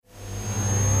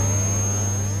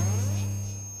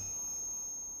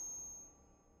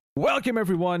Welcome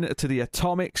everyone to the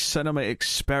Atomic Cinema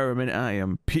Experiment. I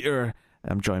am Peter.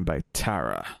 I'm joined by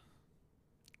Tara.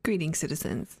 Greetings,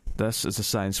 citizens. This is a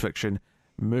science fiction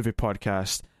movie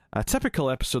podcast. A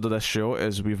typical episode of this show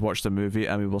is we've watched a movie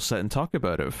and we will sit and talk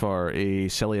about it for a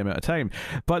silly amount of time.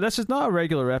 But this is not a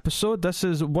regular episode. This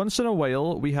is once in a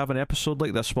while we have an episode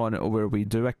like this one where we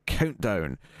do a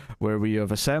countdown, where we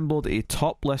have assembled a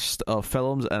top list of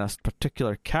films in a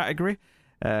particular category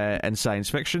in science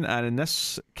fiction, and in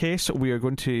this case we are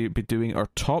going to be doing our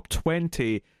top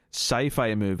 20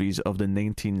 sci-fi movies of the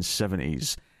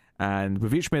 1970s. And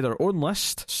we've each made our own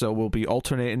list, so we'll be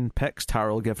alternating picks.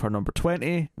 Tara will give her number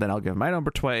 20, then I'll give my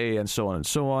number 20, and so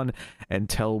on,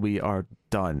 until we are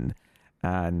done.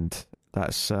 And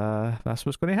that's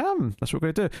what's going to happen. That's what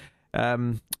we're going to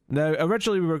do. Now,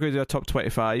 originally we were going to do a top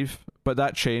 25, but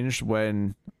that changed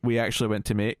when we actually went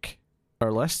to make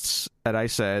our lists, and I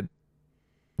said,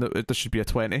 no, this should be a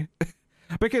 20.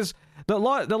 Because the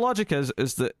logic is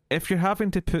that if you're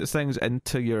having to put things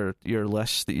into your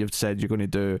list that you've said you're going to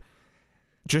do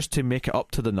just to make it up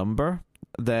to the number,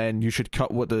 then you should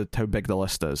cut how big the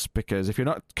list is. Because if you're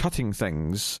not cutting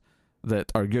things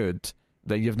that are good,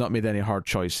 then you've not made any hard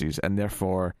choices, and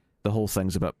therefore the whole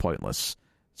thing's a bit pointless.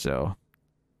 So,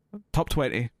 top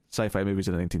 20 sci-fi movies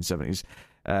in the 1970s.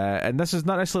 And this is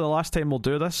not necessarily the last time we'll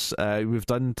do this. We've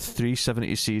done 3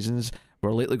 70 seasons.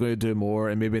 We're lately going to do more,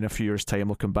 and maybe in a few years' time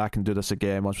we'll come back and do this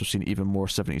again once we've seen even more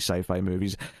 70 sci-fi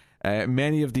movies.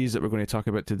 Many of these that we're going to talk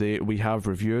about today we have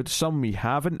reviewed. Some we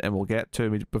haven't, and we'll get to.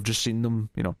 We've just seen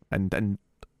them, in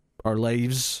our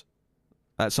lives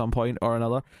at some point or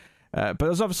another. But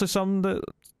there's obviously some that,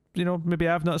 maybe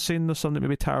I've not seen. There's some that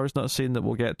maybe Tara's not seen that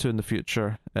we'll get to in the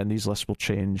future, and these lists will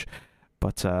change.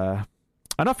 But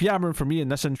enough yammering for me in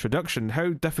this introduction. How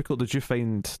difficult did you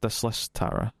find this list,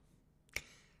 Tara?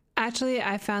 Actually,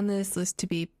 I found this list to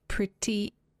be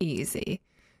pretty easy.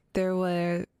 There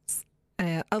was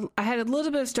I had a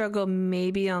little bit of struggle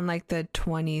maybe on like the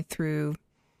 20 through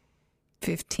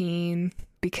 15,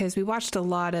 because we watched a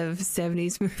lot of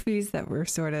 70s movies that were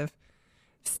sort of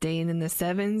staying in the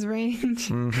 7s range.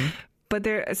 Mm-hmm. But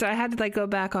so I had to go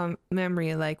back on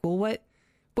memory, well, what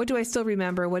do I still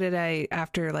remember? What did I,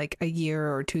 after like a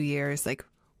year or 2 years,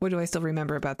 what do I still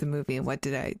remember about the movie,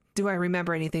 and do I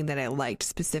remember anything that I liked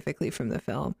specifically from the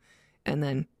film, and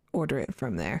then order it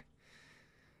from there.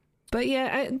 But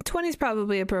yeah, 20 is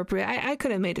probably appropriate. I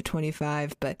could have made it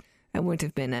 25, but I wouldn't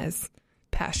have been as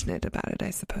passionate about it,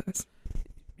 I suppose.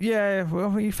 Yeah,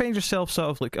 well, you find yourself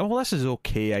sort of oh, well, this is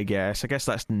okay, I guess. I guess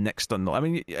that's next on the... I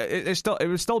mean, it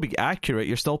would still be accurate.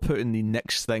 You're still putting the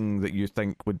next thing that you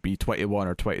think would be 21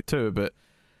 or 22, but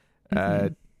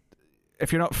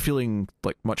if you're not feeling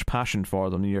much passion for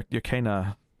them, you're kind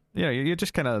of... you're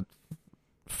just kind of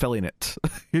filling it.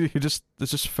 It's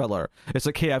just filler. It's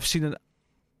like, hey, I've seen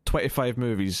 25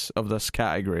 movies of this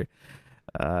category.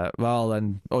 These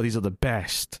are the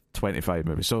best 25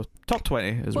 movies. So top 20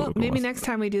 is what we're going maybe with. Next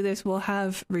time we do this, we'll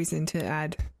have reason to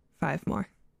add 5 more.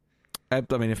 I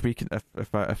mean, if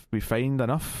we find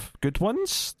enough good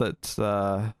ones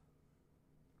that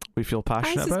we feel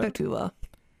passionate about, I suspect we will.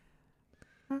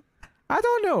 I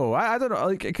don't know. I don't know.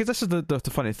 Because this is the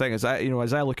funny thing is,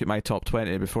 as I look at my top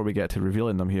 20 before we get to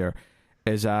revealing them here,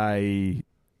 is I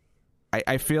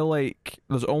feel like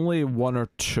there's only 1 or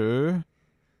 2.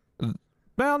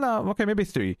 Well, no, okay, maybe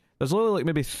 3. There's only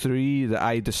maybe 3 that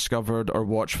I discovered or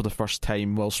watched for the first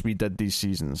time whilst we did these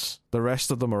seasons. The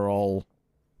rest of them are all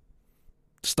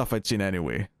stuff I'd seen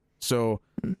anyway. So,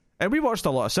 and we watched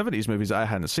a lot of 70s movies that I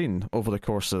hadn't seen over the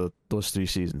course of those 3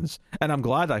 seasons. And I'm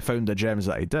glad I found the gems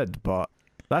that I did, but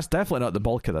that's definitely not the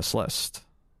bulk of this list.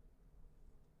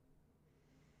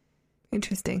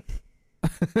 Interesting.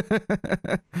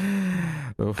 I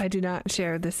do not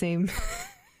share the same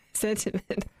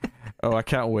sentiment. Oh, I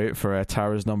can't wait for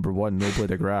Tara's number 1, No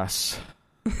Blade of Grass.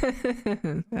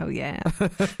 Oh, yeah.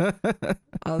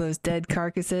 All those dead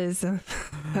carcasses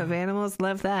of animals.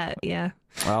 Love that, yeah.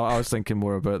 I was thinking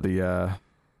more about the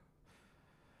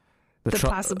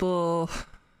possible...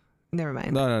 Never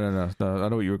mind. No. I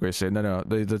know what you were going to say. No.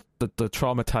 The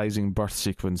traumatizing birth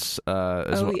sequence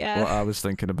is what I was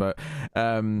thinking about.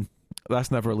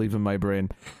 That's never leaving my brain.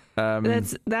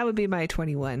 That would be my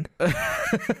 21.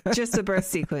 Just the birth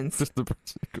sequence. Just the birth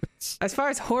sequence. As far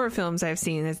as horror films I've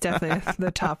seen, it's definitely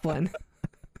the top one.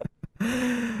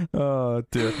 Oh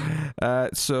dear.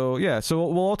 So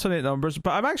we'll alternate numbers,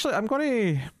 but I'm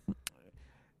going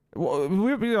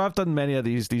to. I've done many of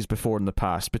these before in the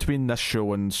past, between this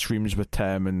show and Streams with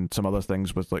Tim and some other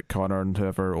things with Connor and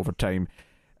whoever over time,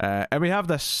 and we have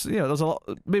this. There's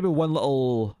maybe one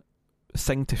little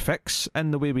thing to fix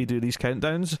in the way we do these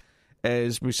countdowns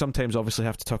is we sometimes obviously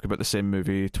have to talk about the same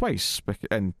movie twice,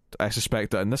 and I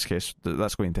suspect that in this case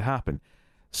that's going to happen.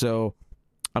 So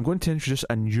I'm going to introduce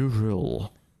a new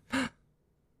rule.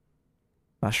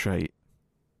 That's right.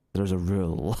 There's a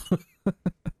rule.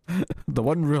 The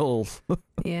one rule.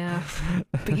 Yeah.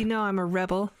 But I'm a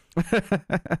rebel.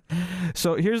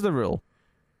 So here's the rule.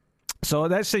 So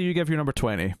let's say you give your number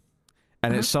 20,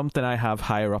 and it's something I have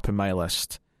higher up in my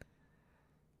list.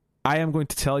 I am going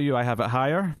to tell you I have it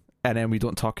higher, and then we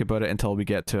don't talk about it until we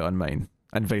get to it on mine,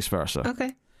 and vice versa.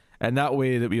 Okay. And that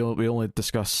way that we only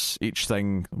discuss each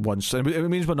thing once. And it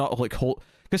means we're not like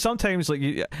because sometimes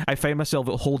I find myself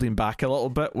holding back a little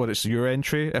bit when it's your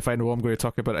entry if I know I'm going to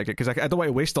talk about it again, because I don't want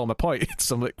to waste all my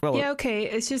points. I'm like, well, yeah, okay.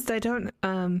 It's just I don't.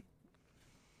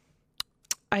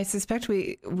 I suspect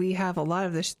we have a lot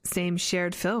of the same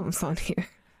shared films on here.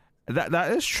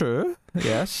 That is true.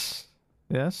 Yes,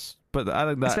 yes. But I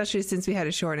think that, especially since we had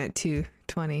to shorten it to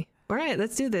 20. All right,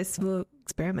 let's do this. We'll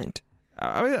experiment.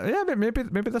 Yeah,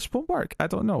 maybe this won't work. I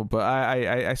don't know, but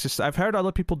I've heard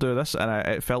other people do this, and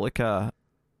it felt like a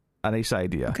nice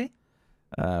idea. Okay.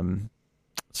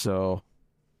 So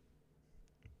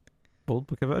we'll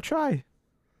give it a try.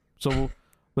 So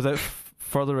without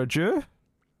further ado,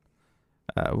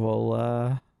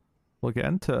 we'll get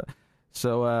into it.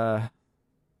 So,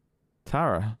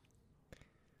 Tara.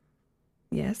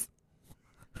 Yes.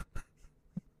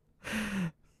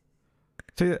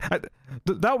 See,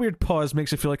 that weird pause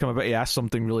makes it feel like I'm about to ask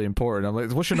something really important. I'm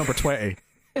like, what's your number 20?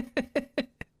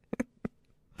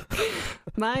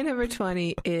 My number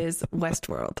 20 is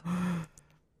Westworld.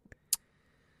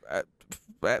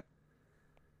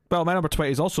 Well, my number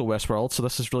 20 is also Westworld, so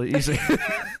this is really easy.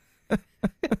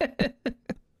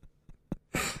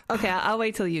 Okay, I'll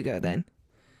wait till you go then.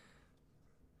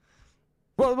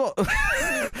 Well,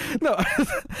 no,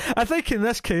 I think in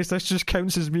this case, this just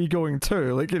counts as me going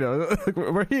too.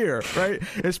 We're here, right?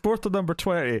 It's both the number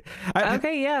 20.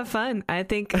 Okay, yeah, fun. I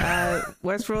think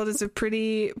Westworld is a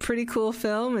pretty cool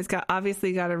film. It's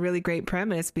obviously got a really great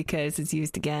premise because it's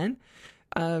used again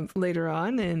later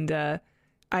on. And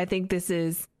I think this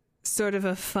is sort of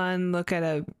a fun look at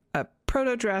a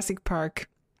proto-Jurassic Park.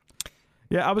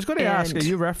 Yeah, I was going to ask, are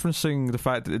you referencing the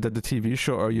fact that the TV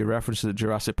show, or are you referencing that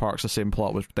Jurassic Park's the same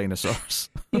plot with dinosaurs?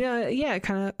 Yeah, it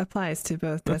kind of applies to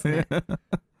both, doesn't it?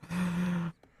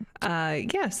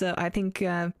 Yeah, so I think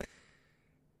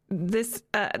this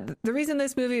the reason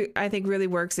this movie I think really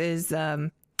works is I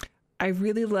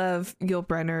really love Yul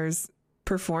Brynner's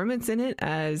performance in it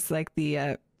as like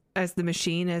the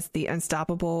machine, as the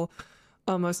unstoppable,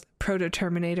 almost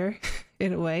proto-Terminator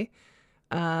in a way.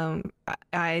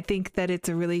 I think that it's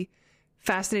a really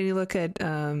fascinating look at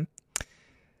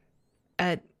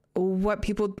what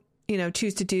people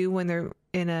choose to do when they're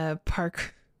in a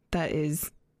park that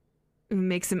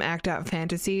makes them act out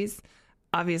fantasies.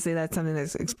 Obviously, that's something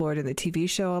that's explored in the TV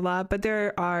show a lot, but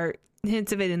there are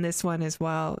hints of it in this one as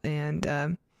well,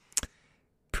 and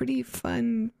pretty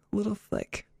fun little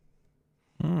flick.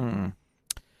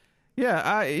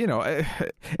 Yeah,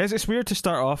 it's weird to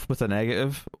start off with a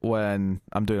negative when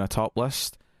I'm doing a top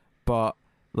list, but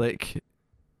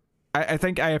I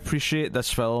think I appreciate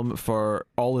this film for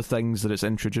all the things that it's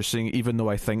introducing, even though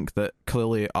I think that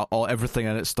clearly everything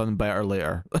in it's done better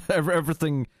later.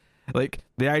 Everything, like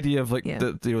the idea of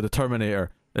the Terminator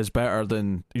is better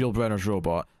than Yul Brynner's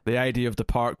robot. The idea of the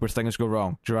park where things go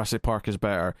wrong, Jurassic Park, is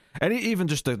better, and even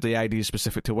just the idea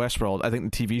specific to Westworld. I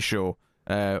think the TV show,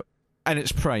 and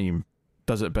its prime,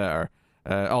 does it better.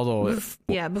 Although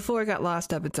before it got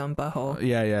lost up its own butthole.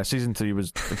 Yeah, season 3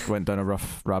 went down a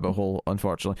rough rabbit hole,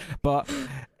 unfortunately. But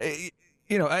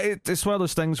it's one of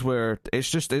those things where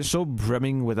it's so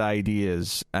brimming with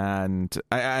ideas, and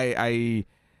I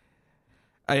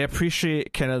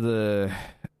appreciate kind of the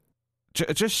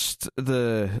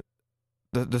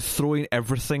throwing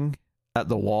everything at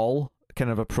the wall kind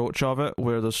of approach of it,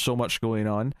 where there's so much going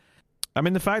on. I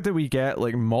mean, the fact that we get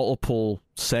like multiple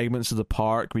segments of the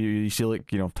park where you see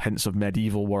hints of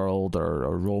medieval world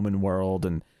or Roman world,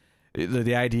 and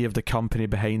the idea of the company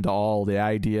behind it all, the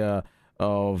idea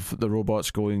of the robots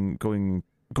going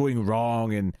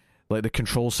wrong, and like the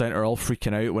control center all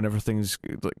freaking out when everything's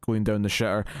going down the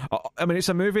shitter. I mean, it's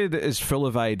a movie that is full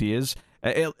of ideas.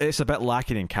 It's a bit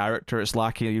lacking in character. It's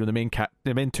lacking,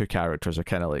 the main two characters are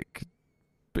kind of like.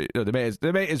 They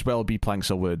may as well be planks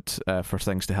of wood for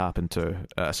things to happen to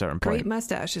at a certain point. Great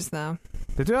mustaches, though.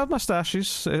 They do have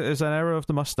mustaches. It is an era of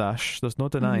the mustache. There's no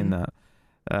denying that.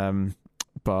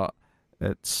 But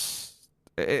it's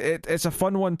a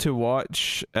fun one to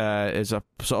watch. Is a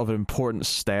sort of important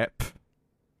step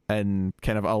in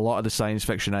kind of a lot of the science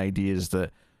fiction ideas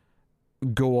that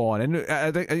go on, and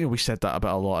I think we said that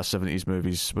about a lot of 70s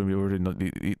movies when we were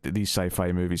doing these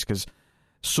sci-fi movies, because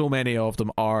so many of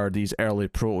them are these early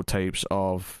prototypes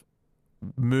of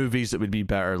movies that would be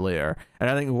better later. And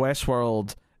I think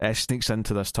Westworld sneaks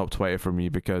into this top 20 for me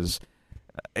because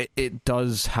it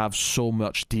does have so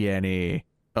much DNA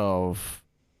of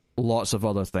lots of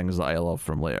other things that I love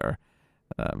from later.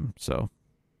 So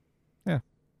yeah,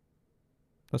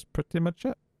 that's pretty much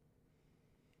it.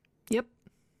 Yep.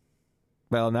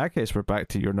 Well, in that case, we're back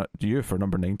to you for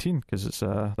number 19, because it's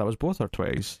that was both our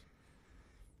 20s.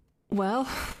 Well,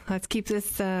 let's keep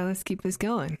this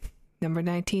going. Number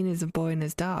 19 is A Boy and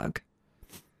His Dog.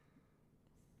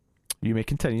 You may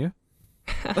continue.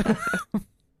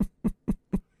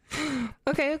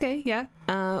 Okay, yeah.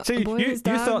 See, A Boy and you His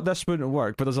Dog. thought this wouldn't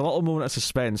work, but there's a little moment of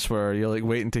suspense where you're like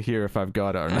waiting to hear if I've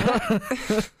got it or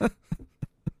not.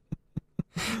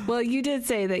 Well, you did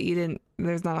say that you didn't.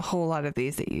 There's not a whole lot of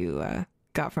these that you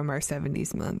got from our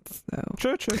 70s months.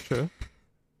 So True.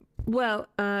 Well,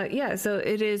 yeah. So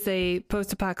it is a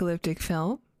post-apocalyptic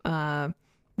film.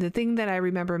 The thing that I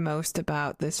remember most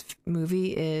about this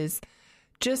movie is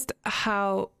just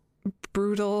how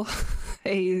brutal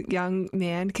a young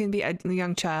man can be, a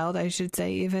young child, I should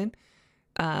say, even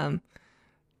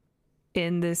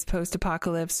in this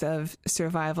post-apocalypse of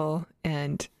survival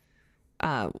and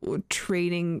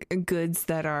trading goods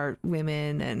that are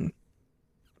women, and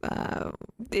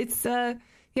it's a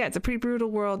pretty brutal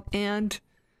world. And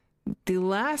the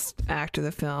last act of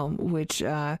the film, which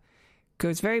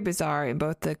goes very bizarre in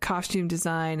both the costume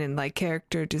design and like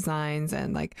character designs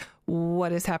and like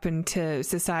what has happened to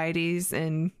societies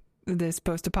in this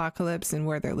post-apocalypse and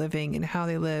where they're living and how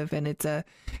they live. And it's a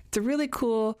really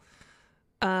cool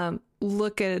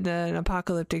look at an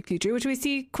apocalyptic future, which we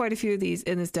see quite a few of these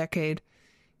in this decade.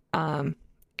 And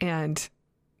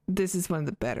this is one of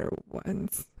the better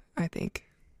ones, I think.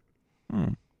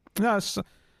 No,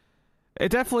 it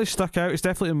definitely stuck out. It's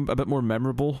definitely a bit more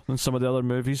memorable than some of the other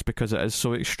movies because it is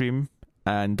so extreme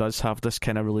and does have this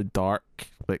kind of really dark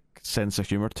like sense of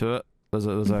humor to it. There's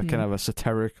a kind of a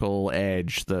satirical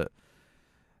edge that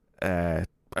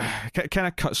kind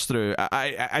of cuts through.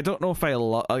 I don't know if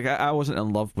I wasn't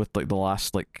in love with like the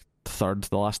last like third,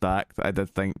 the last act. I did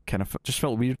think kind of just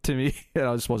felt weird to me. And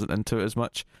I just wasn't into it as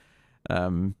much.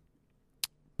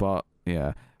 But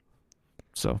yeah,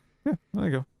 so yeah, there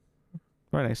you go.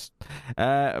 Very nice.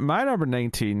 My number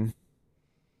 19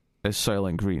 is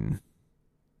Soylent Green.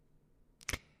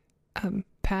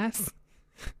 Pass.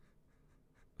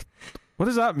 What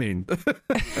does that mean?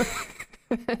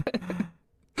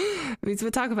 Means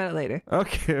we'll talk about it later.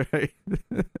 Okay, right.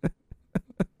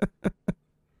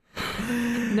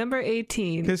 Number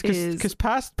 18 is... Because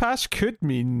pass could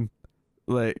mean,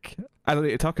 like, I don't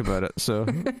need to talk about it, so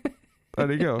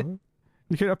there you go.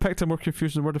 You could have picked a more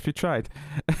confusing word if you tried.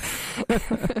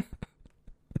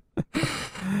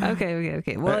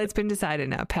 Okay. Well, it's been decided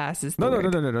now. Pass is the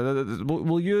word. No.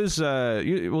 We'll use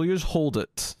hold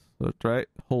it, right?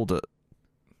 Hold it.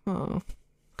 Oh,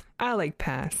 I like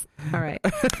pass. All right.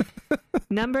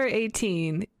 Number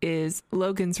 18 is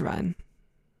Logan's Run.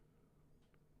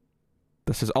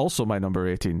 This is also my number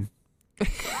 18.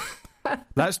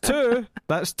 That's two.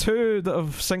 That's two that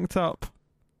have synced up.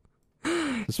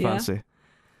 It's fancy.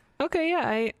 Okay,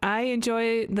 yeah, I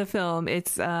enjoy the film.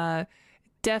 It's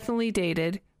definitely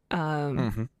dated.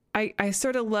 I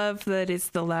sort of love that it's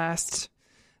the last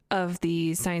of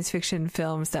the science fiction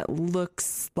films that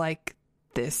looks like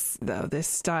this, though, this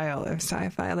style of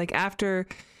sci-fi. Like after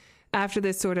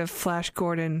this sort of Flash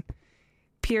Gordon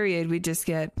period, we just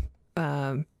get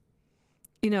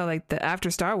like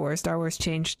after Star Wars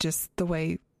changed just the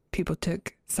way people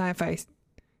took sci-fi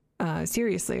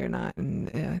seriously or not,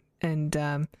 and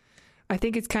I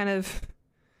think it's kind of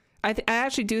I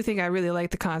actually do think I really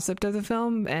like the concept of the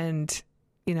film, and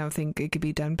think it could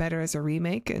be done better as a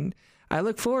remake, and I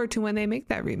look forward to when they make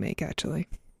that remake. Actually,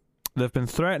 they've been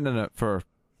threatening it for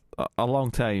a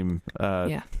long time.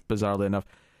 Bizarrely enough.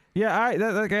 Yeah,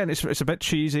 again, it's a bit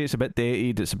cheesy, it's a bit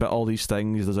dated, it's a bit all these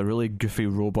things. There's a really goofy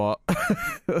robot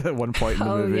at one point in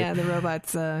the movie. Oh yeah, the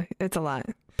robot's it's a lot.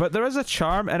 But there is a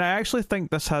charm, and I actually think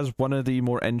this has one of the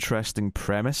more interesting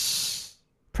premise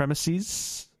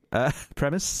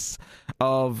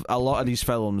of a lot of these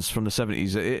films from the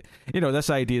 70s. This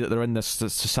idea that they're in this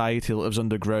society that lives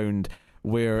underground,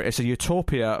 where it's a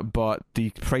utopia, but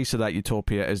the price of that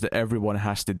utopia is that everyone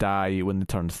has to die when they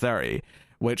turn 30.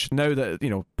 Which, now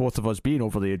that, both of us being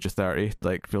over the age of 30,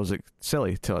 like, feels like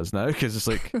silly to us now, because it's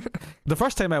like, the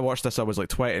first time I watched this, I was like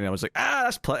 20, and I was like,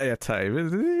 that's plenty of time.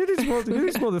 It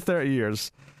needs more than 30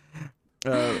 years.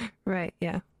 Right,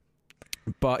 yeah.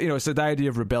 But, it's the idea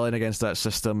of rebelling against that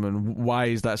system, and why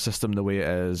is that system the way it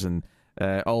is, and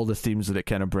all the themes that it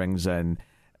kind of brings in.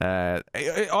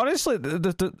 Honestly,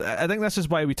 I think this is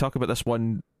why we talk about this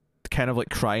one kind of like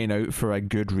crying out for a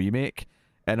good remake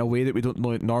in a way that we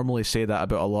don't normally say that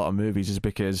about a lot of movies, is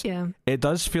because it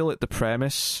does feel like the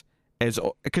premise is,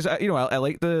 because I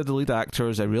like the lead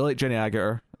actors. I really like Jenny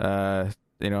Agutter. I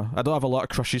don't have a lot of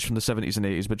crushes from the 70s and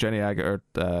 80s, but Jenny Agutter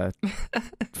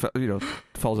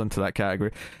falls into that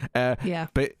category.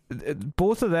 But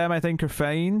both of them I think are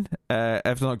fine,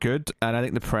 if not good, and I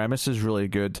think the premise is really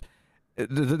good.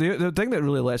 The thing that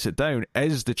really lets it down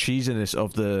is the cheesiness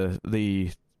of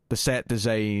the set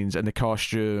designs and the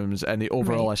costumes and the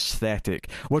overall aesthetic,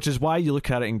 which is why you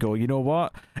look at it and go, you know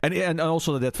what? And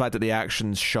also the fact that the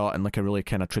action's shot in like a really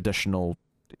kind of traditional,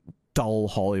 dull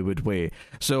Hollywood way.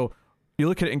 So you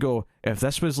look at it and go, if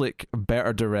this was like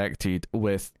better directed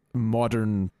with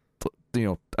modern,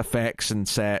 effects and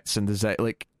sets and design,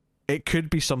 like it could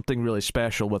be something really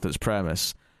special with its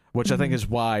premise. Which I think is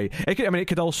why it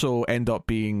could also end up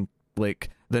being like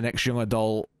the next young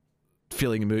adult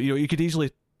feeling movie. You could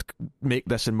easily make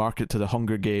this and market to the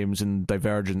Hunger Games and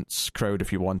Divergence crowd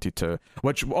if you wanted to,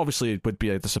 which obviously would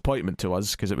be a disappointment to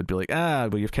us, because it would be like,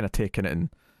 well, you've kind of taken it and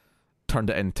turned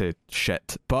it into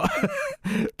shit. But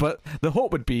but the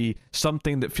hope would be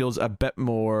something that feels a bit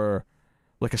more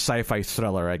like a sci-fi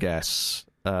thriller, I guess.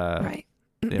 Right.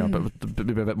 But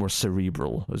maybe a bit more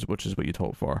cerebral, which is what you'd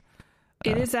hope for.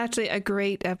 It is actually a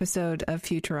great episode of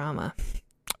Futurama,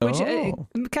 which it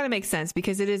kind of makes sense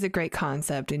because it is a great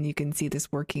concept, and you can see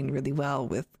this working really well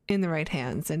in the right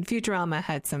hands. And Futurama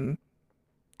had some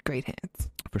great hands.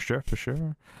 For sure.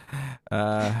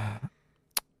 And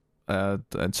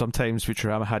sometimes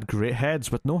Futurama had great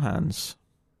heads with no hands.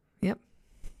 Yep.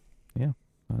 Yeah.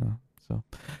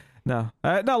 No,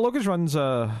 Logan's Run's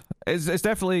it's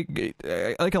definitely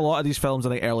like a lot of these films. I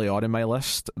think early on in my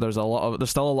list, there's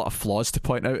still a lot of flaws to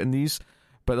point out in these,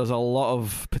 but there's a lot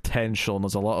of potential and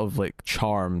there's a lot of like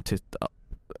charm to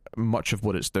much of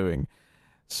what it's doing.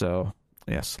 So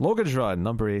yes, Logan's Run,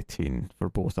 number 18 for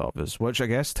both of us, which I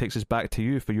guess takes us back to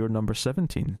you for your number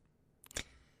 17.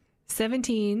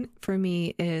 17 for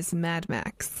me is Mad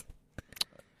Max.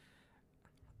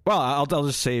 Well, I'll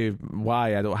just say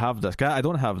why I don't have this. I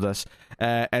don't have this,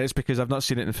 and it's because I've not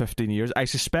seen it in 15 years. I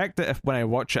suspect that when I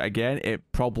watch it again, it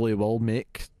probably will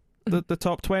make the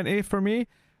top 20 for me,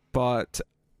 but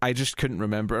I just couldn't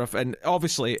remember. And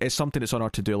obviously, it's something that's on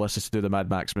our to-do list, is to do the Mad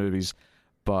Max movies,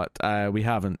 but we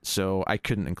haven't, so I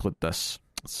couldn't include this.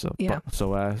 So yeah,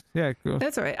 go.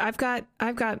 That's all right. I've got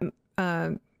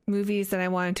movies that I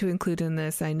wanted to include in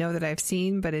this. I know that I've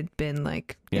seen, but it'd been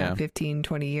like 15,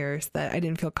 20 years that I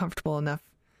didn't feel comfortable enough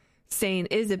saying,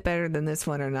 is it better than this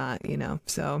one or not?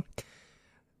 So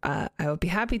I would be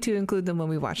happy to include them when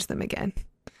we watch them again.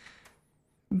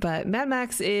 But Mad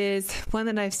Max is one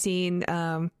that I've seen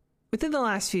within the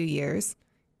last few years,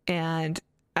 and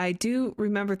I do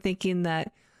remember thinking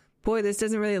that, boy, this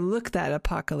doesn't really look that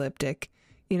apocalyptic.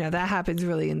 That happens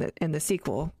really in the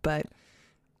sequel, but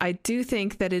I do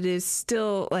think that it is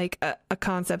still like a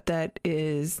concept that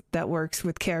works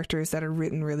with characters that are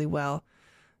written really well,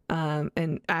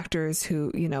 and actors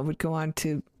who would go on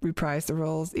to reprise the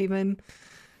roles even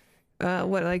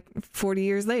 40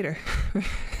 years later.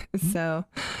 So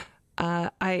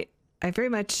I very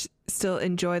much still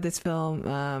enjoy this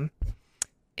film,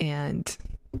 and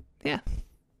yeah,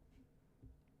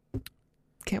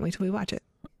 can't wait till we watch it.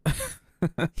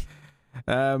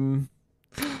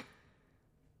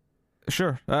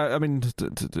 Sure. I mean,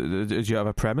 did you have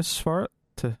a premise for it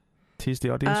to tease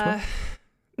the audience with?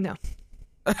 No.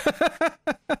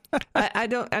 I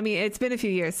don't. I mean, it's been a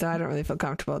few years, so I don't really feel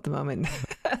comfortable at the moment.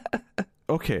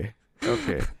 Okay.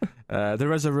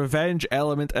 There is a revenge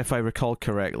element, if I recall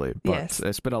correctly, but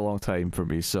it's been a long time for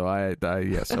me, so I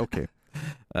yes, okay.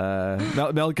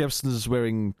 Mel Gibson's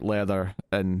wearing leather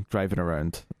and driving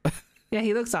around. Yeah,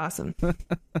 he looks awesome.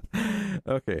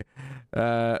 Okay.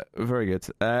 Very good.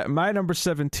 My number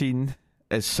 17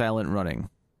 is Silent Running.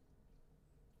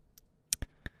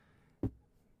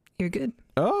 You're good.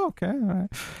 Oh, okay. All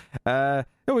right.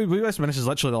 This is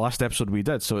literally the last episode we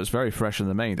did, so it's very fresh in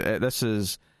the mind. This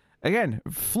is, again,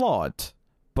 flawed,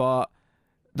 but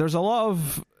there's a lot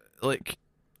of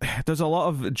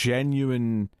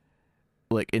genuine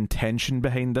intention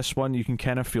behind this one. You can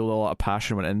kind of feel a lot of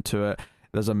passion went into it.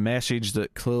 There's a message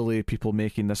that clearly people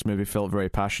making this movie felt very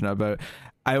passionate about.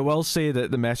 I will say that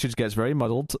the message gets very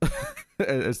muddled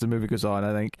as the movie goes on,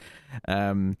 I think.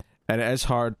 And it is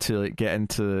hard to get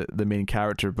into the main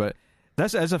character. But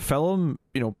this is a film,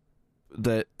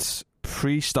 that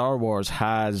pre-Star Wars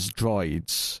has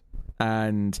droids.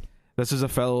 and this is a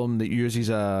film that uses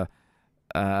a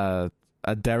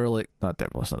derelict, not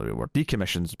derelict, that's not the right word,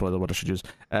 decommissions, by the word I should use,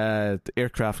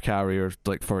 aircraft carrier,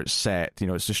 like, for its set. You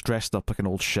know, it's just dressed up like an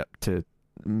old ship to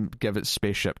give its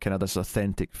spaceship kind of this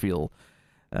authentic feel.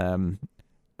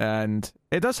 And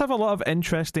it does have a lot of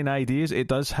interesting ideas. It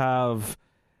does have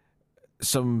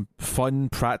some fun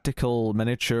practical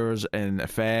miniatures and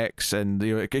effects, and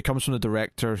you know, it comes from the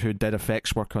director who did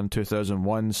effects work on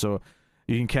 2001, so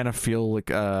you can kind of feel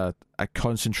like a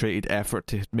concentrated effort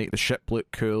to make the ship look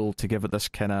cool, to give it this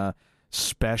kind of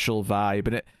special vibe.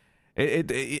 And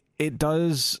it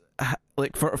does,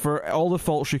 like, for all the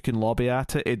faults you can lobby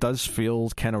at it, it does feel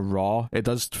kind of raw. It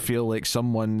does feel like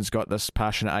someone's got this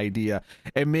passionate idea,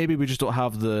 and maybe we just don't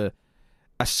have a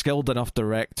skilled enough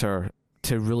director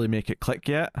to really make it click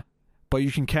yet. But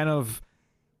you can kind of,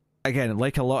 again,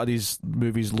 like a lot of these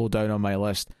movies low down on my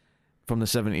list from the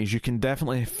 70s, you can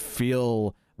definitely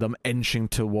feel them inching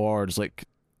towards, like,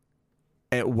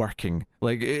 it working.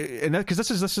 Like, and because this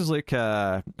is like,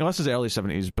 well, this is early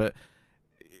 70s, but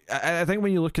I think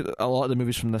when you look at a lot of the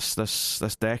movies from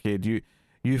this decade,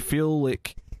 you feel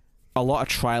like a lot of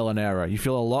trial and error. You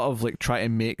feel a lot of, like, trying to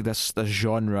make this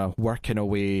genre work in a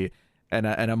way, in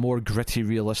a more gritty,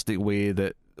 realistic way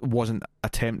that wasn't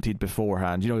attempted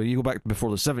beforehand. You know, you go back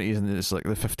before the 70s and it's like the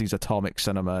 50s atomic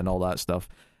cinema and all that stuff,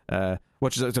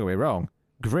 which is, don't get me wrong,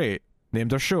 great,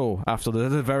 named our show after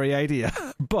the very idea.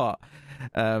 But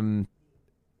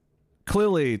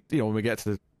clearly, you know, when we get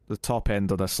to the top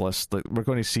end of this list, like, we're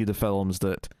going to see the films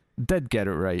that did get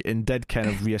it right and did kind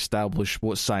of reestablish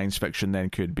what science fiction then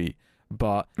could be.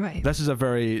 But Right. This is a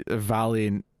very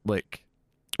valiant, like,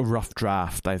 rough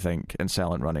draft, I think, in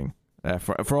Silent Running.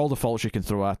 For all the faults you can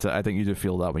throw at it, I think you do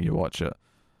feel that when you watch it.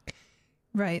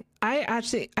 Right. I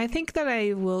think that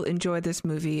I will enjoy this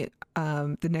movie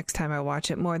the next time I watch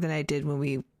it more than I did when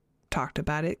we talked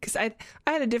about it, because I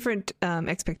had a different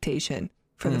expectation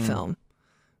for the film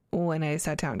when I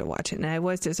sat down to watch it, and I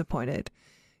was disappointed.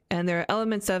 And there are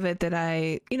elements of it that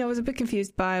I was a bit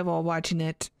confused by while watching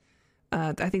it.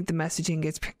 I think the messaging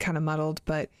gets kind of muddled,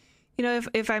 but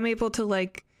if I'm able to,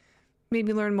 like,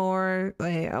 maybe learn more,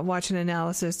 like, watch an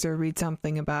analysis or read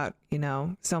something about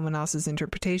someone else's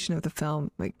interpretation of the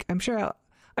film, like, I'm sure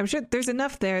there's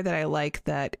enough there that I like,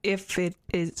 that if it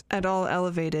is at all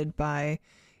elevated by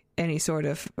any sort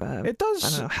of it does, I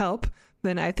don't know, help,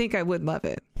 then I think I would love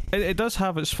it. It does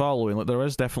have its following. Like, there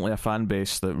is definitely a fan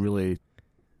base that really,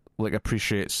 like,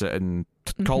 appreciates it and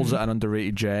calls it an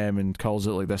underrated gem and calls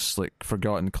it, like, this, like,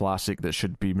 forgotten classic that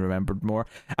should be remembered more.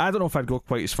 I don't know if I'd go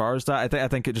quite as far as that. I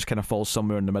think it just kind of falls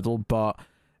somewhere in the middle. But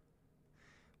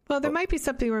well, there might be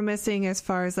something we're missing as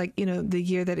far as, like, the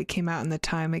year that it came out and the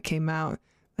time it came out.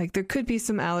 Like, there could be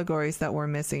some allegories that we're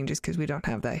missing just because we don't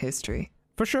have that history.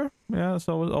 For sure, yeah, it's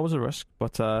always a risk.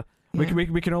 But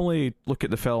we can only look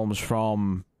at the films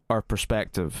from our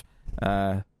perspective,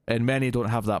 and many don't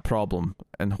have that problem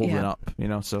in holding up.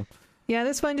 So yeah,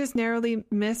 this one just narrowly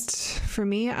missed for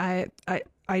me. I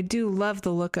do love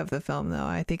the look of the film, though.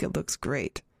 I think it looks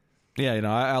great. Yeah,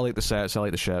 I like the sets, I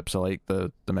like the ships, I like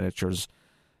the miniatures,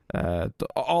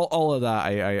 all of that.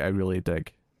 I really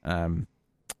dig.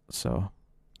 So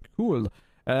cool.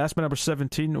 That's my number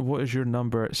 17. What is your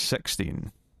number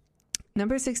 16?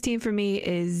 Number 16 for me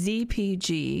is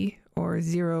ZPG, or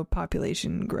Zero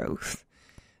Population Growth.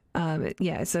 So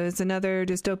it's another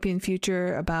dystopian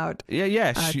future about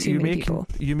too many people.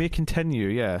 You may continue,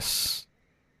 yes.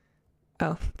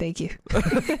 Oh, thank you.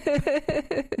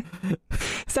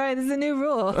 Sorry, this is a new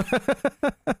rule.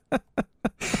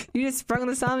 You just sprung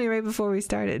this on me right before we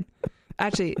started.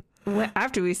 Actually,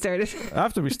 after we started.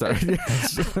 After we started,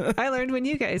 yes. I learned when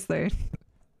you guys learned.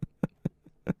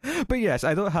 But yes,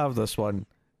 I don't have this one.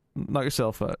 Knock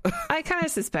yourself out. I kind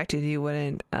of suspected you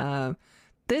wouldn't.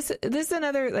 This is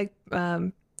another, like,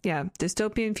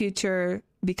 dystopian future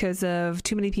because of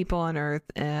too many people on Earth,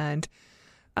 and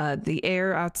the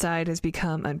air outside has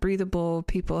become unbreathable.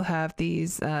 People have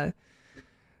these, our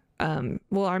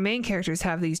main characters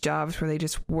have these jobs where they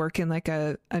just work in, like,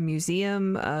 a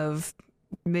museum of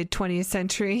mid-20th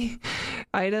century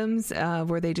items,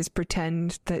 where they just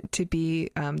pretend that to be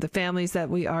the families that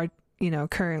we are,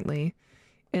 currently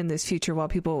in this future while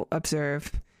people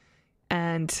observe.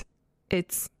 And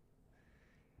it's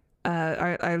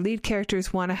our lead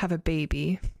characters want to have a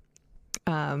baby,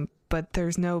 but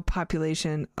there's no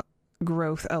population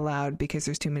growth allowed because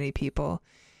there's too many people,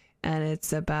 and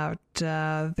it's about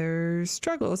their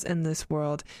struggles in this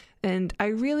world. And I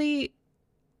really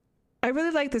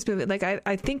like this movie. Like,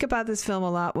 I think about this film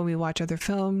a lot when we watch other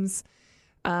films.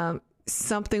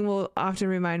 Something will often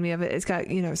remind me of it. It's got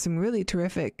some really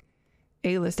terrific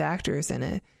A-list actors in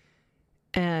it,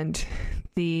 and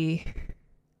the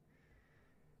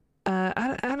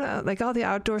I don't know, like all the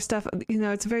outdoor stuff.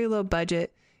 It's a very low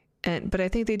budget, but I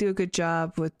think they do a good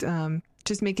job with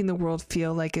just making the world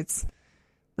feel like it's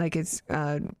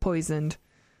poisoned.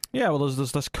 Yeah, well,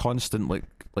 there's this constant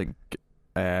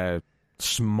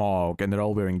smog, and they're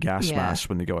all wearing gas masks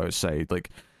when they go outside.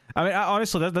 Like, I mean,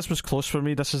 honestly, this was close for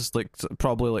me. This is like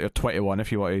probably like a 21,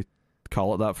 if you want to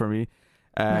call it that, for me.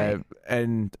 Right.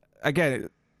 And again,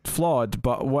 flawed,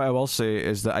 but what I will say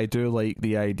is that I do like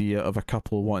the idea of a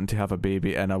couple wanting to have a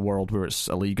baby in a world where it's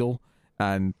illegal,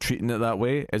 and treating it that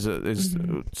way is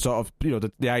sort of,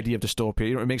 the idea of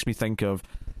dystopia. It makes me think of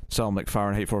something like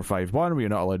Fahrenheit 451, where you're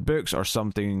not allowed books, or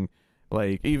something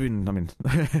like, even, I mean,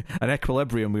 an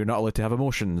Equilibrium, where you're not allowed to have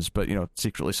emotions, but,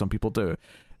 secretly some people do.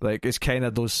 Like, it's kind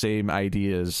of those same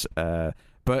ideas.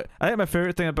 But I think my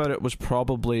favourite thing about it was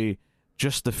probably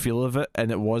just the feel of it,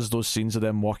 and it was those scenes of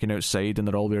them walking outside, and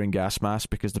they're all wearing gas masks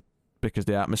because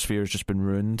the atmosphere has just been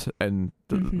ruined, and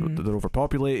they're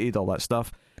overpopulated, all that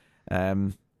stuff.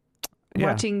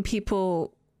 Watching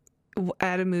people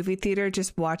at a movie theater,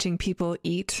 just watching people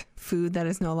eat food that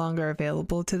is no longer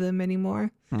available to them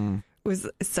anymore. Was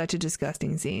such a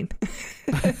disgusting scene.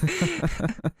 But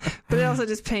it also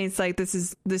just paints like this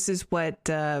is what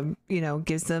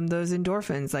gives them those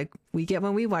endorphins like we get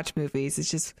when we watch movies.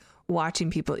 It's just watching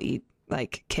people eat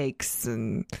like cakes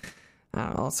and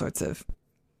all sorts of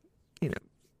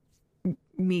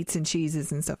meats and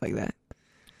cheeses and stuff like that.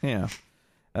 Yeah.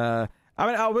 I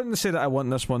mean, I wouldn't say that I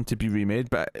want this one to be remade,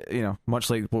 but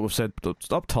much like what we've said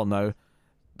up till now,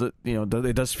 that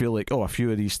it does feel like, a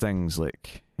few of these things,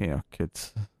 like, we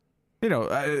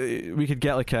could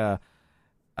get like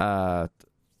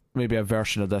maybe a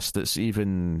version of this that's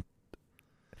even,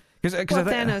 because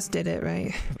Thanos did it,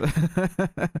 right?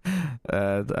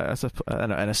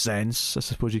 In a sense, I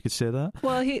suppose you could say that.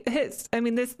 Well,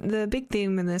 the big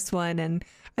theme in this one, and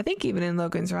I think even in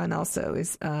Logan's Run also,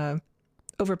 is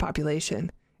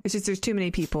overpopulation. It's just there's too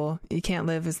many people. You can't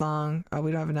live as long.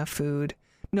 We don't have enough food.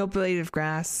 No blade of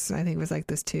grass, I think, was like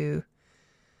this too.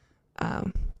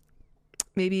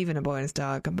 Maybe even A Boy and His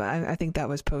Dog, but I think that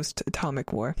was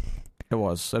post-atomic war. It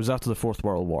was after the Fourth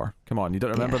World War. Come on, you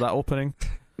don't remember that opening?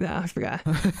 No, I forgot.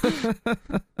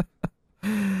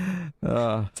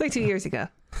 It's like 2 years ago.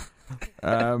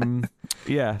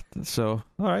 Yeah, so,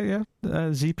 all right, yeah.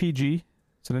 ZPG,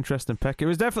 it's an interesting pick. It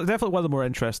was definitely one of the more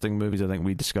interesting movies I think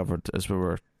we discovered as we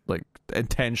were like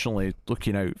intentionally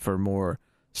looking out for more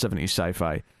 70s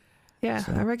sci-fi. Yeah,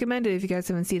 so I recommend it if you guys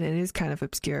haven't seen it. It is kind of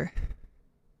obscure.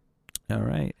 All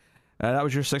right. That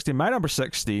was your 16. My number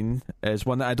 16 is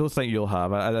one that I don't think you'll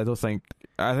have. I think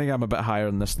I'm a bit higher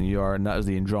on this than you are, and that is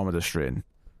the Andromeda Strain.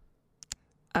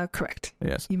 Correct.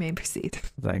 Yes. You may proceed.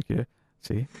 Thank you.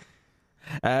 See?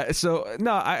 So,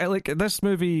 no, I like, this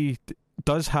movie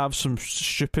does have some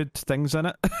stupid things in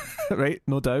it, right?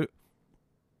 No doubt.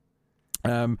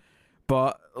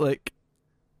 But, like,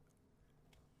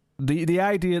 the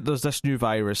idea there's this new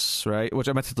virus, right, which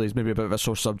admittedly is maybe a bit of a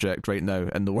sore subject right now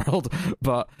in the world,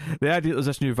 but the idea there's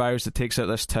this new virus that takes out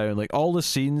this town, like, all the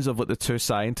scenes of, like, the two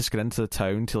scientists get into the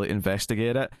town to, like,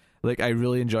 investigate it, like, I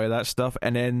really enjoy that stuff.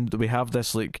 And then we have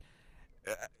this, like,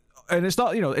 and it's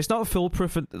not, it's not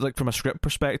foolproof, like, from a script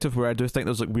perspective, where I do think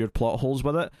there's, like, weird plot holes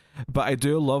with it, but I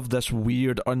do love this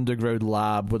weird underground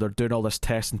lab where they're doing all this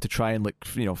testing to try and, like,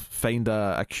 find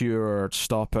a cure or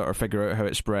stop it or figure out how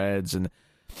it spreads, and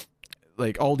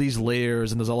like all these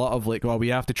layers, and there's a lot of like, well, we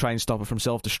have to try and stop it from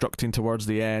self-destructing towards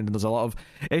the end, and there's a lot of,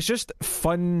 it's just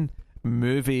fun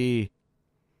movie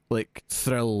like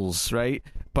thrills, right?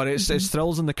 But it's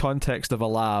thrills in the context of a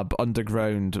lab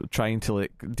underground trying to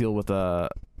like deal with the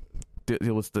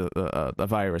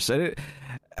virus. And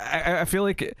I feel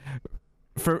like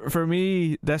for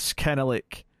me this kind of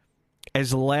like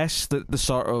is less the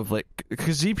sort of like,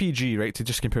 because ZPG, right, to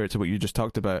just compare it to what you just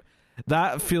talked about,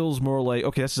 that feels more like,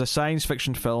 okay, this is a science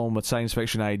fiction film with science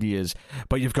fiction ideas,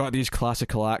 but you've got these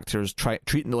classical actors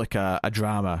treating it like a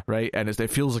drama, right? And it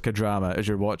feels like a drama as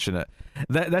you're watching it.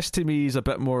 This to me is a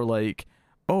bit more like,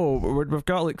 oh, we've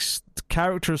got like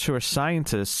characters who are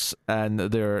scientists and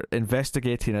they're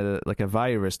investigating a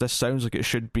virus. This sounds like it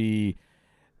should be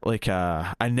like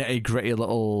a nitty gritty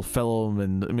little film,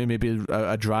 and maybe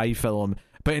a dry film.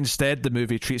 But instead, the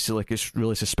movie treats it like it's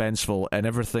really suspenseful, and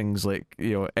everything's like,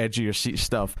 edge of your seat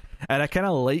stuff. And I kind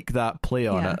of like that play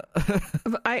on it.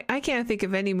 But I can't think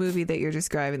of any movie that you're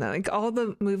describing that. Like, all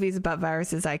the movies about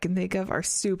viruses I can think of are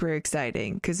super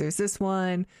exciting, because there's this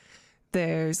one,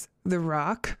 there's The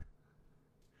Rock,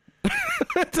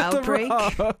 Outbreak.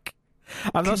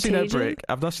 I've not seen Contagion?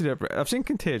 Outbreak. I've seen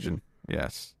Contagion.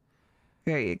 Yes.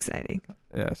 very exciting.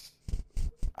 Yes.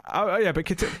 Yeah, but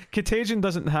Contagion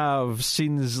doesn't have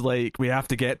scenes like we have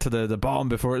to get to the bomb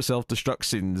before it self-destructs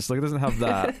scenes. Like, it doesn't have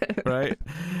that, right?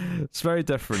 It's very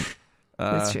different.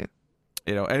 That's true.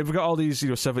 You know, and we've got all these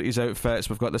 70s outfits.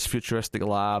 We've got this futuristic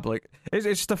lab. Like, it's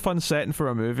just a fun setting for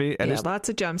a movie. And it's lots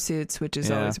of jumpsuits, which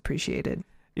is always appreciated.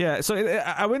 Yeah, so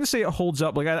I wouldn't say it holds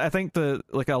up. Like, I think a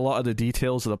lot of the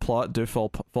details of the plot do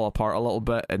fall apart a little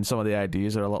bit, and some of the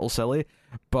ideas are a little silly,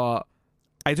 but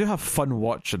I do have fun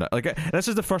watching it. Like, this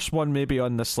is the first one maybe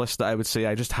on this list that I would say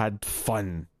I just had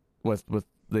fun with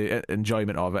the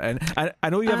enjoyment of it. And I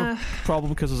know you have a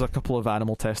problem because there's a couple of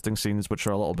animal testing scenes which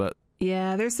are a little bit...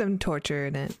 Yeah, there's some torture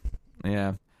in it.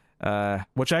 Yeah,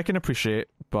 which I can appreciate,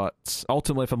 but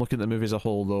ultimately, if I'm looking at the movie as a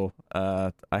whole, though,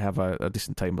 I have a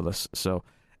decent time with this. So,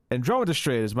 Andromeda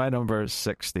Strain is my number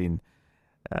 16.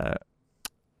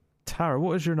 Tara,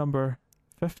 what is your number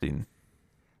 15?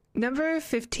 Number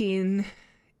 15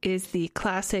 is the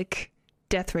classic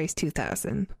Death Race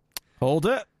 2000. Hold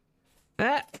it.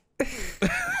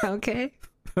 Okay.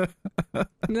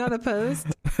 Not opposed.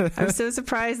 I'm so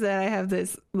surprised that I have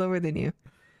this lower than you.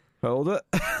 Hold it.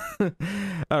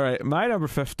 All right, my number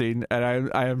 15,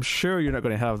 and I am sure you're not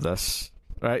going to have this.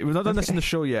 Right, we've not done this in the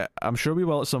show yet. I'm sure we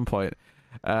will at some point.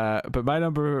 But my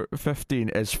number 15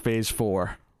 is Phase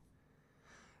 4.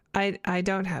 I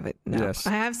don't have it. No, yes.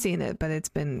 I have seen it, but it's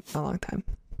been a long time.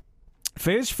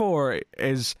 Phase 4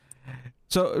 is...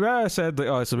 So, I said, like,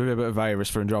 it's a movie about a virus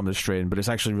for Andromeda Strain, but it's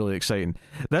actually really exciting.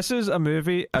 This is a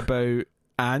movie about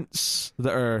ants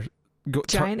that are...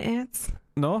 Giant ants?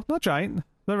 No, not giant.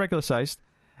 They're regular sized.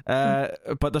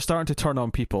 But they're starting to turn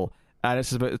on people. And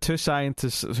it's about two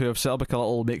scientists who have set up like a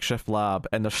little makeshift lab,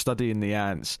 and they're studying the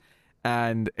ants.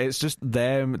 And it's just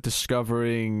them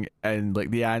discovering and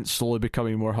like the ants slowly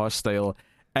becoming more hostile.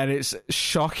 And it's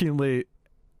shockingly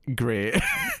great.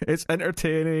 It's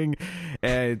entertaining,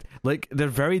 and like they're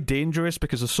very dangerous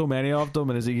because there's so many of them,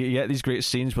 and as you get these great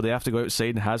scenes where they have to go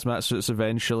outside in hazmat suits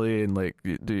eventually, and like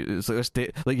it's like this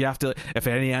like you have to, if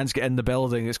any ants get in the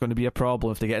building, it's going to be a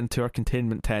problem. If they get into our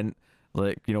containment tent,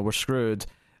 like, we're screwed.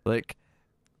 Like,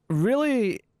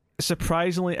 really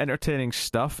surprisingly entertaining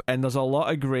stuff, and there's a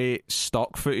lot of great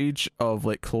stock footage of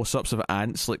like close-ups of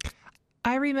ants. Like,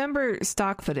 I remember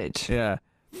stock footage. Yeah.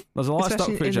 There's a lot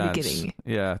especially of stock footage in the ants. beginning.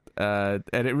 Yeah,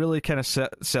 and it really kind of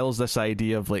sells this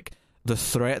idea of like the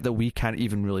threat that we can't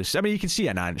even really see. I mean, you can see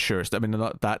an ant, sure. I mean, they're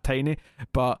not that tiny,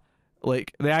 but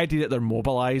like the idea that they're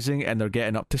mobilizing and they're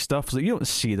getting up to stuff, so you don't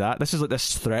see that. This is like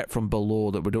this threat from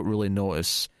below that we don't really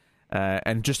notice,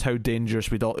 and just how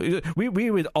dangerous we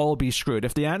would all be screwed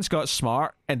if the ants got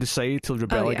smart and decided to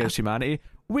rebel against humanity.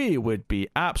 We would be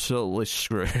absolutely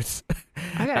screwed.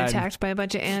 I got attacked by a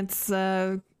bunch of ants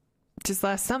just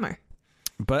last summer.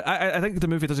 But I think the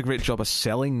movie does a great job of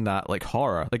selling that like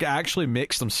horror. Like, it actually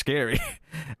makes them scary.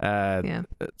 Yeah.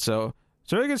 So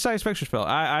it's a really good science fiction film.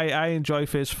 I enjoy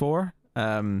Phase 4.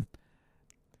 And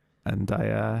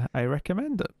I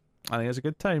recommend it. I think it's a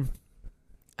good time.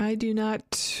 I do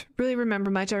not really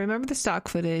remember much. I remember the stock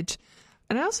footage,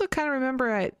 and I also kind of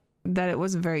remember that it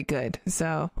wasn't very good.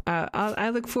 So I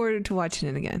look forward to watching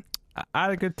it again. I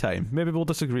had a good time. Maybe we'll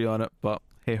disagree on it, but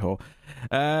hey ho.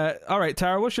 All right,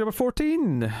 Tara, what's your number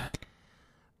 14?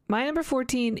 My number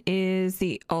 14 is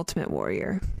The Ultimate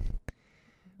Warrior,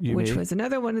 which was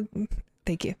another one.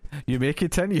 Thank you. You may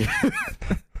continue.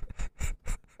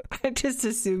 I just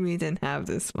assumed you didn't have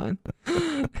this one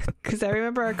because I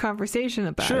remember our conversation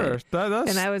about it. That's...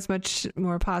 and I was much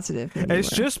more positive. It's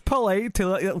just polite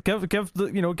to give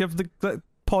the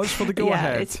pause for the go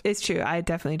ahead. Yeah, it's true. I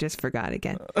definitely just forgot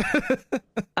again.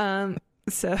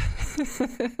 So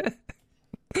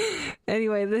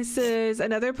anyway, this is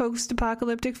another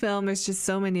post-apocalyptic film. There's just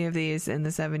so many of these in the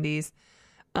 70s.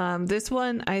 This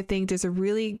one, I think, does a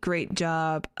really great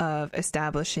job of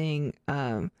establishing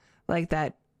like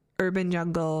that urban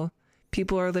jungle.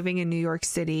 People are living in New York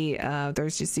City.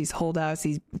 There's just these holdouts,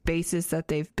 these bases that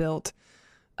they've built.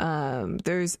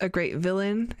 There's a great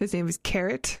villain. His name is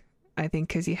Carrot, I think,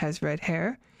 because he has red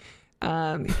hair.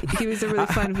 He was a really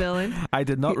fun villain. I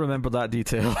did not remember that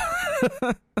detail.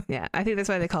 Yeah, I think that's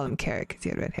why they call him Carrot, because he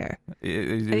had red hair.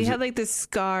 And he had like this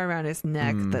scar around his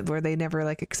neck where they never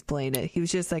like explain it. He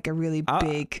was just like a really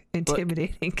big,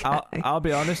 intimidating guy. I'll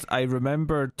be honest, I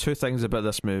remember two things about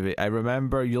this movie. I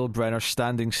remember Yul Brynner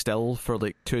standing still for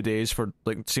like 2 days for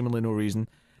like seemingly no reason,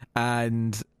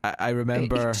 and I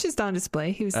remember he was just on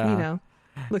display. He was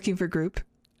looking for group.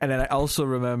 And then I also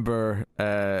remember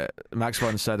Max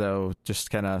von Sydow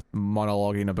just kind of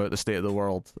monologuing about the state of the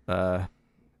world.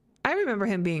 I remember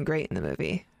him being great in the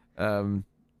movie. Yeah.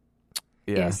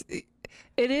 Yes,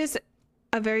 it is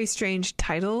a very strange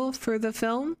title for the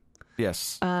film.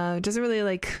 Yes. It doesn't really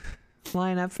like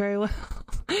line up very well,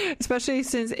 especially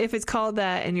since if it's called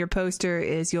that and your poster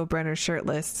is Yul Brynner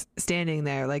shirtless standing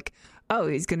there, like, oh,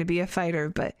 he's going to be a fighter.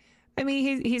 But I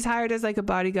mean, he's hired as like a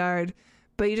bodyguard,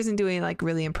 but he doesn't do any like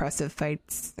really impressive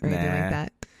fights or anything like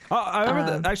that. Oh, I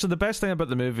remember actually the best thing about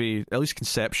the movie, at least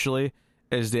conceptually,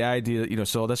 is the idea that,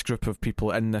 so this group of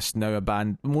people in this now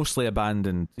mostly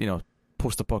abandoned,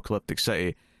 post-apocalyptic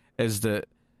city, is that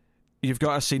you've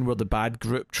got a scene where the bad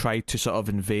group tried to sort of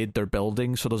invade their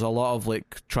building, so there's a lot of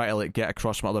like try to like get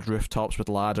across from other rooftops with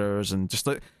ladders and just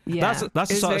like that's the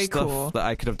sort of stuff that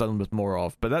I could have done with more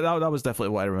of. But that was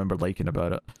definitely what I remember liking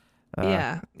about it.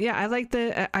 Yeah, I like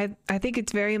I think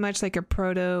it's very much like a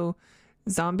proto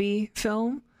zombie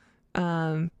film,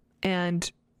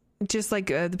 and just like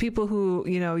the people who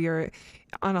you're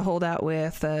on a holdout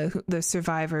with, the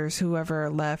survivors, whoever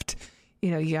are left,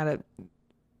 you gotta.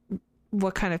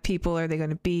 What kind of people are they going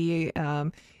to be?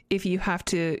 If you have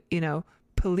to,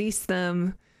 police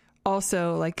them,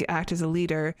 also like act as a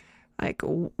leader, like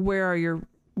where are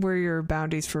your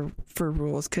boundaries for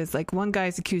rules? Because like one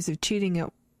guy's accused of cheating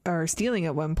or stealing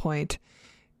at one point,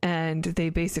 and they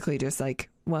basically just like,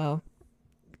 well,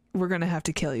 we're going to have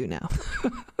to kill you now.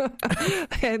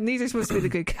 And these are supposed to be the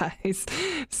good guys.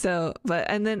 So,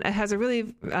 and then it has a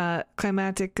really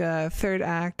climactic third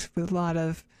act with a lot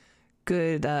of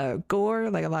good gore,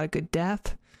 like a lot of good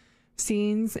death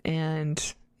scenes,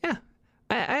 and yeah,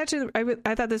 I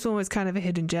thought this one was kind of a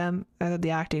hidden gem. I thought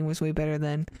the acting was way better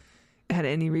than it had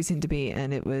any reason to be,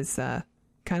 and it was it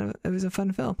was a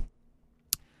fun film.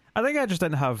 I think I just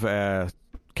didn't have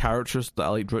characters that I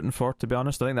liked rooting for, to be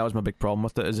honest. I think that was my big problem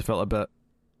with it, is I felt a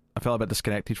bit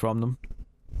disconnected from them.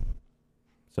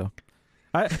 So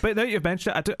but now you've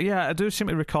mentioned it, I do seem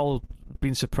to recall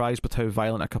being surprised with how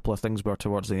violent a couple of things were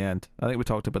towards the end. I think we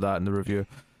talked about that in the review.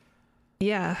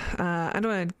 Yeah, I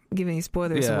don't want to give any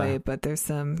spoilers away, but there's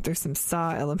some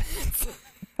Saw elements.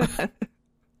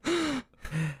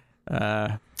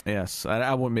 Yes,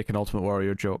 I won't make an Ultimate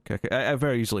Warrior joke. I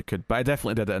very easily could, but I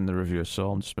definitely did it in the review, so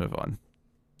I'll just move on.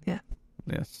 Yeah.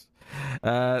 Yes.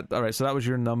 All right, so that was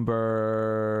your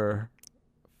number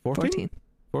 14?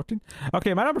 14?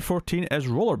 Okay, my number 14 is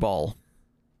Rollerball.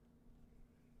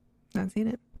 Not seen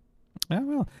it. Yeah,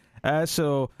 well.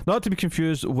 So, not to be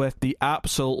confused with the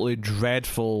absolutely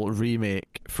dreadful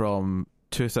remake from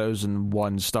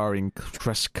 2001 starring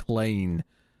Chris Klein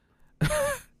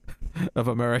of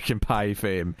American Pie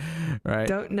fame, right?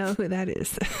 Don't know who that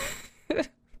is.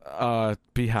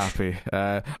 Be happy.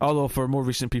 Although for more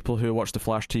recent people who watch the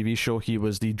Flash TV show, he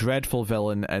was the dreadful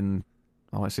villain in,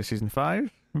 let's say season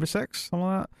 5, maybe 6, something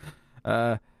like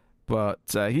that. But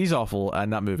he's awful,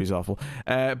 and that movie's awful.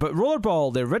 But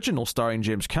Rollerball, the original starring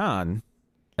James Caan,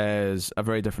 is a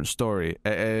very different story.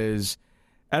 It is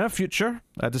in a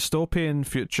dystopian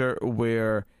future,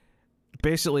 where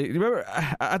basically,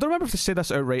 I don't remember if they say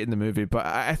this outright in the movie, but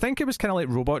I think it was kind of like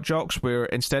Robot Jox, where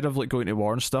instead of like going to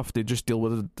war and stuff, they just deal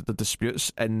with the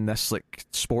disputes in this like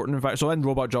sporting environment. So in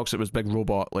Robot Jox, it was big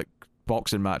robot like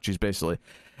boxing matches, basically.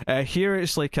 Here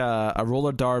it's like a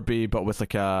roller derby, but with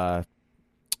like a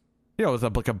with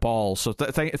like a ball. So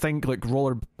think like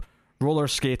roller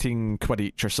skating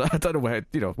Quidditch or something. I don't know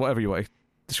what whatever you want to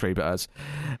describe it as.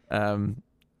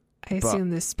 I assume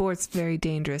this sport's very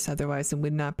dangerous, otherwise it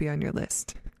would not be on your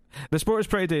list. The sport is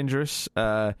pretty dangerous,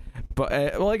 but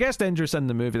I guess dangerous in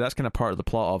the movie. That's kind of part of the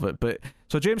plot of it. But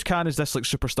so James Caan is this like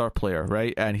superstar player,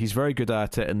 right? And he's very good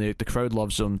at it, and the crowd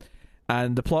loves him.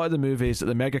 And the plot of the movie is that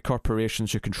the mega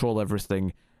corporations who control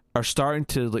everything are starting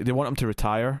to they want him to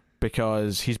retire,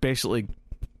 because he's basically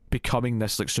becoming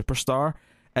this like superstar,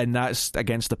 and that's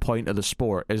against the point of the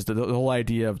sport. Is that the whole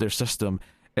idea of their system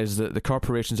is that the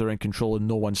corporations are in control and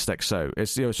no one sticks out.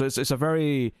 It's so it's a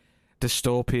very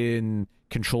dystopian,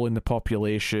 controlling the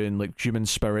population, like human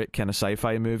spirit kind of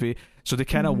sci-fi movie. So they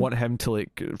kind of want him to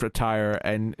like retire,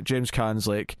 and James Caan's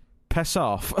like, piss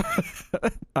off,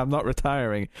 I'm not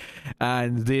retiring,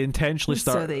 and they intentionally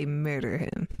start. So they murder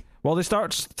him. Well, they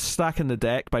start stacking the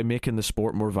deck by making the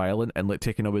sport more violent and like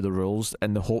taking away the rules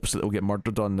in the hopes that they'll get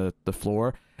murdered on the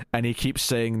floor. And he keeps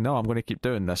saying, "No, I'm going to keep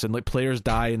doing this." And like players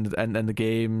die in the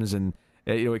games, and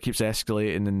it keeps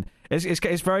escalating. And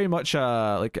it's very much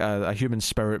a human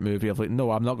spirit movie of like, no,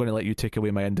 I'm not going to let you take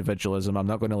away my individualism. I'm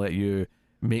not going to let you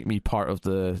make me part of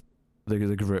the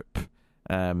group.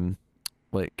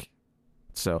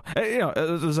 So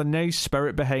there's a nice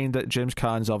spirit behind it. James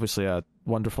Caan's obviously a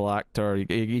wonderful actor.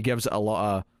 He gives it a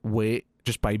lot of weight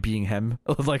just by being him.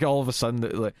 Like all of a sudden,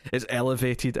 like, it's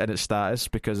elevated in its status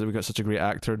because we've got such a great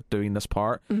actor doing this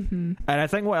part. Mm-hmm. And I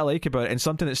think what I like about it, and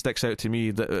something that sticks out to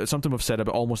me, that something we've said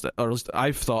about almost, or at least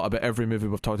I've thought about every movie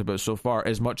we've talked about so far,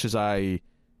 as much as I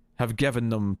have given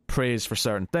them praise for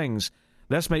certain things,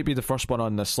 this might be the first one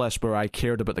on this list where I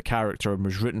cared about the character and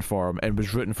was rooting for him and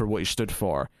was rooting for what he stood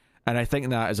for. And I think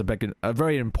that is a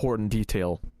very important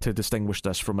detail to distinguish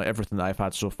this from everything that I've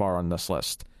had so far on this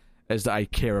list, is that I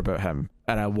care about him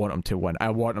and I want him to win. I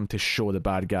want him to show the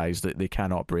bad guys that they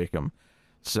cannot break him.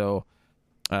 So,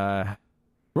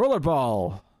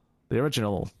 Rollerball, the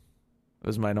original,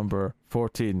 is my number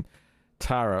 14.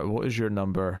 Tara, what is your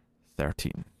number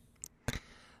 13?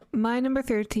 My number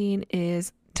 13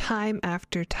 is Time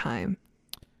After Time.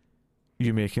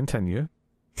 You may continue.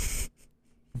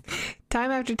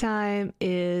 Time After Time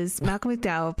is Malcolm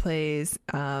McDowell plays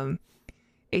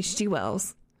H.G.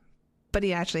 Wells, but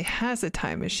he actually has a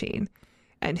time machine.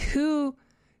 And who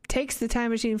takes the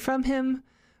time machine from him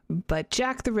but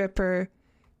Jack the Ripper,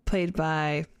 played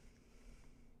by...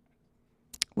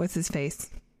 what's his face?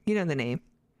 You know the name.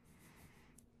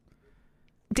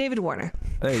 David Warner.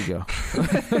 There you go.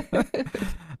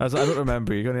 I don't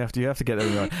remember. You have to get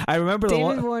it right. I remember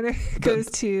David Warner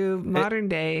goes to modern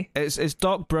day. It's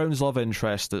Doc Brown's love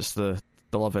interest. It's the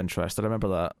love interest. I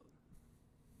remember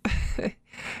that.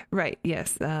 Right.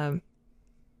 Yes. Mary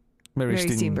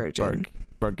Steenburgen.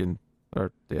 Bergen,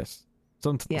 or yes,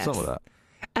 something like that.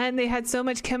 And they had so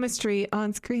much chemistry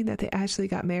on screen that they actually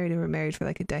got married and were married for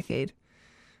like a decade.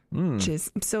 Which is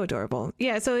so adorable.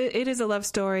 Yeah, so it is a love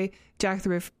story. Jack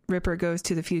the Ripper goes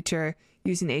to the future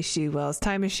using H.G. Wells'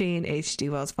 time machine. H.G.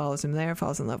 Wells follows him there,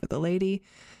 falls in love with the lady.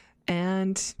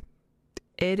 And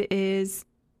it is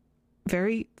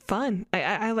very fun.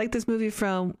 I like this movie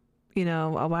from, a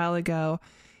while ago.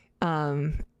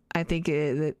 I think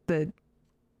it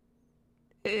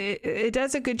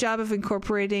does a good job of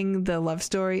incorporating the love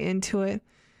story into it,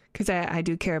 because I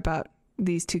do care about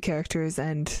these two characters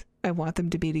and I want them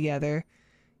to be together.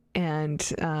 And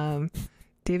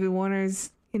David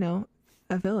Warner's, a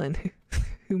villain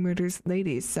who murders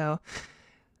ladies. So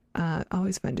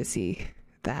always fun to see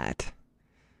that.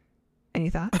 Any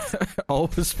thoughts?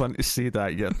 Always fun to see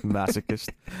that, you masochist.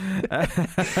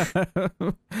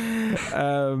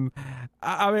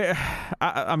 I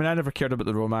mean, I never cared about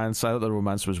the romance. I thought the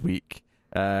romance was weak.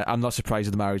 I'm not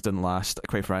surprised the marriage didn't last,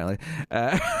 quite frankly.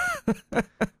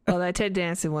 Well, that Ted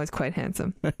Danson was quite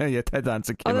handsome. Yeah, Ted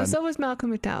Danson came Although in. so was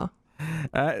Malcolm McDowell.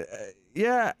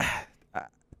 Yeah.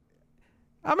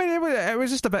 I mean, it was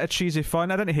just a bit of cheesy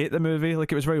fun. I didn't hate the movie.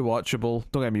 Like, it was very watchable.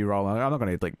 Don't get me wrong. I'm not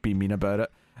going to be mean about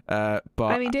it. But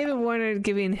I mean, David Warner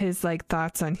giving his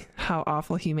thoughts on how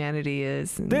awful humanity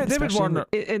is, and David Warner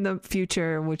in the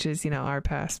future, which is our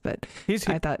past. But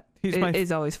I thought it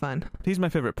is always fun. He's my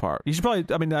favorite part. You should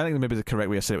probably. I mean, I think maybe the correct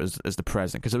way to say it is the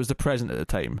present, because it was the present at the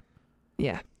time.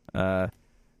 Yeah. I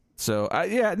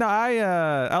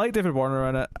like David Warner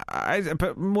in it.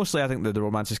 But mostly I think the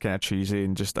romance is kind of cheesy,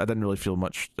 and just I didn't really feel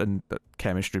much in the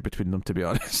chemistry between them, to be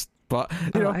honest. But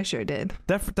I sure did.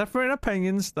 Different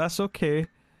opinions. That's okay.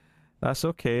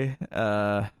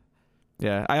 Yeah,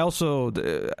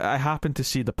 I happened to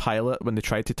see the pilot when they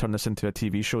tried to turn this into a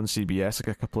TV show on CBS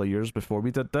a couple of years before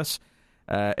we did this.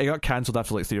 It got cancelled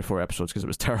after 3 or 4 episodes because it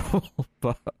was terrible.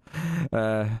 But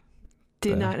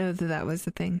did not know that was the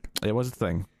thing. It was a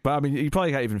thing, but I mean, you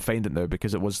probably can't even find it now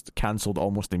because it was cancelled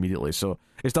almost immediately. So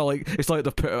it's not like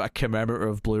they've put out a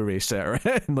commemorative Blu-ray set,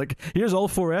 right? Like, here's all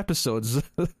 4 episodes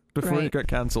before it got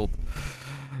cancelled.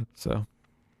 So,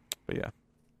 but yeah.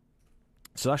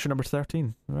 So that's your number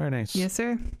 13. Very nice. Yes,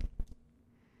 sir.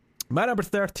 My number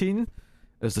 13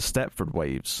 is The Stepford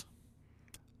Wives.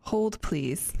 Hold,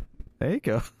 please. There you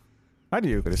go. I knew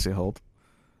you were going to say hold.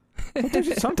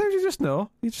 Sometimes you just know.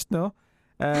 You just know.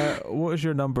 What is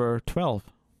your number 12?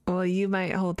 Well, you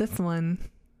might hold this one.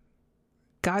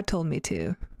 God told me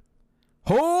to.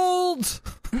 Hold!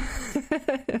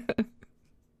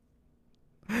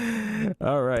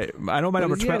 All right, I know my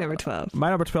number 12. My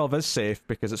number 12 is safe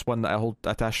because it's one that I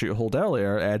asked you to hold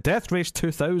earlier. Death Race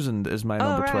 2000 is my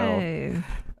number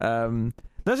 12.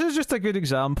 This is just a good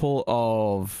example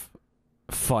of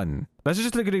fun. This is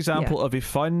just a good example of a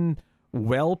fun,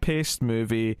 well-paced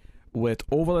movie with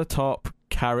over-the-top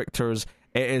characters.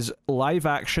 It is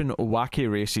live-action wacky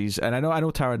races, and I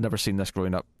know Tara had never seen this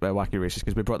growing up, wacky races,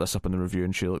 because we brought this up in the review,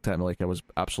 and she looked at me like I was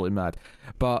absolutely mad.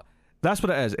 But that's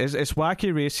what it is. It's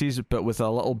wacky races, but with a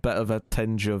little bit of a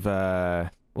tinge of,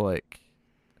 I don't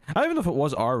even know if it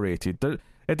was R-rated.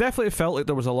 It definitely felt like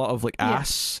there was a lot of,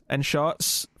 ass in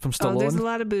shots from Stallone. Oh, there's a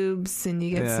lot of boobs, and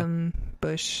you get some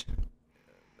bush.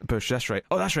 Bush, that's right.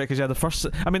 Oh, that's right, because the first...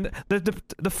 I mean,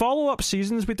 the follow-up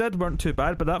seasons we did weren't too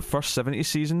bad, but that first 70s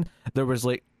season, there was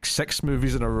like 6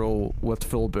 movies in a row with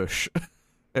full Bush.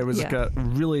 It was like a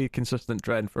really consistent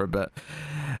trend for a bit.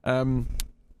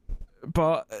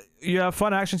 But you have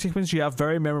fun action sequences, you have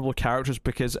very memorable characters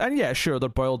because... And yeah, sure, they're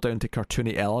boiled down to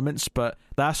cartoony elements, but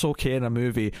that's okay in a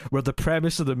movie where the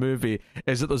premise of the movie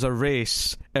is that there's a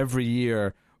race every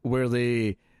year where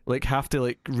they... like have to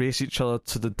like race each other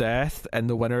to the death, and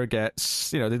the winner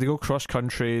gets, they go cross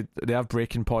country, they have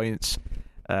breaking points,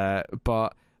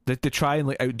 but they try and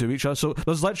like outdo each other. So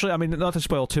there's literally, I mean, not to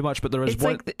spoil too much, but there is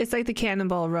it's like the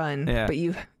Cannonball Run, but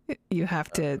you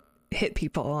have to hit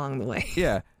people along the way.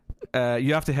 Yeah,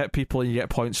 you have to hit people and you get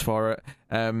points for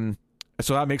it.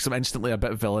 So that makes them instantly a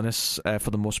bit villainous for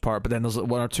the most part. But then there's like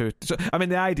one or two... So, I mean,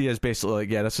 the idea is basically like,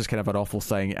 this is kind of an awful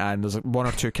thing, and there's like one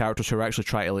or two characters who are actually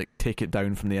trying to like take it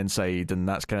down from the inside, and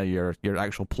that's kind of your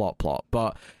actual plot.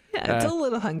 But yeah, it's a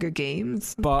little Hunger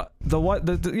Games. But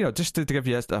just to give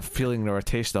you a feeling or a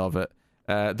taste of it,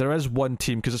 there is one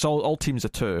team, because it's all teams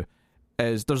of 2.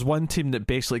 There's one team that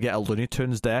basically get a Looney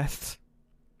Tunes death.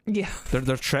 Yeah,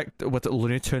 they're tricked with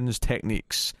Looney Tunes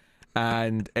techniques.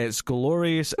 And it's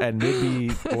glorious and made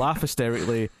me laugh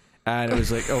hysterically, and it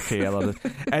was like, okay, I love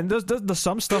it. And there's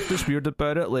some stuff that's weird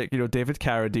about it, like David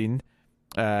Carradine,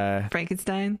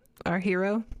 Frankenstein, our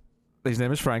hero. His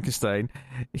name is Frankenstein.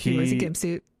 He wears a gimp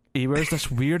suit. He wears this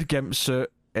weird gimp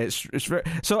suit. It's very,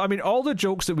 so I mean, all the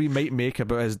jokes that we might make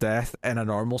about his death in a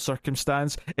normal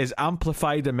circumstance is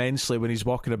amplified immensely when he's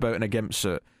walking about in a gimp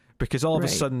suit. Because all of a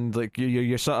sudden, like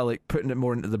you're sort of like putting it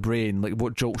more into the brain, like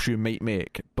what jokes you might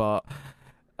make. But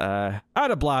I had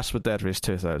a blast with Dead Race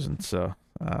 2000. So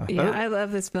I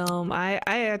love this film. I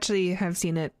actually have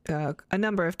seen it a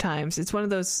number of times. It's one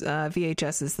of those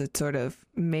VHSs that sort of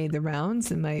made the rounds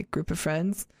in my group of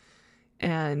friends,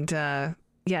 and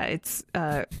it's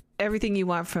everything you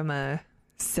want from a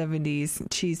 70s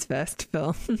cheese fest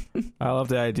film. I love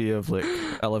the idea of like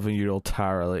 11-year-old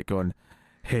Tara like going,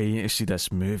 hey, you need to see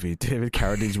this movie. David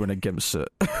Carradine's wearing a gimp suit.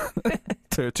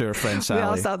 to her friend Sally. We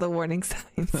all saw the warning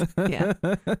signs. Yeah.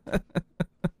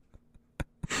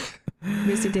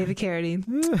 Mr. David Carradine.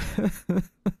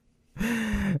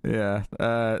 Yeah.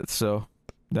 So,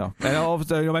 no. And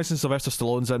you mentioned Sylvester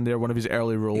Stallone's in there, one of his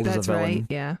early roles as a villain. Right,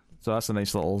 yeah. So that's a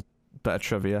nice little bit of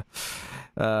trivia.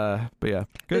 But yeah,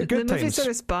 good the movie times. sort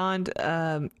of spawned...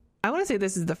 I want to say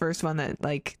this is the first one that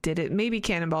like did it. Maybe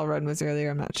Cannonball Run was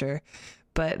earlier, I'm not sure.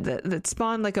 But that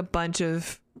spawned like a bunch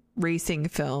of racing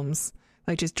films,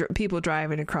 like just people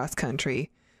driving across country.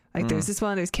 Like there's this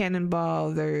one, there's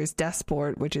Cannonball, there's Death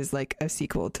Sport, which is like a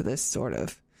sequel to this sort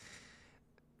of.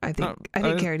 I think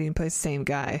Carradine plays the same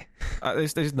guy.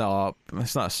 It's not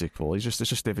a sequel. It's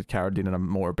just David Carradine in a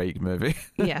motorbike movie.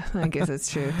 Yeah, I guess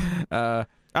that's true. I've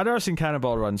never seen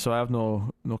Cannonball Run, so I have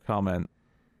no comment.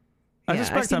 I've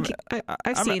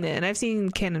seen it, and I've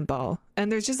seen Cannonball,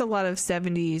 and there's just a lot of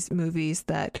 70s movies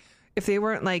that if they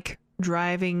weren't like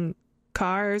driving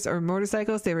cars or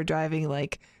motorcycles, they were driving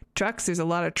like trucks. There's a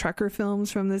lot of trucker films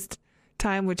from this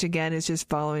time, which again is just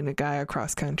following a guy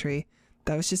across country.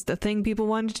 That was just a thing people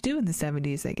wanted to do in the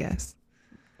 70s, I guess.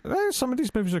 Some of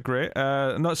these movies are great.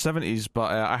 Not 70s,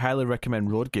 but I highly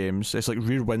recommend Road Games. It's like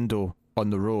Rear Window on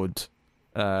the Road.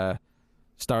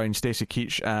 Starring Stacy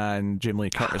Keach and Jamie Lee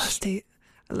Curtis. I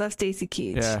love Stacy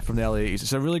Keach. Yeah, from the early 80s.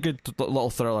 It's a really good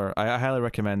little thriller. I highly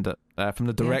recommend it. From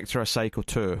the director of Psycho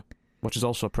 2, which is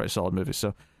also a pretty solid movie.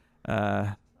 So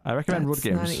I recommend Road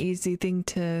Games. It's not an easy thing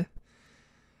to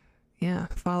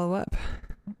follow up.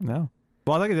 No.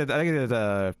 Well, I think I did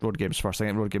Road Games first. I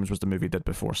think Road Games was the movie he did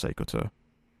before Psycho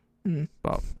 2.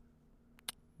 But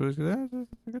it was good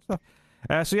stuff.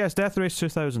 So yes, Death Race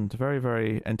 2000. Very,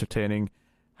 very entertaining.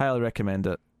 Highly recommend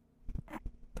it.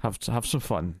 Have some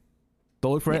fun.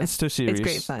 Don't look for it. It's too serious. It's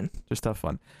great fun. Just have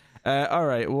fun. All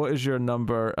right. What is your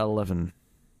number 11?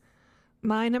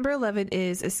 My number 11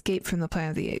 is Escape from the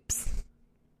Planet of the Apes.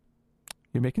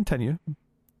 You may continue.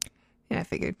 Yeah, I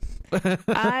figured.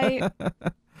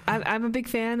 I'm a big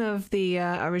fan of the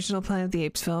original Planet of the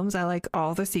Apes films. I like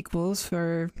all the sequels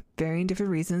for varying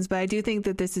different reasons, but I do think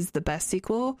that this is the best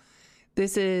sequel.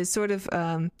 This is sort of...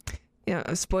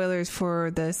 spoilers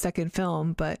for the second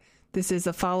film, but this is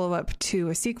a follow-up to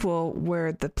a sequel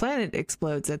where the planet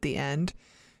explodes at the end.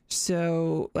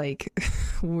 So, like,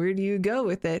 where do you go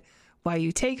with it? Why,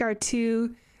 you take our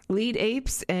 2 lead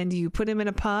apes and you put them in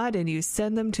a pod and you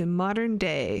send them to modern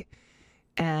day,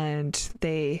 and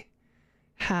they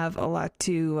have a lot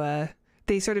to...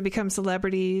 they sort of become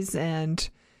celebrities, and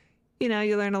you know,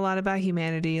 you learn a lot about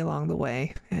humanity along the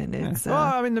way, and it's well,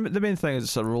 I mean, the main thing is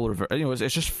it's a role reverse. You know,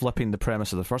 it's just flipping the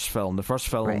premise of the first film. The first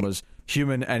film Right. was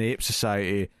human and ape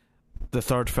society. The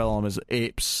third film is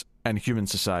apes and human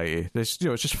society. It's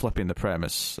just flipping the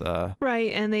premise.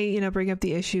 right, and they, you know, bring up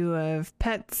the issue of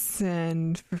pets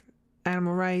and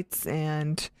animal rights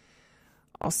and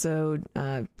also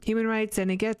human rights,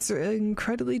 and it gets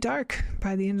incredibly dark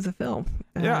by the end of the film.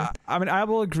 Yeah, I mean, I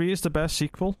will agree it's the best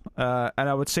sequel, and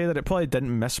I would say that it probably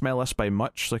didn't miss my list by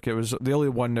much. Like, it was the only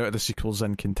one out of the sequels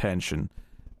in contention.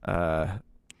 I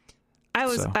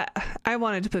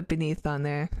wanted to put Beneath on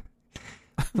there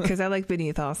because I like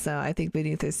Beneath also. I think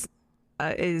Beneath is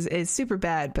super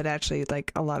bad, but actually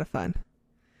like a lot of fun.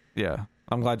 Yeah,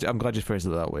 I'm glad you phrased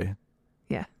it that way.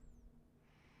 Yeah,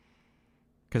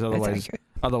 because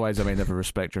otherwise I may never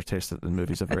respect your taste in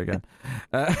movies ever again.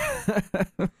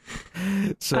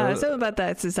 Something about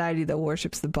that society that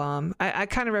worships the bomb. I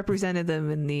kind of represented them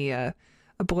in the A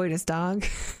Boy and His Dog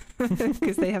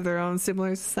because they have their own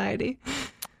similar society.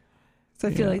 So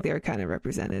I feel like they were kind of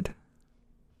represented.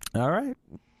 All right,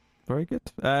 very good.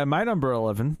 My number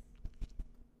 11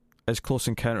 is Close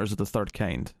Encounters of the Third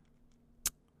Kind.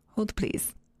 Hold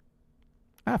please.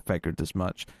 I figured as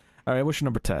much. All right, what's your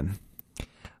number 10?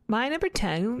 My number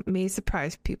 10 may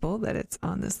surprise people that it's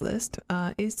on this list,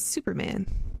 is Superman.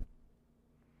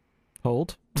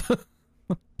 Hold.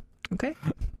 Okay.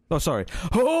 Oh, sorry.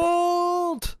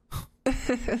 Hold!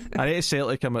 I need to say it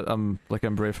like I'm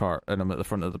Braveheart and I'm at the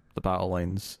front of the battle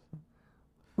lines.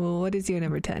 Well, what is your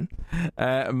number 10?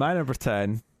 My number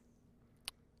 10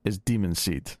 is Demon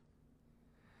Seed.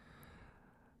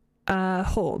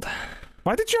 Hold.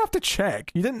 Why did you have to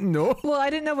check? You didn't know? Well, I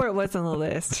didn't know where it was on the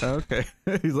list. Okay.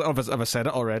 He's like, have I said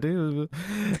it already?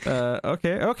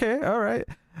 Okay, all right.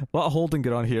 Let Hold and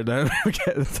get on here now. We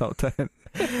get to the top 10.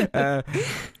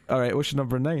 All right, what's your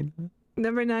number 9?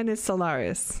 Number 9 is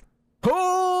Solaris.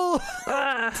 Oh!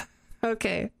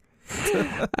 Okay.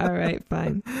 All right,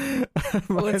 fine.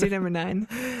 What's your number 9?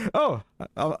 Oh,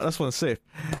 this one's safe.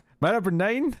 My number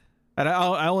 9, and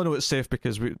I only know it's safe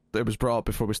because it was brought up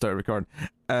before we started recording.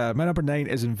 My number 9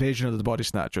 is Invasion of the Body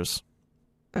Snatchers.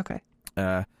 Okay.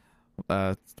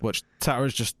 Which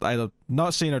Tara's just either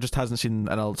not seen or just hasn't seen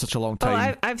in such a long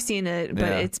time. Oh, I've seen it, but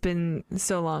it's been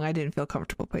so long I didn't feel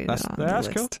comfortable putting it on the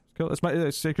list. Cool.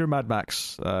 It's like your Mad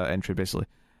Max entry, basically.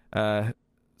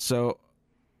 So,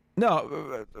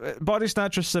 no, Body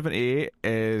Snatchers 78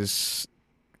 is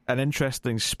an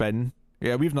interesting spin.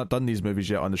 Yeah, we've not done these movies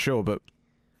yet on the show, but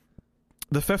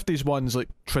the 50s one's like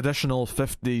traditional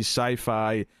 50s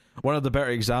sci-fi, one of the better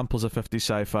examples of 50s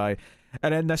sci-fi.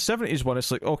 And then the 70s one,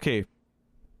 it's like, okay,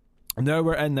 now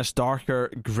we're in this darker,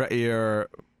 grittier,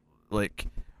 like,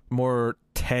 more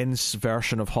tense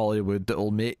version of Hollywood that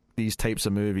will make these types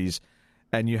of movies.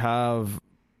 And you have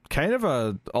kind of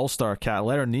a all-star cast.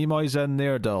 Leonard Nimoy's in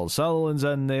there, Donald Sutherland's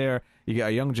in there, you get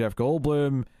a young Jeff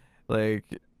Goldblum, like,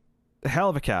 hell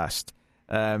of a cast.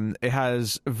 It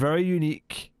has very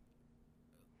unique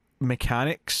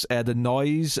mechanics. The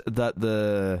noise that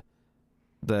the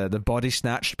body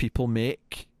snatched people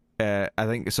make, I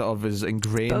think it sort of is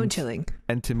ingrained bone-chilling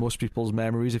into most people's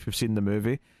memories if you've seen the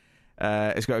movie.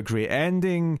 It's got a great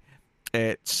ending.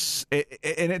 And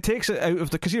it takes it out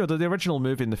of because the original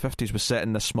movie in the 50s was set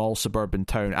in a small suburban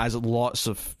town, as lots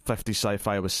of 50s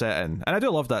sci-fi was set in, and I do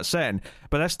love that setting.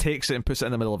 But this takes it and puts it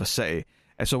in the middle of a city,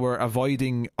 and so we're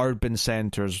avoiding urban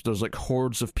centers. There's like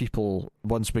hordes of people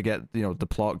once we get the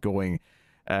plot going.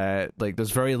 Like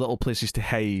there's very little places to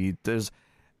hide. There's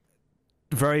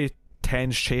very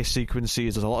tense chase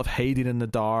sequences. There's a lot of hiding in the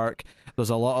dark. There's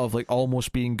a lot of like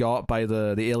almost being got by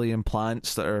the alien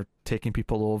plants that are taking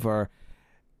people over.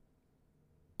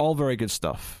 All very good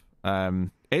stuff. I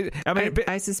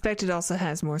suspect it also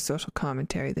has more social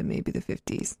commentary than maybe the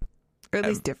 50s, or at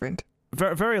least different.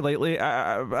 Very, very lightly.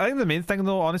 I think the main thing,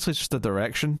 though, honestly, is just the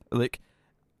direction. Like,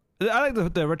 I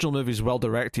think the original movie is well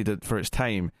directed for its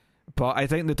time, but I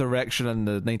think the direction in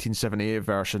the 1978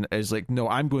 version is like, no,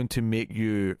 I'm going to make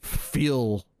you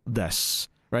feel this,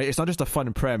 right? It's not just a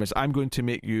fun premise. I'm going to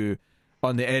make you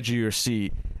on the edge of your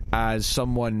seat as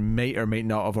someone might or might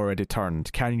not have already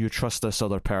turned. Can you trust this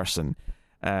other person?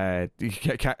 Is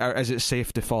it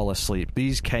safe to fall asleep?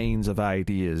 These kinds of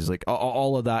ideas, like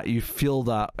all of that, you feel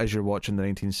that as you're watching the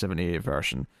 1978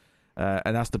 version.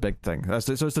 And that's the big thing.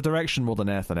 So it's the direction more than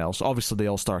anything else. Obviously, the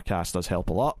all-star cast does help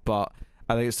a lot, but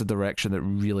I think it's the direction that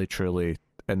really, truly,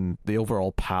 and the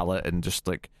overall palette, and just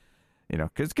like,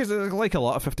 because like a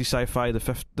lot of 50 sci-fi, the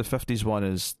 50s one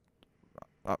is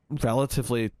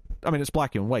relatively, I mean, it's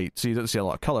black and white, so you don't see a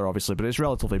lot of color, obviously, but it's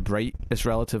relatively bright. It's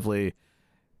relatively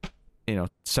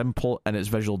simple in its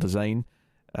visual design,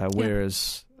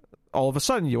 whereas all of a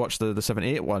sudden you watch the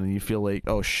 78 one and you feel like,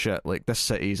 oh shit, like this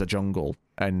city is a jungle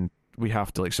and we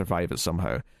have to like survive it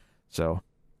somehow. So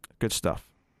good stuff.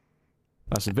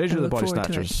 That's Invasion of the Body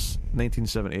Snatchers,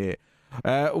 1978.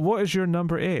 What is your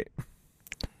number 8?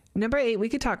 Number 8 we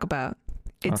could talk about.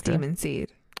 It's Okay. Demon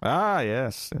Seed. Ah,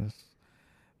 yes.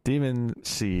 Demon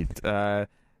Seed.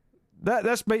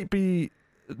 This might be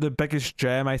the biggest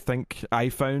gem I think I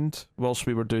found whilst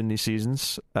we were doing these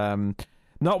seasons.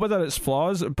 Not without its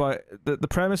flaws, but the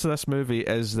premise of this movie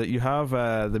is that you have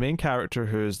the main character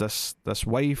who is this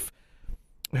wife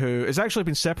who has actually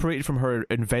been separated from her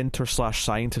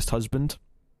inventor/scientist husband,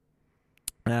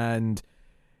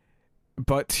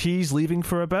 but he's leaving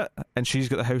for a bit, and she's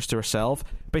got the house to herself.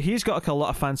 But he's got like a lot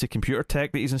of fancy computer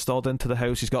tech that he's installed into the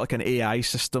house. He's got like an AI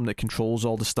system that controls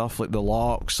all the stuff, like the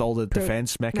locks, all the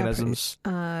defense mechanisms.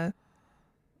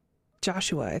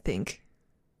 Joshua, I think.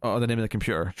 Oh, the name of the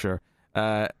computer, sure.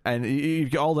 And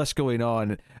you've got all this going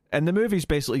on, and the movie's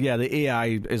basically, the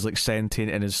AI is like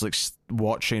sentient and is like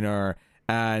watching her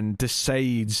and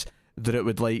decides that it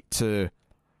would like to,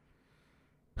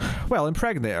 well,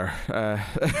 impregnate her,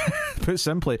 put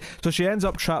simply. So she ends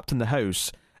up trapped in the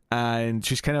house, and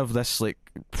she's kind of this like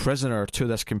prisoner to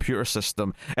this computer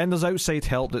system, and there's outside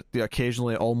help that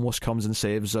occasionally almost comes and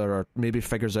saves her, or maybe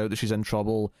figures out that she's in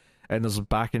trouble, and there's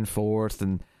back and forth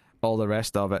and all the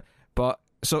rest of it. But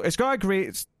so it's got a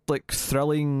great like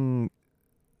thrilling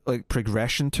like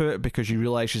progression to it, because you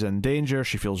realise she's in danger,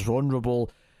 she feels vulnerable,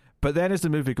 but then as the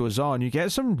movie goes on, you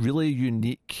get some really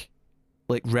unique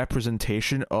like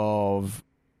representation of,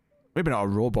 maybe not a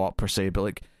robot per se,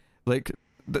 but like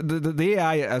the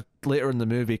AI later in the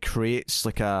movie creates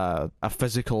like a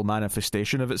physical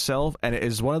manifestation of itself, and it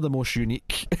is one of the most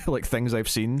unique like things I've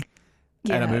seen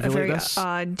in a movie very like this.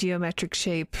 Odd geometric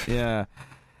shape. Yeah.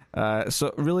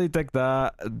 So really dig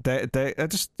that.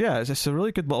 It's a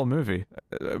really good little movie.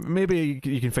 Maybe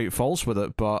you can fight faults with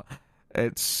it, but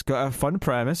it's got a fun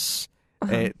premise.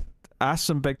 It asks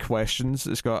some big questions.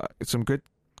 It's got some good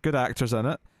actors in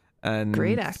it, and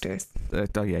Great actors.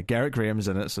 Garrett Graham's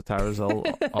in it, so Tara's all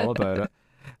about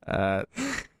it.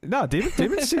 No,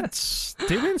 Demon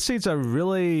Seed's a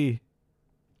really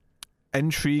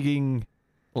intriguing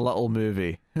little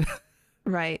movie.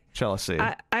 Right. Shall I say?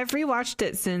 I've rewatched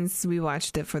it since we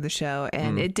watched it for the show,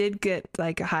 and it did get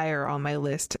like higher on my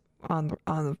list on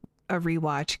a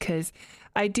rewatch, because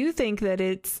I do think that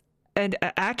it's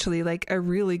actually like a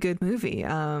really good movie.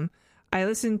 I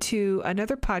listened to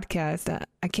another podcast.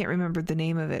 I can't remember the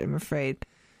name of it, I'm afraid.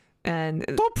 And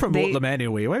don't promote them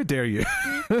anyway. How dare you?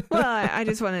 Well, I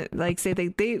just want to like say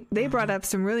they brought up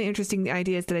some really interesting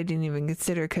ideas that I didn't even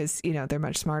consider, because they're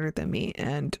much smarter than me,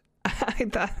 and I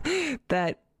thought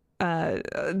that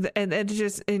and it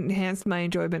just enhanced my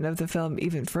enjoyment of the film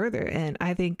even further. And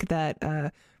I think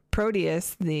that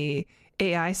Proteus, the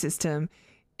AI system,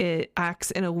 it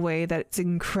acts in a way that's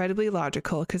incredibly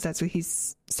logical, because that's what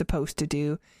he's supposed to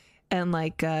do. And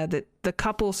like the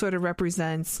couple sort of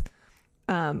represents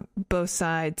both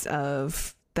sides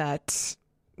of that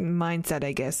mindset,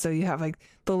 I guess. So you have like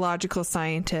the logical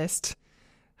scientist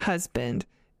husband,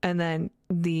 and then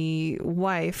the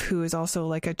wife, who is also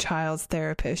like a child's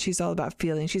therapist. She's all about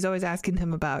feeling. She's always asking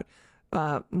him about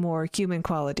more human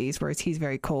qualities, whereas he's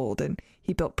very cold. And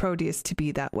he built Proteus to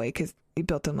be that way, because he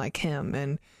built him like him.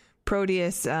 And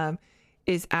Proteus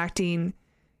is acting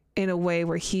in a way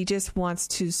where he just wants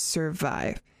to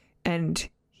survive. And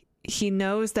he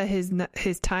knows that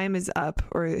his time is up,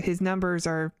 or his numbers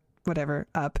are whatever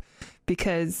up,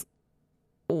 because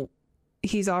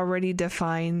he's already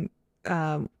defined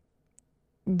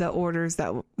the orders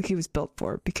that he was built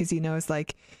for, because he knows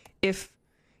like if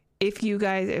I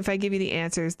give you the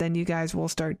answers, then you guys will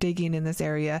start digging in this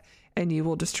area and you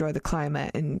will destroy the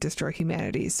climate and destroy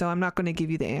humanity. So I'm not going to give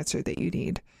you the answer that you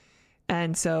need.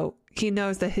 And so he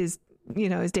knows that his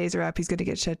days are up. He's going to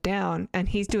get shut down, and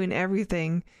he's doing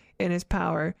everything in his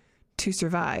power to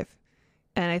survive.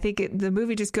 And I think the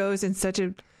movie just goes in such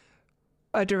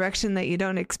a direction that you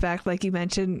don't expect. Like you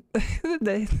mentioned,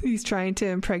 that he's trying to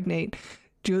impregnate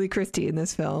Julie Christie in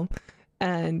this film,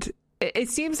 and it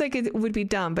seems like it would be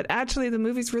dumb, but actually the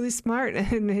movie's really smart,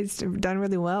 and it's done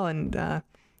really well, and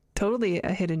totally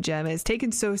a hidden gem. It's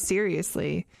taken so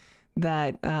seriously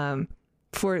that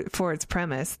for its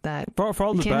premise that for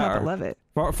all the you can't better. help but love it.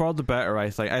 For all the better, I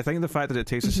think the fact that it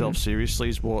takes itself seriously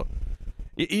is what,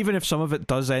 even if some of it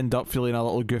does end up feeling a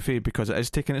little goofy because it is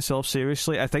taking itself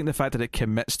seriously, I think the fact that it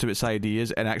commits to its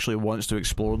ideas and actually wants to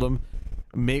explore them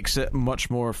makes it much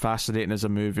more fascinating as a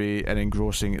movie and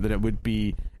engrossing than it would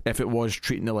be if it was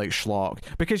treating it like schlock.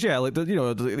 Because yeah, like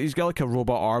he's got like a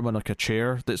robot arm on like a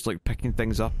chair that's like picking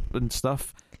things up and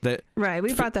stuff. That right,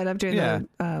 we brought that up during the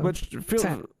which feels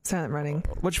silent running,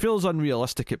 which feels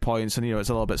unrealistic at points, and it's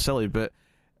a little bit silly. But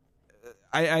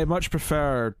I much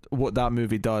prefer what that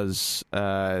movie does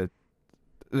than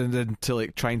to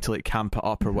like trying to like camp it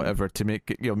up or whatever to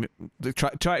make it,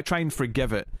 try and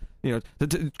forgive it.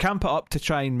 To camp it up to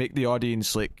try and make the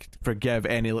audience like forgive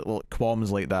any little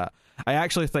qualms like that. I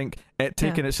actually think it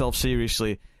taking itself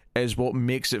seriously is what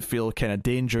makes it feel kind of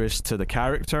dangerous to the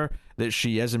character, that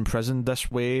she is imprisoned this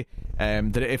way,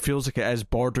 that it feels like it is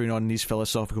bordering on these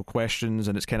philosophical questions,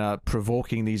 and it's kind of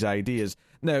provoking these ideas.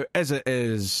 Now, as it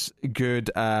is good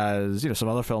as some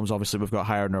other films, obviously we've got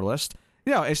higher on our list.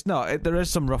 It's not. There is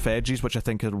some rough edges, which I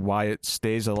think is why it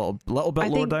stays a little bit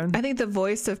lower down. I think the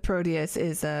voice of Proteus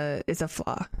is a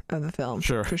flaw of the film,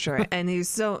 sure, for sure. And he's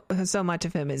so much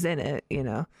of him is in it,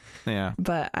 Yeah.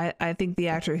 But I think the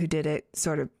actor who did it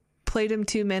sort of played him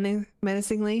too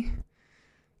menacingly.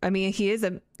 I mean, he is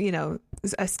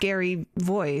a scary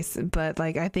voice, but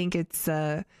like I think it's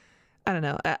I don't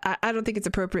know. I don't think it's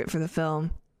appropriate for the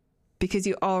film because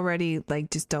you already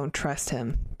like just don't trust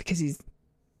him because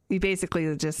he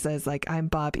basically just says like, I'm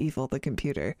Bob Evil the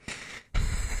computer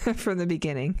from the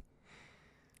beginning.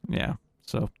 Yeah.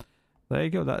 So there you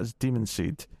go. That is Demon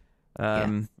Seed.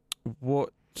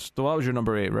 What was your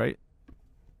number 8, right?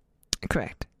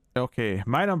 Correct. Okay.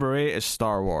 My number 8 is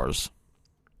Star Wars.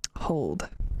 Hold.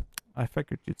 I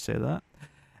figured you'd say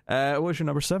that. What's your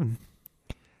number 7?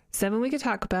 7 we could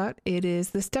talk about. It is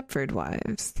The Stepford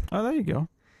Wives. Oh, there you go.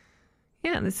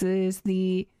 Yeah, this is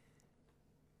the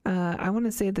I want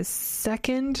to say the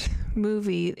second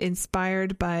movie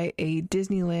inspired by a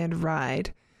Disneyland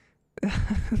ride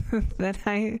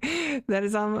that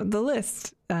is on the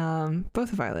list,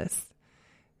 both of our lists.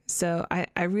 So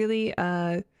I really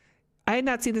I had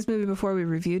not seen this movie before we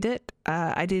reviewed it.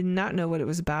 I did not know what it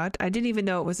was about. I didn't even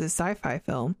know it was a sci-fi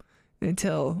film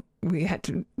until we had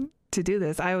to do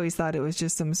this. I always thought it was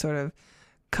just some sort of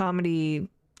comedy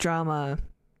drama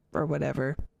or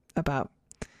whatever about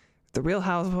the Real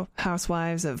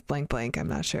Housewives of blank blank. I'm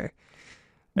not sure,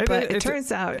 but it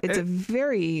turns out it's a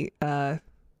very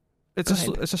it's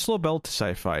a slow build to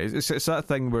sci-fi. It's that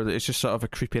thing where it's just sort of a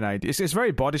creeping idea. It's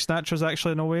very Body Snatchers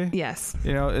actually in a way. Yes,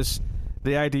 it's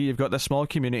the idea you've got this small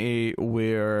community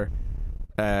where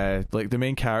like the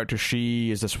main character,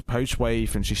 she is this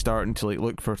housewife and she's starting to like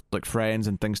look for like friends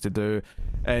and things to do,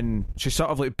 and she's sort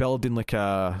of like building like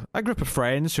a group of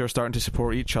friends who are starting to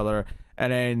support each other,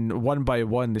 and then one by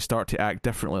one they start to act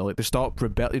differently. Like they stop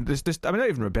rebelling. I mean, not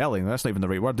even rebelling, that's not even the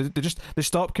right word. They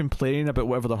stop complaining about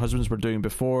whatever their husbands were doing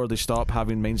before. They stop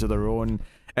having minds of their own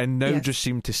and now just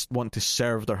seem to want to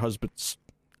serve their husbands.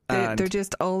 They're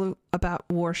just all about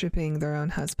worshipping their own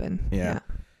husband. Yeah.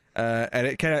 And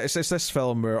it kind of it's this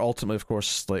film where ultimately, of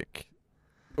course, like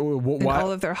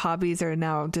all of their hobbies are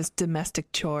now just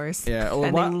domestic chores. Yeah,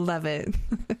 and they love it.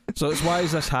 So it's why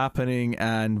is this happening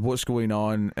and what's going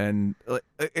on, and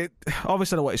it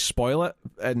obviously I don't want to spoil it,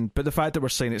 but the fact that we're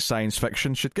saying it's science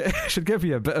fiction should give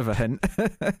you a bit of a hint,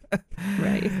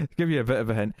 right? Give you a bit of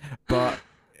a hint, but.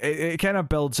 It kind of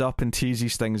builds up and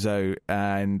teases things out,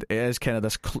 and it is kind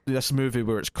of this movie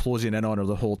where it's closing in on her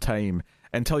the whole time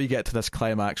until you get to this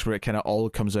climax where it kind of all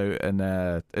comes out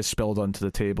and is spilled onto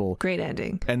the table. Great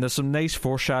ending. And there's some nice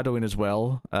foreshadowing as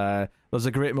well. There's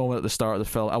a great moment at the start of the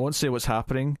film. I won't say what's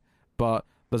happening, but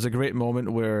there's a great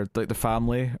moment where like the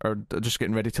family are just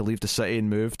getting ready to leave the city and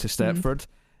move to Stepford.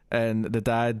 And the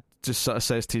dad just sort of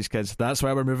says to his kids, that's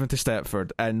why we're moving to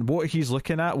Stepford. And what he's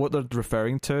looking at, what they're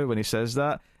referring to when he says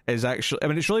that, is actually, I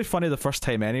mean, it's really funny the first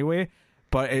time anyway,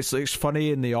 but it's funny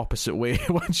in the opposite way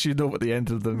once you know what the end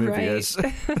of the movie is.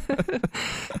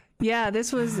 Yeah,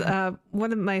 this was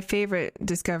one of my favorite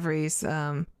discoveries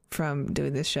from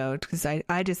doing this show, because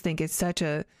I just think it's such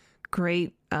a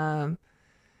great social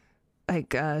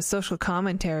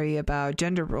commentary about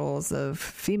gender roles of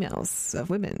females, of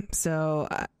women. So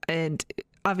and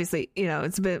obviously,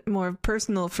 it's a bit more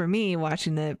personal for me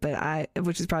watching it,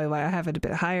 which is probably why I have it a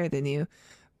bit higher than you.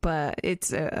 But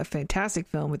it's a fantastic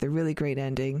film with a really great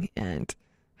ending, and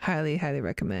highly, highly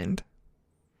recommend.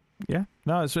 Yeah,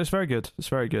 no, it's very good. It's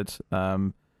very good.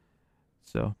 So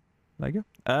there you go.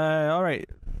 All right,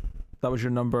 that was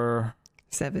your number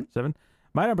 7.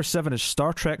 My number 7 is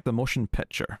Star Trek: The Motion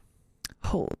Picture.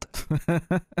 Hold. I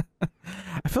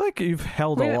feel like you've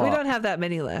held a lot. We don't have that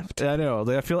many left. I know.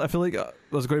 I feel like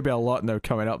there's going to be a lot now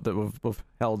coming up that we've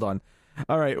held on.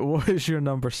 All right, what is your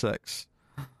number 6?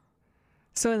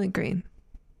 Soylent Green.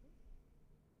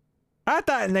 Add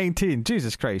that at 19.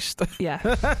 Jesus Christ. Yeah.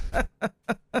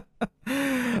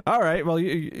 All right. Well,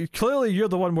 clearly you're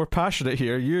the one more passionate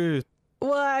here.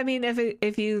 Well, I mean,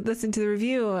 if you listen to the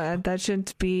review, that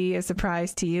shouldn't be a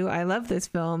surprise to you. I love this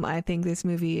film. I think this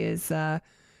movie is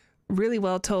really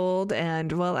well told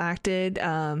and well acted.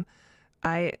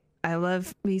 I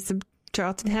love me some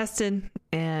Charlton Heston,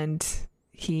 and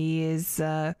he's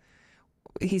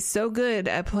so good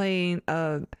at playing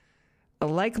a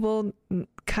likable,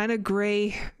 kind of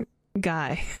gray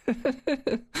guy,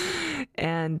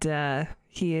 and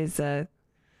he is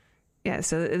yeah.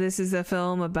 So this is a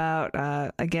film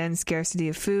about again, scarcity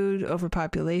of food,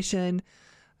 overpopulation.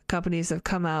 Companies have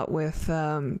come out with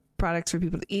products for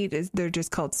people to eat. They're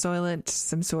just called Soylent,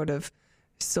 some sort of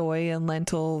soy and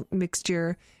lentil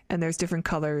mixture, and there's different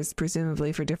colors,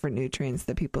 presumably for different nutrients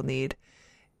that people need.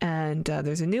 And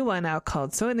there's a new one out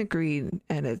called Soylent Green,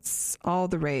 and it's all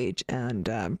the rage.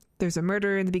 And there's a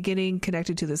murder in the beginning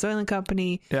connected to the Soylent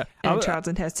Company. Yeah, and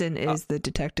Charlton Heston is the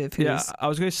detective who's... Yeah, I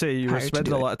was going to say, you were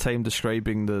spending a lot of time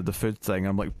describing the food thing.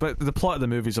 I'm like, but the plot of the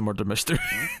movie is a murder mystery.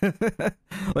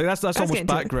 Like, that's almost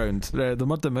background. The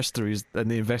murder mysteries and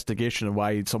the investigation of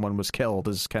why someone was killed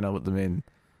is kind of what the main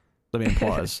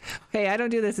plot is. Hey, I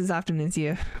don't do this as often as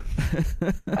you.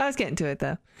 I was getting to it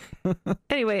though.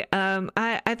 Anyway,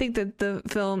 I think that the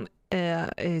film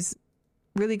is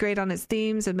really great on its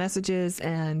themes and messages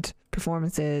and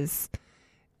performances.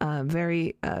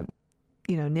 Very,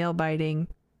 nail biting,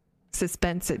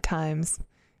 suspense at times,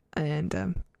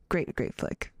 and great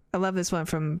flick. I love this one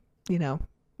from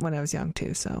when I was young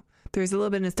too. So there's a little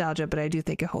bit of nostalgia, but I do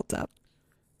think it holds up.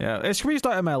 Yeah, it's squeezed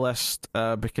out of my list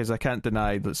because I can't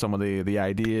deny that some of the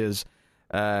ideas.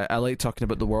 I like talking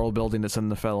about the world building that's in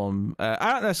the film.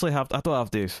 I don't necessarily have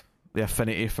the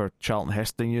affinity for Charlton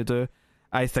Heston you do.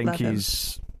 I think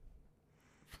he's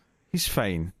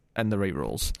fine in the right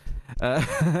roles.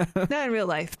 Not in real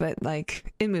life, but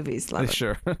like in movies. Love it.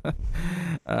 Sure.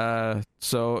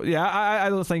 So yeah, I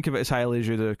don't think of it as highly as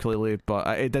you do, clearly,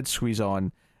 but it did squeeze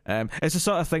on. It's the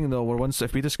sort of thing though where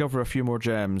if we discover a few more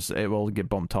gems, it will get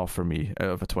bumped off for me out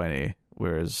of a 20,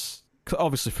 whereas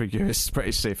obviously for you it's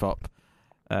pretty safe up,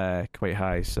 quite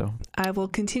high. So I will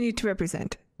continue to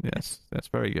represent. Yes, that's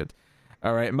very good.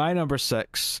 All right, my number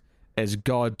 6 is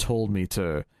God Told Me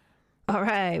To. All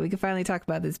right, we can finally talk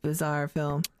about this bizarre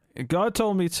film. God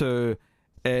Told Me To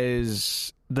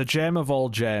is the gem of all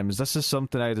gems. This is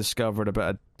something I discovered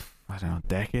about a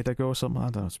decade ago or something. I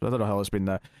don't know how long it's been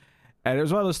now. And it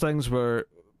was one of those things where,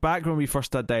 back when we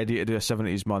first had the idea to do a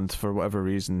 70s month, for whatever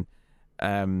reason,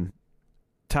 Tara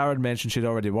had mentioned she'd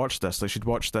already watched this. Like, she'd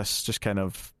watched this just kind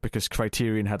of because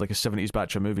Criterion had like a 70s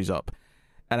batch of movies up.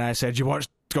 And I said, you watched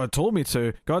God Told Me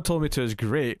To? God Told Me To is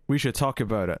great. We should talk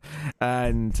about it.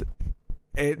 And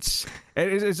it's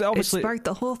obviously... It sparked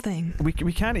the whole thing. We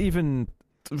can't even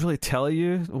really tell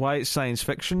you why it's science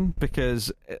fiction,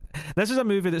 because this is a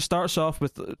movie that starts off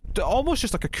with almost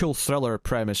just like a cool thriller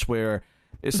premise where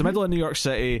it's the middle of New York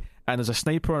City and there's a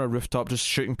sniper on a rooftop just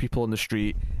shooting people in the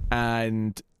street,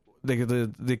 and they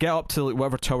get up to like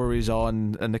whatever tower he's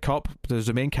on, and there's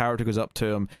the main character goes up to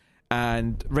him,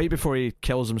 and right before he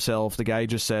kills himself the guy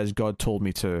just says, God told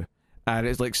me to. And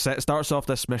it's like starts off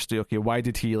this mystery. Okay, why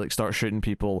did he like start shooting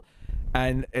people?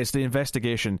 And it's the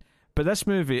investigation. But this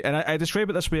movie, and I describe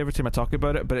it this way every time I talk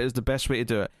about it, but it is the best way to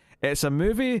do it. It's a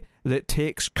movie that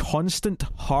takes constant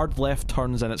hard left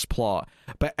turns in its plot,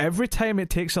 but every time it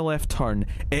takes a left turn,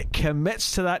 it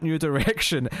commits to that new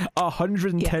direction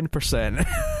 110%.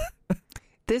 Yeah.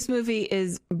 This movie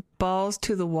is balls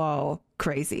to the wall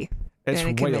crazy. It's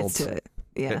and it wild. Commits to it.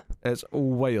 Yeah. It's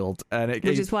wild.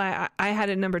 Which is why I had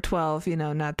it number 12,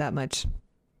 not that much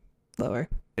lower.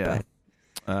 Yeah.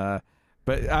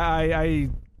 But I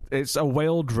it's a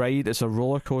wild ride. It's a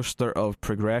roller coaster of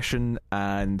progression,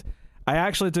 and I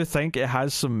actually do think it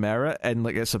has some merit in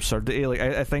like its absurdity. Like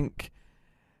I think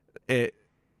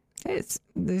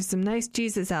there's some nice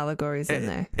Jesus allegories in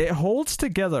there. It holds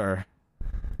together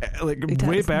like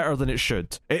way better than it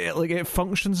should. It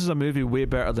functions as a movie way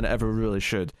better than it ever really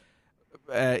should.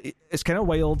 It's kind of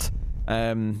wild.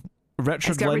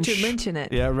 Richard Lynch in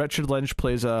it. Yeah, Richard Lynch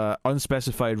plays a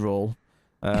unspecified role.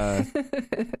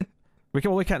 We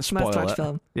can't spoil it.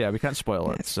 Film. Yeah, we can't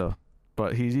spoil it. So,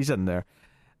 but he's in there.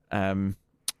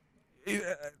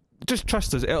 Just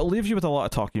trust us; it'll leave you with a lot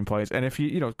of talking points. And if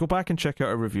you go back and check out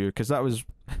a review, because there was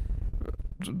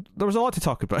a lot to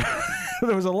talk about.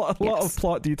 There was a lot of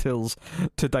plot details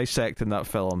to dissect in that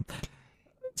film.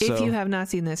 So, if you have not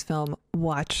seen this film,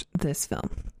 watch this film.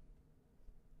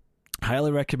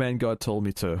 Highly recommend God Told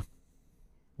Me To.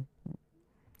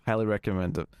 Highly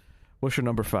recommend it. What's your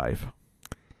number 5?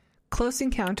 Close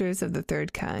Encounters of the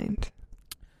Third Kind.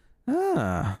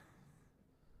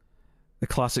 A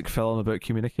classic film about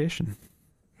communication.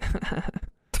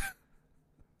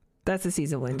 That's a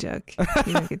season 1 joke.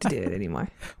 You don't get to do it anymore.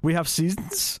 We have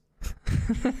seasons?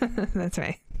 That's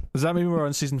right. Does that mean we're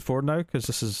on season 4 now? Because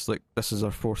this is our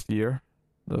 4th year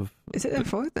of. Is it the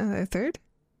 4th or the 3rd?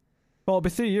 Well, it'll be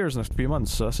 3 years in a few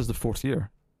months, so this is the 4th year.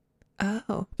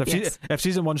 Oh, So yes. if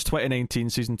season 1's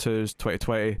 2019, season 2 is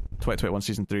 2020, 2021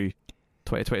 season 3,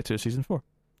 2022 season 4.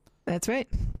 That's right.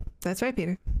 That's right,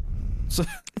 Peter. So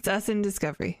It's us in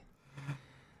Discovery.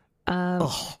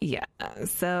 Yeah.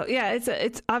 So yeah,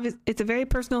 it's obvious. It's a very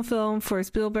personal film for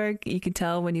Spielberg. You can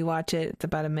tell when you watch it. It's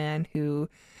about a man who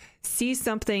sees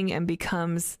something and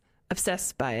becomes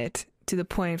obsessed by it to the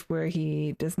point where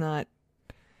he does not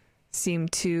seem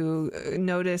to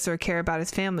notice or care about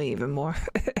his family even more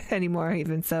anymore.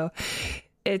 Even so,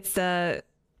 it's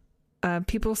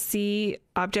people see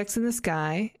objects in the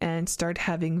sky and start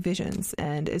having visions,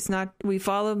 and it's not. We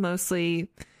follow mostly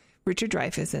Richard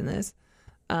Dreyfuss in this.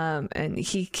 And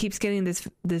he keeps getting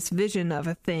this vision of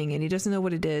a thing, and he doesn't know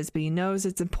what it is, but he knows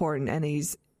it's important, and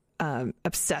he's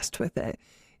obsessed with it.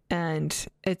 And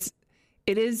it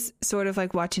is sort of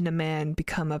like watching a man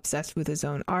become obsessed with his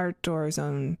own art or his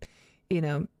own,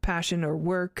 passion or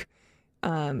work,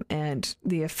 and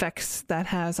the effects that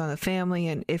has on the family,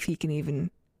 and if he can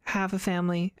even have a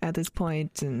family at this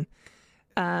point. And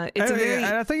I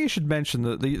think you should mention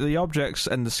that the objects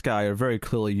in the sky are very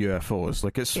clearly UFOs.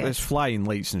 Like it's flying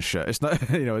lights and shit. It's not,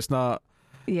 it's not.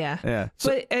 Yeah.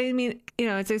 So, but I mean,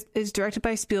 it's directed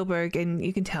by Spielberg, and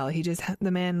you can tell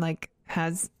the man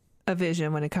has a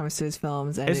vision when it comes to his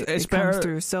films, and it comes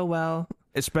through so well.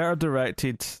 It's better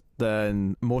directed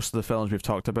than most of the films we've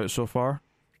talked about so far.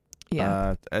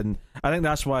 Yeah. And I think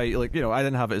that's why, I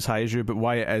didn't have it as high as you, but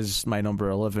why it is my number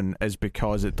 11 is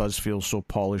because it does feel so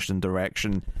polished in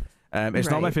direction. It's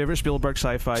not my favourite Spielberg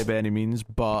sci-fi by any means,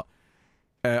 but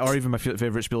or even my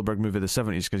favourite Spielberg movie of the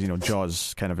 70s, because,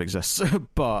 Jaws kind of exists.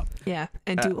 But yeah,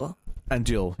 and Duel. And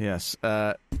Duel, yes.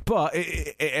 But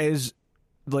it is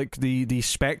like the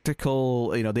spectacle,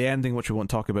 the ending, which we won't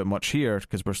talk about much here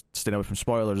because we're staying away from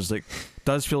spoilers,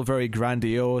 does feel very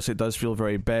grandiose. It does feel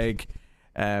very big.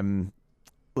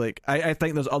 I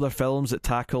think there's other films that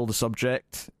tackle the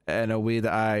subject in a way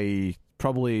that I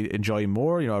probably enjoy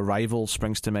more. Arrival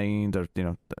springs to mind, or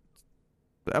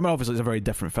obviously it's a very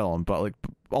different film, but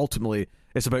ultimately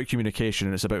it's about communication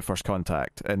and it's about first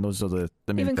contact, and those are the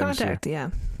main even things contact here. Yeah.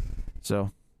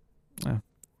 So yeah,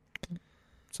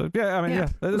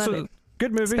 it's a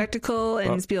good movie. Spectacle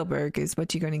and Spielberg is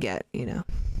what you're going to get. Yeah.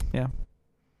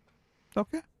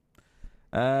 Okay.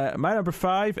 My number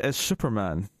 5 is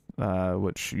Superman,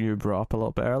 which you brought up a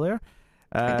little bit earlier.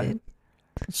 I did.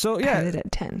 So yeah, I had it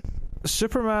at 10.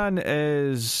 Superman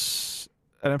is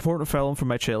an important film from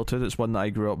my childhood. It's one that I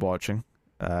grew up watching.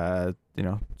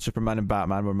 Superman and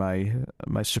Batman were my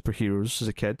superheroes as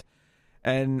a kid.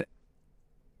 And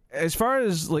as far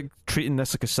as treating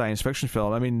this like a science fiction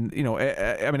film,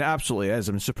 it absolutely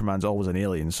is. Superman's always an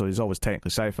alien, so he's always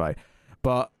technically sci-fi.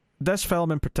 But this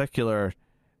film in particular,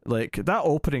 that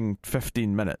opening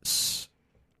 15 minutes.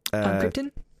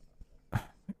 Krypton?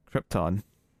 Krypton.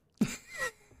 It's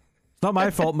not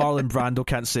my fault Marlon Brando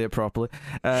can't say it properly.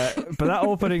 But that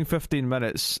opening 15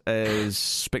 minutes is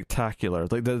spectacular.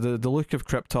 The look of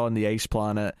Krypton, the ice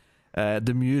planet,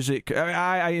 the music.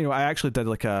 I actually did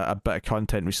a bit of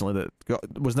content recently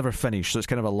that was never finished, so it's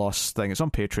kind of a lost thing. It's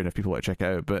on Patreon if people want to check it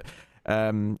out. But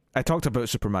I talked about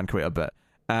Superman quite a bit.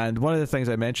 And one of the things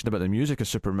I mentioned about the music of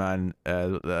Superman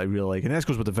that I really like, and this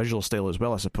goes with the visual style as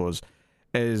well, I suppose,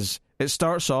 is it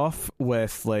starts off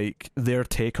with their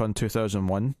take on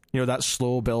 2001. That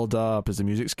slow build up as the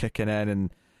music's kicking in,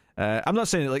 and I'm not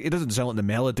saying it doesn't sound like the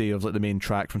melody of the main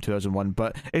track from 2001,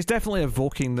 but it's definitely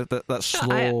evoking that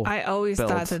slow. I always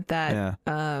build. thought that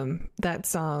that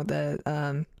song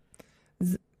that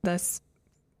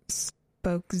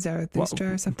spoke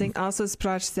Zarathustra or something also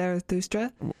sprach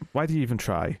Zarathustra. Why do you even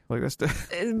try this?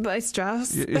 By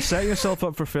Strauss. You're setting yourself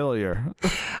up for failure.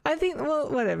 I think,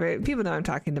 whatever. People know what I'm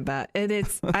talking about. And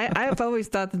it's, I've always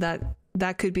thought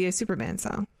that could be a Superman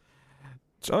song.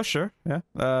 Oh, sure. Yeah.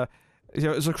 So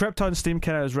Krypton's theme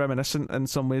kind of is reminiscent in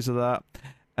some ways of that.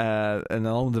 And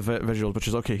along the visuals, which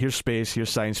is, okay, here's space,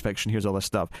 here's science fiction, here's all this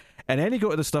stuff. And then you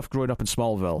go to the stuff growing up in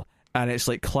Smallville, and it's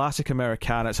classic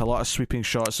Americana. It's a lot of sweeping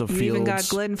shots of fields. You even got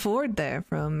Glenn Ford there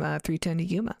from 310 to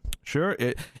Yuma. Sure.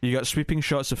 You got sweeping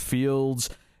shots of fields.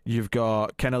 You've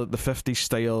got kind of the 50s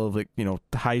style of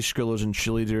high schoolers and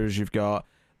cheerleaders. You've got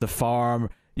the farm.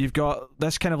 You've got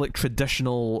this kind of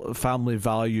traditional family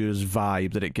values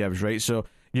vibe that it gives, right? So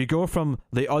you go from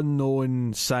the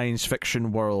unknown science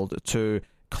fiction world to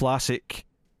classic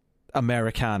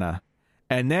Americana.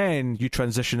 And then you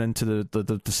transition into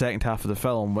the second half of the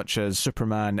film, which is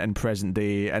Superman in present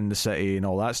day in the city and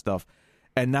all that stuff.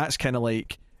 And that's kind of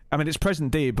like, I mean, it's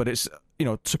present day, but it's,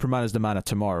 Superman is the man of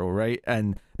tomorrow, right?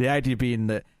 And the idea being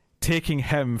that taking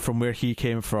him from where he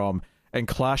came from and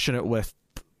clashing it with,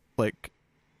 like,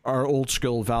 our old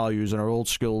school values and our old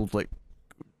school, like,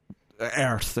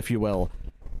 Earth, if you will,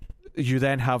 you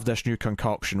then have this new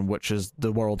concoction, which is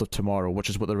the world of tomorrow, which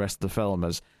is what the rest of the film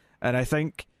is. And I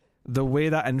think the way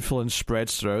that influence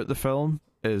spreads throughout the film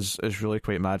is really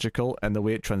quite magical, and the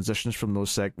way it transitions from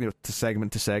those segment to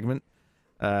segment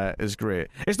is great.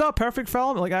 It's not a perfect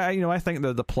film. Like, I think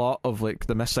the plot of, like,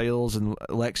 the missiles and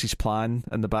Lexi's plan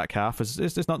in the back half is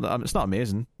it's not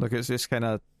amazing. Like, it's kind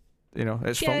of,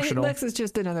 it's functional. Lex is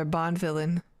just another Bond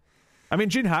villain. I mean,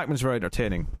 Gene Hackman's very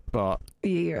entertaining, but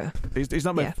yeah, he's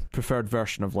not my preferred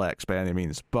version of Lex by any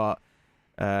means. But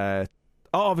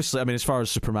obviously, I mean, as far as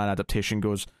Superman adaptation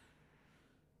goes,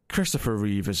 Christopher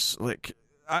Reeve is, like,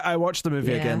 I watched the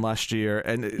movie again last year,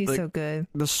 and he's so good.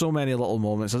 There's so many little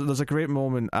moments. There's a great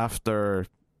moment after.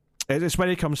 It's when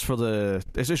he comes for the.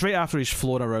 It's right after he's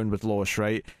flown around with Lois,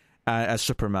 right, as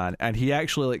Superman, and he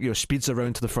actually, like, speeds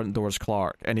around to the front door as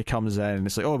Clark, and he comes in, and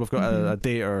it's like, oh, we've got a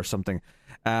date or something,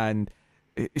 and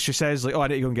she says, like, oh, I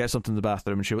need to go and get something in the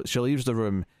bathroom, and she leaves the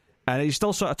room, and he's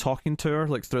still sort of talking to her,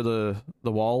 like, through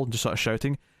the wall, just sort of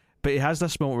shouting, but he has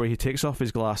this moment where he takes off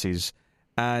his glasses,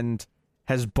 and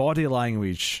his body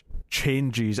language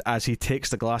changes as he takes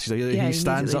the glasses. He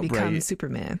stands upright, becomes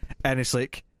Superman, and it's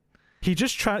like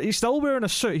he's still wearing a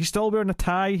suit, he's still wearing a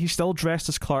tie, he's still dressed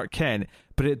as Clark Kent,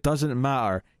 but it doesn't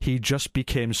matter. He just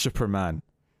became Superman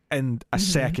in a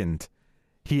second.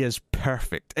 He is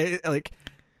perfect. I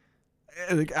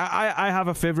have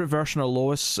a favorite version of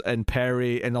Lois and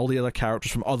Perry and all the other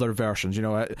characters from other versions.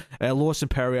 Lois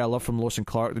and Perry I love from Lois and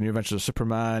Clark, the New Adventures of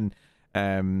Superman.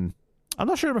 I'm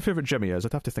not sure who my favorite Jimmy is.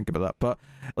 I'd have to think about that. But,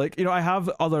 like, I have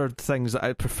other things that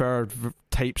I prefer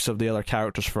types of the other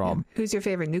characters from. Yeah. Who's your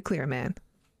favorite Nuclear Man?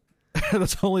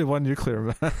 There's only one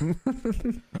Nuclear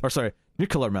Man. Or, sorry,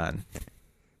 Nuclear Man.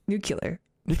 Nuclear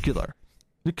Man.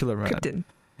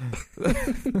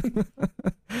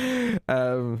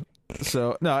 Krypton.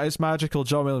 So, no, it's magical.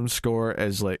 John Williams' score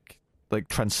is, like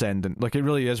transcendent. Like, it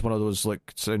really is one of those,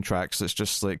 like, soundtracks that's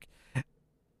just, like,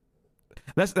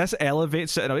 This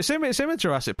elevates it. Same with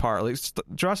Jurassic Park. Like,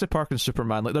 Jurassic Park and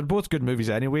Superman, like, they're both good movies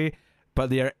anyway, but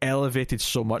they are elevated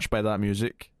so much by that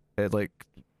music.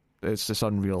 It's just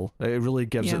unreal. It really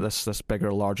gives it this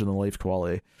bigger, larger than life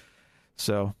quality.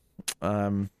 So,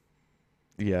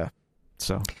 yeah.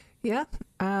 So. Yeah.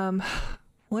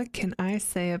 What can I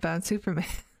say about Superman?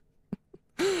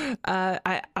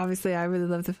 I really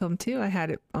love the film too. I had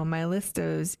it on my list.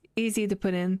 It was easy to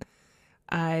put in.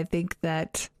 I think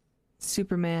that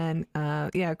Superman,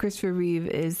 Christopher Reeve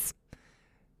is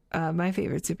my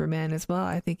favorite Superman as well.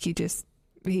 I think he just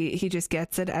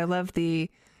gets it. I love the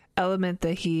element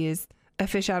that he is a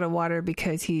fish out of water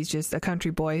because he's just a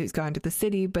country boy who's gone to the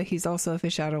city, but he's also a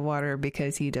fish out of water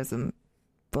because he doesn't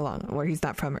belong, or he's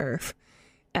not from Earth.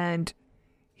 And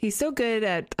he's so good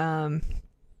at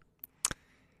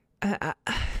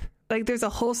like, there's a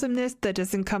wholesomeness that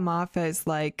doesn't come off as,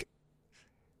 like,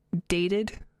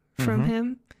 dated from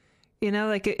him.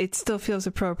 Like, it still feels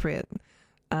appropriate,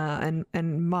 and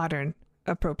modern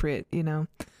appropriate,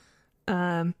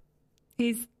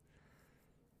 He's,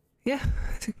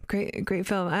 it's a great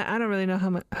film. I don't really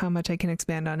know how much I can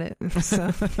expand on it,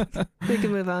 so we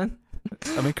can move on.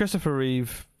 I mean, Christopher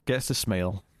Reeve gets to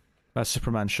smile, as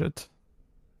Superman should.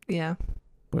 Yeah.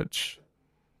 Which,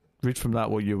 read from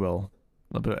that what you will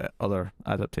about other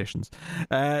adaptations.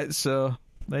 So,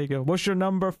 there you go. What's your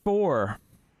number 4?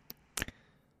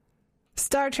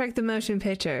 Star Trek the Motion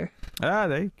Picture.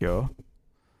 There you go.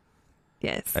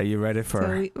 Yes. Are you ready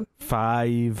for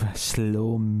 5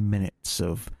 slow minutes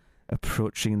of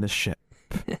approaching the ship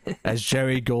as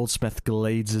Jerry Goldsmith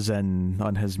glides us in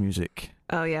on his music?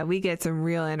 Oh yeah, we get some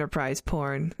real Enterprise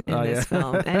porn in this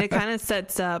film, and it kind of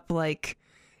sets up, like,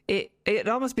 it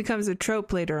almost becomes a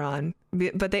trope later on,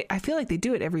 but I feel like they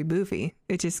do it every movie.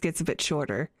 It just gets a bit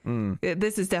shorter.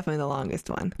 This is definitely the longest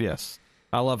one. Yes.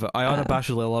 I love it. I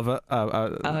unabashedly love it.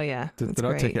 Oh yeah, do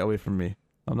not take it away from me.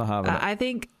 I'm not having it. I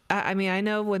think. I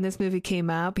know when this movie came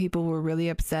out, people were really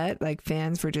upset. Like,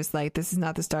 fans were just like, "This is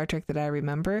not the Star Trek that I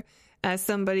remember." As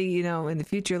somebody, in the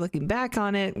future, looking back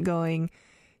on it, going,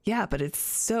 "Yeah, but it's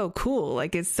so cool.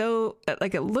 Like, it's so,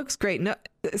 like, it looks great." No,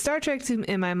 Star Trek,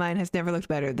 in my mind, has never looked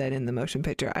better than in the motion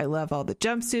picture. I love all the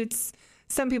jumpsuits.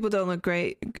 Some people don't look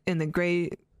great in the gray,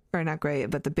 or not gray,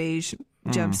 but the beige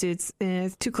jumpsuits.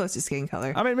 It's too close to skin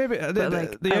color. I mean, maybe. I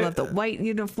love the white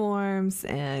uniforms,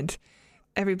 and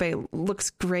everybody looks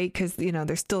great because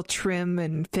they're still trim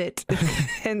and fit,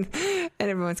 and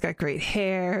everyone's got great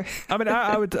hair. I mean,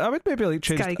 I would maybe like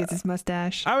change. Scotty gets his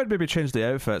mustache. I would maybe change the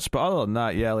outfits, but other than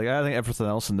that, yeah, like I think everything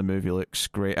else in the movie looks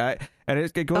great. And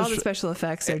it goes. All the special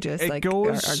effects are just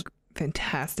are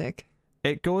fantastic.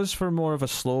 It goes for more of a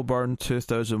slow burn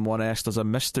 2001-esque. There's a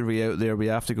mystery out there. We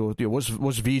have to go. Was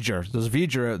V'ger? There's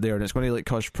V'ger out there, and it's going to like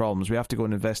cause problems. We have to go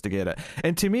and investigate it.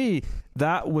 And to me,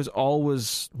 that was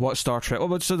always what Star Trek.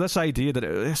 Oh, so this idea that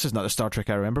this is not the Star Trek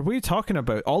I remember. What are you talking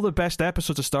about? All the best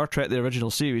episodes of Star Trek, the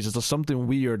original series, is there's something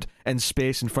weird in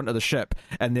space in front of the ship,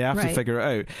 and they have to figure it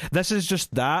out. This is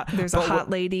just that. There's a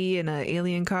hot lady in an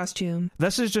alien costume.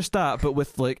 This is just that, but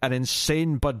with like an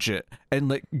insane budget and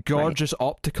like gorgeous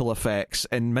optical effects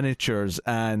and miniatures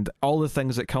and all the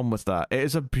things that come with that. It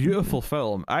is a beautiful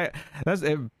film.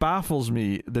 It baffles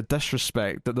me the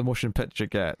disrespect that the motion picture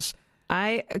gets.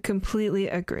 I completely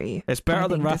agree. It's better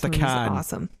than Wrath of Khan.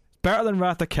 Awesome. Better than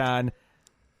Wrath of Khan.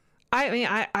 I mean,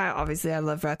 I obviously I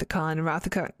love Wrath of Khan, and Wrath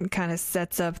of Khan kind of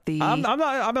sets up the. I'm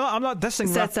not dissing.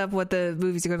 Sets up what the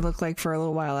movies are going to look like for a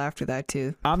little while after that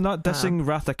too. I'm not dissing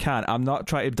Wrath of Khan. I'm not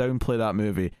trying to downplay that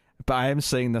movie, but I am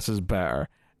saying this is better,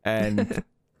 and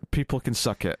people can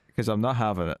suck it because I'm not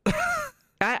having it.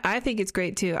 I think it's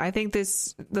great too. I think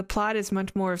the plot is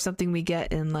much more of something we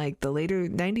get in like the later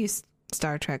 90s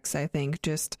Star Treks. I think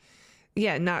just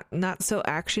not so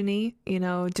actiony,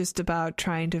 just about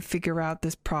trying to figure out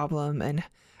this problem and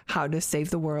how to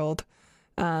save the world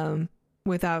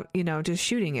without just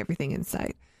shooting everything in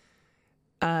sight.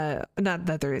 Not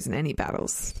that there isn't any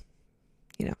battles,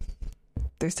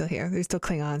 they're still here. They're still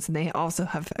Klingons, and they also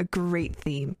have a great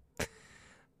theme.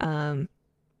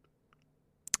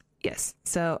 Yes,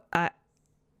 so I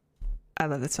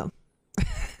love this film.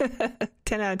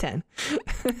 10 out of 10.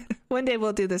 One day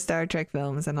we'll do the Star Trek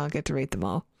films and I'll get to rate them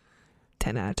all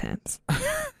 10 out of 10s.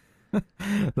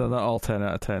 They're not all 10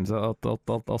 out of 10s.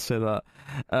 I'll say that.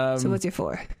 So what's your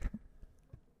 4?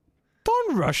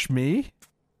 Don't rush me.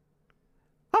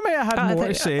 I may have had more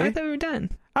to say. I thought we were done.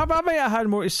 I may have had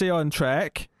more to say on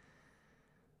Trek.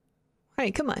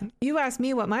 Hey, come on. You asked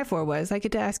me what my 4 was. I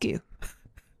get to ask you.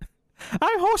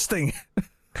 I'm hosting.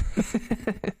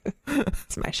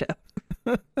 It's my show.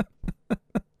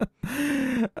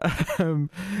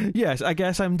 Yes, I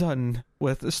guess I'm done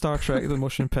with Star Trek the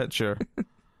motion picture.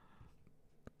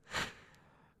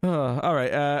 All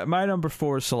right, my number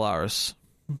 4 is Solaris.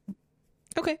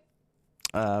 Okay.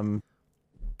 I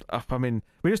mean,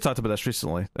 we just talked about this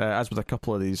recently, as with a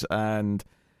couple of these, and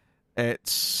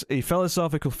it's a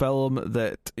philosophical film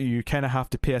that you kind of have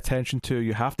to pay attention to.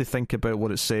 You have to think about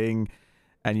what it's saying,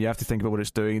 and you have to think about what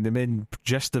it's doing. The main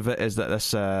gist of it is that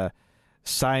this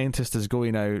scientist is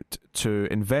going out to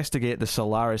investigate the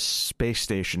Solaris space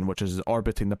station, which is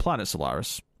orbiting the planet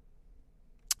Solaris.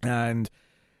 And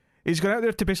he's going out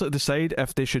there to basically decide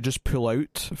if they should just pull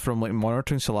out from like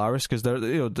monitoring Solaris, because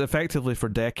they're effectively for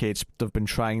decades they've been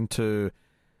trying to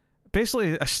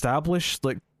basically establish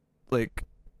like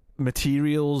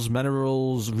materials,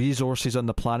 minerals, resources on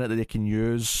the planet that they can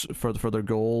use for their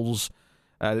goals,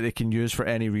 that they can use for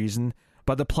any reason.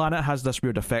 But the planet has this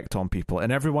weird effect on people,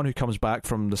 and everyone who comes back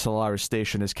from the Solaris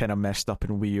station is kind of messed up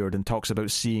and weird and talks about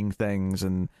seeing things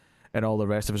and all the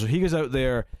rest of it. So he goes out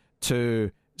there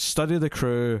to study the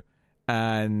crew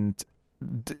and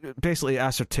basically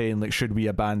ascertain, like, should we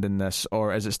abandon this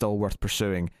or is it still worth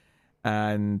pursuing?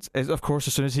 And of course,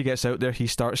 as soon as he gets out there, he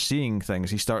starts seeing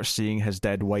things. He starts seeing his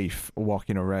dead wife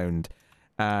walking around,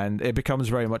 and it becomes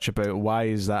very much about why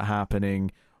is that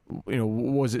happening.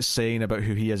 What was it saying about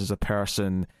who he is as a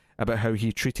person, about how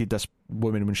he treated this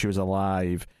woman when she was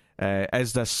alive?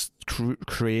 Is this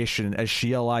creation, is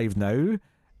she alive now?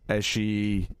 Is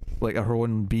she like her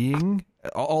own being?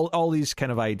 All these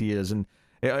kind of ideas, and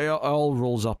it all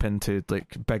rolls up into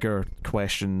like bigger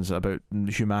questions about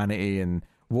humanity and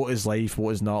what is life,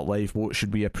 what is not life, what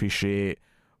should we appreciate,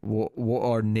 what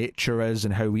our nature is,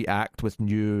 and how we act with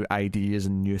new ideas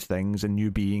and new things and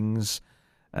new beings.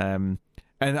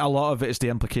 And a lot of it is the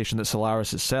implication that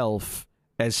Solaris itself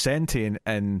is sentient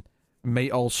and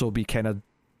might also be kind of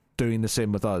doing the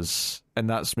same with us. And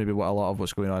that's maybe what a lot of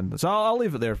what's going on. So I'll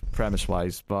leave it there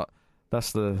premise-wise, but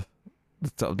that's the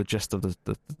gist of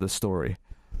the story.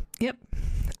 Yep.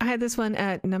 I had this one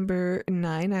at number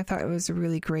 9. I thought it was a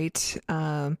really great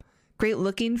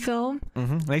looking film.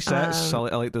 Mm-hmm. Nice sets. I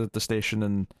like the station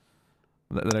and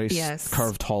the nice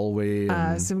curved hallway.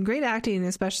 Some great acting,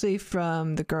 especially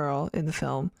from the girl in the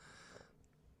film.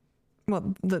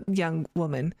 Well, the young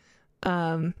woman.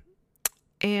 And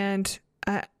some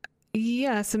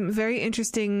very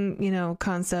interesting,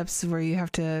 concepts where you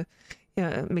have to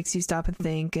makes you stop and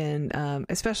think, and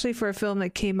especially for a film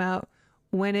that came out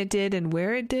when it did and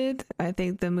where it did, I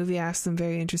think the movie asked some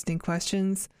very interesting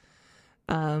questions.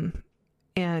 And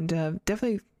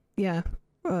definitely,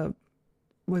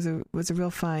 was a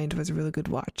real find. Was a really good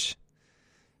watch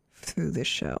through this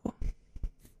show.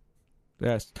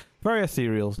 Yes, very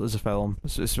ethereal as a film.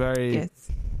 It's very.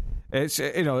 Yes. It's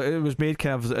it was made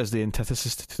kind of as the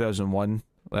antithesis to 2001.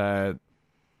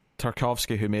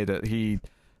 Tarkovsky, who made it, he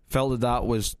felt that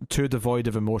was too devoid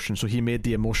of emotion, so he made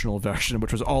the emotional version,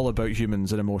 which was all about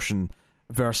humans and emotion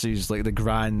versus like the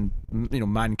grand,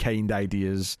 mankind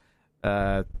ideas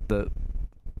that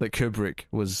Kubrick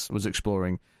was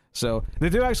exploring. So they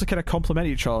do actually kind of complement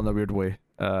each other in a weird way.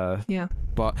 Yeah.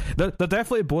 But they're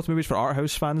definitely both movies for art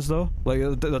house fans, though.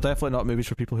 Like they're definitely not movies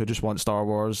for people who just want Star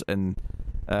Wars and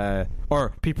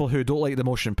or people who don't like the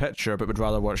motion picture but would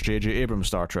rather watch J.J. Abrams'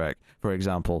 Star Trek, for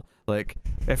example. Like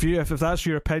if that's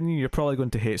your opinion, you're probably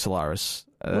going to hate Solaris.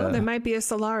 Well, there might be a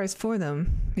Solaris for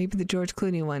them. Maybe the George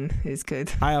Clooney one is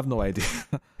good. I have no idea.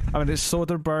 I mean, it's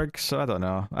Soderbergh, so I don't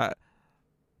know.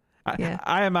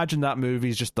 I imagine that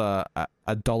movie's just a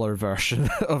duller version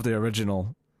of the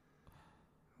original.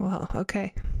 Well,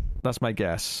 okay. That's my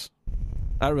guess.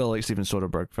 I really like Steven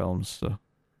Soderbergh films, so.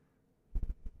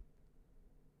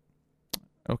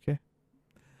 Okay.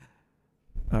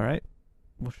 All right.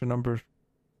 What's your number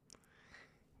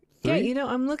 3? Yeah,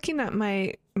 I'm looking at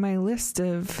my list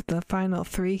of the final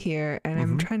 3 here, and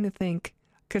I'm trying to think,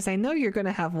 because I know you're going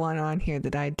to have one on here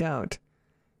that I don't.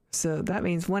 So that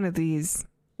means one of these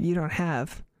you don't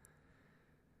have.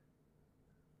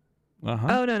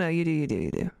 Oh, no, you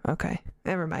do. Okay,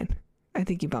 never mind. I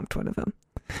think you bumped one of them.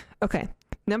 Okay,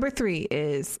 number 3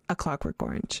 is A Clockwork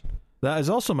Orange. That is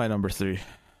also my number 3.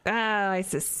 I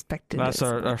suspected that's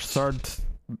our third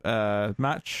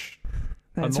match.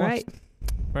 That's right.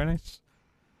 Very nice.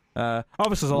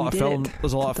 Obviously, there's a lot of films.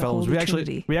 There's a lot of films.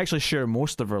 We actually share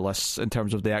most of our lists in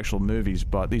terms of the actual movies,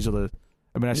 but these are the.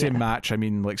 I mean, I say match. I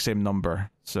mean like same number.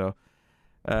 So,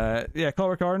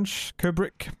 Clockwork Orange,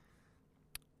 Kubrick.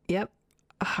 Yep,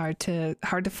 hard to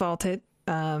fault it.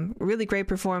 Really great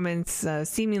performance.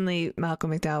 Seemingly, Malcolm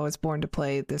McDowell was born to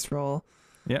play this role.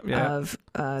 Of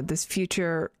this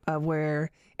future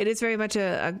where it is very much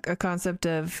a concept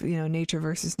of nature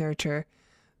versus nurture,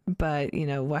 but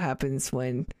what happens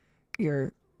when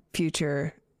your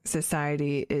future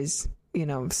society is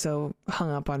so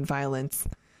hung up on violence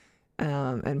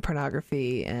and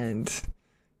pornography, and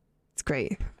it's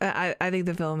great. I think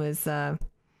the film is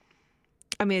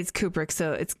it's Kubrick,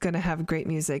 so it's going to have great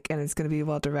music and it's going to be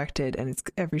well directed, and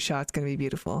every shot's going to be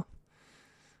beautiful.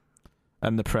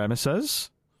 And the premise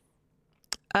is?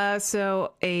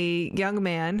 So a young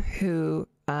man who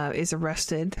is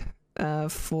arrested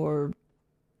for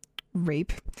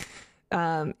rape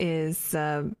is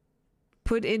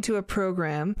put into a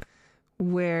program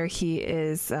where he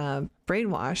is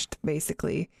brainwashed,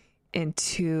 basically,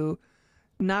 into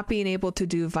not being able to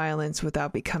do violence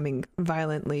without becoming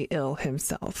violently ill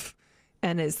himself,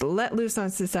 and is let loose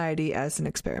on society as an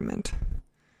experiment.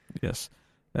 Yes.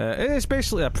 It's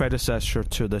basically a predecessor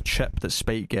to the chip that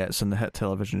Spike gets in the hit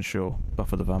television show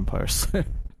Buffy the Vampire Slayer.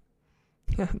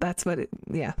 That's what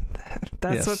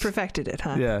That's what perfected it,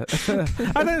 huh? Yeah.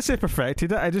 I didn't say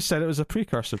perfected it, I just said it was a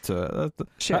precursor to it.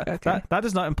 Sure, okay. That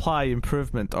does not imply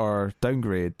improvement or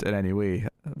downgrade in any way.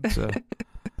 So,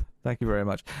 thank you very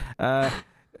much.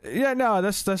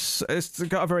 It's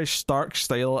got a very stark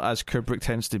style, as Kubrick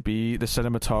tends to be. The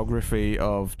cinematography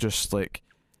of just like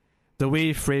the way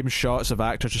he frames shots of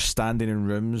actors just standing in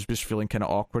rooms, just feeling kind of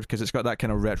awkward, because it's got that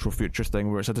kind of retro future thing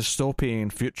where it's a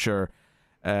dystopian future,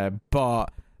 but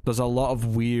there's a lot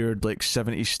of weird like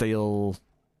 70s style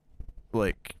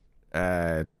like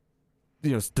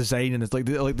design, and it's like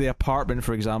the apartment,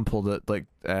 for example, that like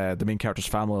the main character's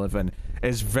family live in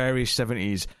is very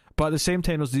 70s. But at the same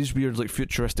time, there's these weird, like,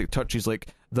 futuristic touches, like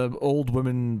the old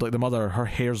woman, like the mother, her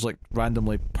hair's like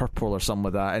randomly purple or something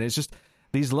like that, and it's just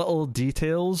these little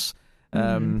details,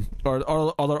 or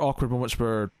other awkward moments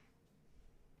where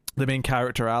the main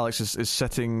character Alex is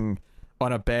sitting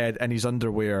on a bed in his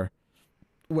underwear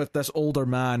with this older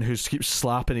man who keeps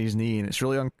slapping his knee, and it's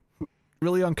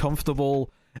really uncomfortable,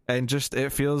 and just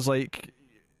it feels like,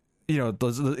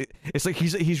 it's like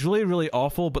he's really, really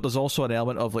awful, but there's also an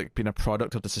element of like being a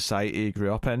product of the society he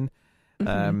grew up in.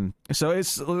 So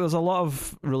there's a lot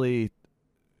of really,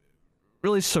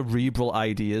 really cerebral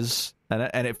ideas,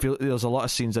 and there's a lot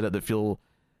of scenes in it that feel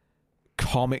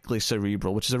comically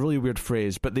cerebral, which is a really weird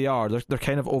phrase, but they're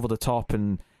kind of over the top.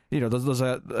 And there's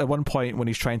at one point when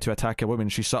he's trying to attack a woman,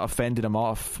 she's sort of fending him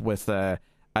off with a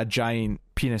a giant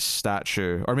penis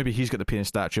statue, or maybe he's got the penis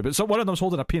statue, but so one of them's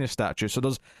holding a penis statue. So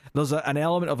there's an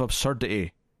element of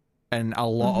absurdity in a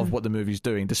lot of what the movie's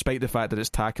doing, despite the fact that it's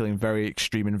tackling very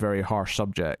extreme and very harsh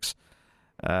subjects.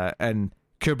 And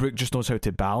Kubrick just knows how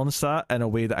to balance that in a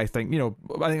way that I think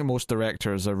most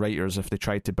directors or writers, if they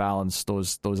try to balance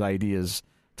those ideas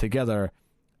together,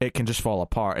 it can just fall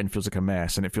apart and feels like a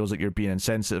mess, and it feels like you're being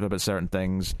insensitive about certain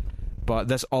things. But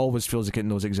this always feels like it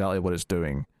knows exactly what it's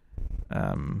doing.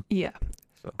 Yeah.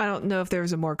 So. I don't know if there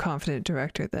was a more confident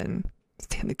director than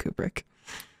Stanley Kubrick.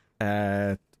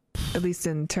 At least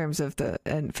in terms of the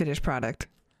finished product.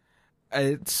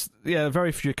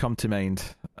 Very few come to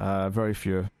mind. Very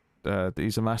few.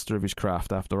 He's a master of his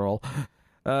craft, after all.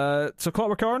 So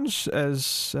Clockwork Orange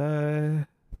is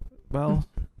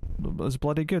it's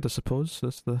bloody good, I suppose.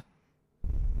 It's the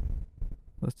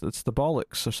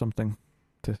bollocks or something,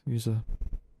 to use a.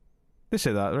 They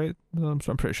say that, right? I'm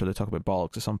pretty sure they talk about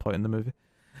bollocks at some point in the movie.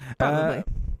 Probably.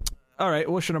 All right,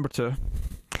 what's your number 2?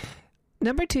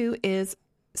 Number 2 is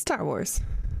Star Wars.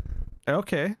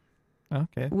 Okay.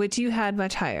 Which you had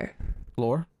much higher.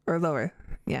 Lower? Or lower,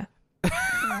 yeah.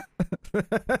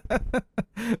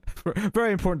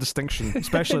 Very important distinction,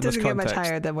 especially in this context. It doesn't get much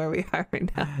higher than where we are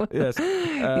right now. Yes.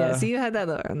 So you had that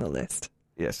lower on the list.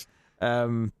 Yes.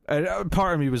 And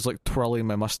part of me was like twirling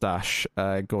my mustache,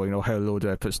 going, "Oh, how low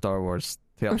do I put Star Wars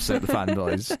to upset the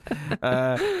fanboys?"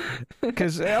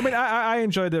 Because I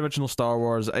enjoyed the original Star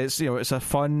Wars. It's it's a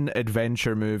fun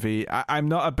adventure movie. I'm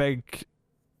not a big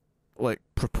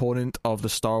proponent of the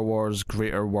Star Wars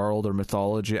greater world or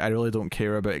mythology. I really don't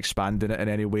care about expanding it in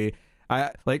any way.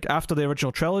 After the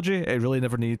original trilogy, it really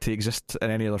never needed to exist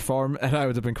in any other form, and I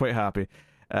would have been quite happy.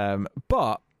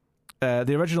 But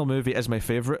the original movie is my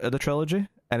favourite of the trilogy,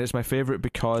 and it's my favourite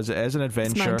because it is an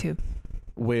adventure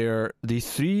where the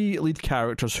 3 lead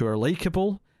characters who are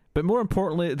likeable, but more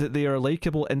importantly, that they are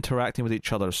likeable interacting with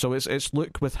each other. So it's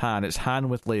Luke with Han, it's Han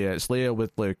with Leia, it's Leia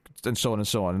with Luke, and so on,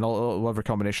 and all whatever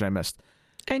combination I missed.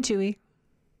 And Chewie.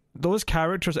 Those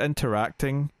characters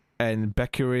interacting and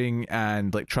bickering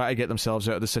and try to get themselves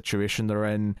out of the situation they're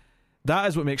in, that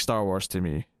is what makes Star Wars to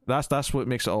me. That's what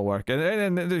makes it all work. And I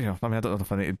don't know if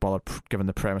I need to bother giving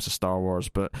the premise of Star Wars,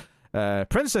 but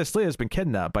Princess Leia has been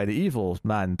kidnapped by the evil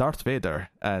man Darth Vader,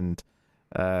 and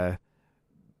the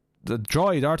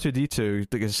droid R2-D2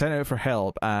 that gets sent out for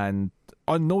help and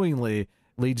unknowingly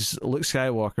leads Luke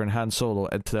Skywalker and Han Solo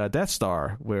into a Death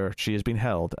Star where she has been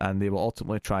held, and they will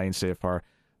ultimately try and save her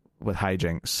with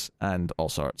hijinks and all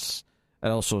sorts.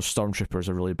 And also stormtroopers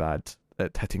are really bad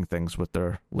at hitting things with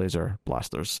their laser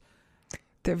blasters.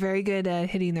 They're very good at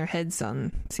hitting their heads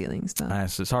on ceilings, though.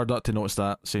 Yes, it's hard not to notice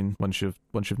that scene once you've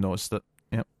noticed it.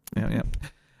 Yep.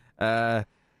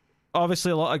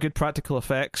 Obviously, a lot of good practical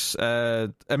effects.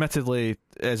 Admittedly,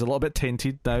 it's a little bit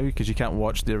tainted now because you can't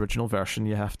watch the original version.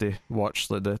 You have to watch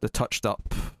the touched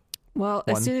up. Well,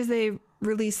 as soon as they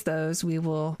release those, we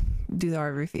will do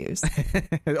our reviews.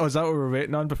 Oh, is that what we're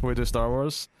waiting on before we do Star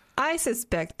Wars? I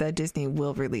suspect that Disney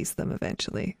will release them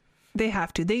eventually. They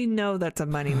have to. They know that's a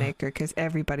moneymaker because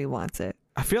everybody wants it.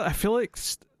 I feel like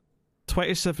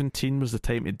 2017 was the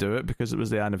time to do it because it was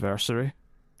the anniversary.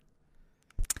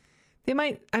 They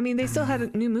might. I mean, they still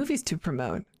had new movies to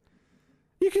promote.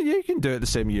 You can do it the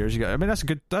same year as you got. I mean, that's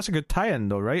a good tie-in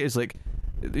though, right? It's like,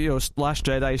 Last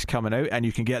Jedi's coming out, and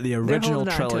you can get the original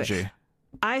trilogy.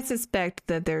 I suspect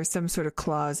that there's some sort of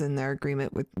clause in their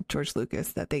agreement with George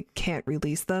Lucas that they can't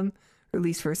release them, or at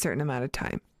least for a certain amount of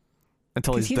time.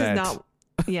 Until he's dead.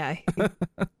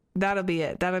 That'll be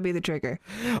it. That'll be the trigger.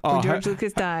 When George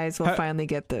Lucas dies, we'll finally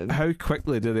get them. How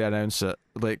quickly do they announce it?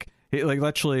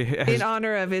 Literally... In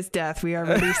honor of his death, we are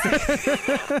releasing...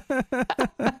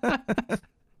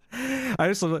 I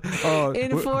just love it.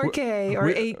 In 4K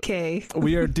or 8K.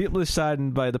 We are deeply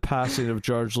saddened by the passing of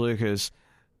George Lucas,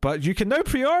 but you can now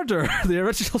pre-order the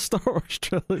original Star Wars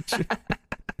trilogy.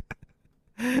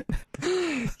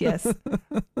 Yes.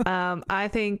 I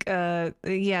think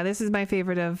this is my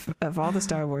favorite of all the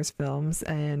Star Wars films,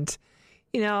 and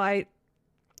I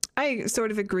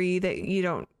sort of agree that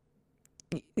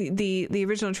the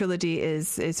original trilogy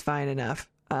is fine enough.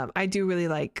 I do really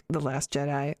like The Last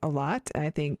Jedi a lot.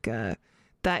 I think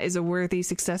that is a worthy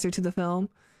successor to the film,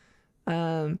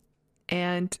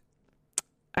 and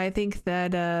I think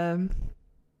that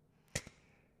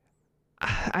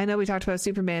I know we talked about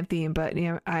Superman theme, but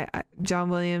John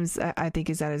Williams I think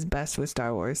is at his best with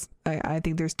Star Wars. I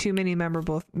think there's too many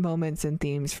memorable moments and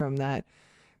themes from that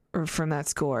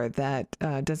score that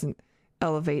doesn't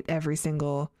elevate every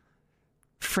single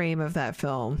frame of that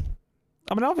film.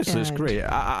 I mean, obviously it's great.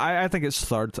 I think it's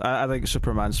third. I think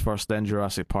Superman's first, then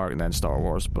Jurassic Park, and then Star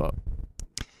Wars. But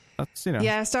That's, you know.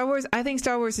 Yeah, Star Wars. I think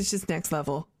Star Wars is just next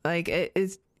level. Like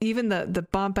it's even the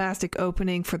bombastic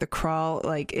opening for the crawl.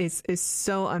 Like is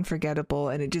so unforgettable,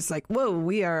 and it just like, whoa,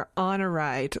 we are on a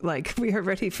ride. Like we are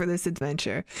ready for this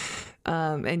adventure,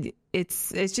 and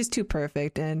it's just too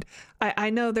perfect. And I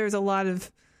know there's a lot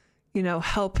of, you know,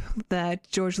 help that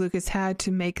George Lucas had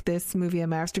to make this movie a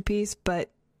masterpiece, but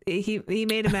he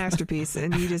made a masterpiece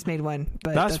and he just made one.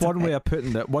 But that's one okay. way of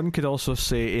putting it. One could also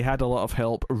say he had a lot of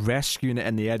help rescuing it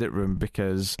in the edit room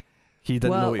because he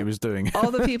didn't know what he was doing. All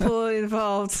the people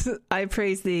involved, I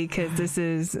praise thee, because this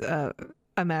is a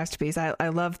masterpiece. I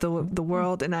love the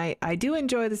world, and I do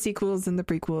enjoy the sequels and the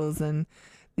prequels and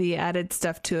the added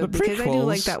stuff to it, because I do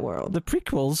like that world. The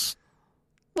prequels?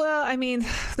 Well, I mean,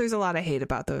 there's a lot of hate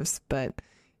about those, but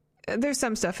there's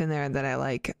some stuff in there that I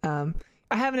like.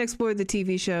 I haven't explored the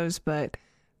TV shows, but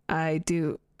I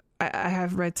do. I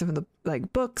have read some of the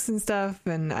like books and stuff,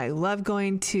 and I love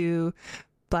going to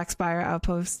Black Spire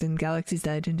Outpost and Galaxy's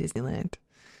Edge in Disneyland.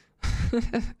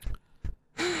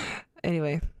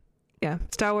 Anyway, yeah,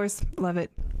 Star Wars, love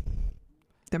it.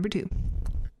 Number 2.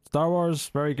 Star Wars,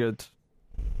 very good,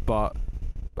 but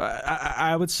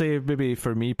I would say maybe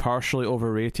for me partially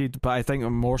overrated, but I think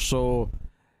more so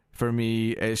for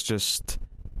me it's just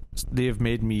they've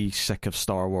made me sick of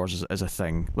Star Wars as a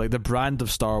thing. Like the brand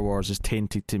of Star Wars is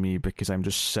tainted to me because I'm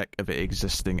just sick of it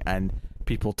existing and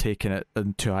people taking it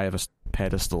too high of a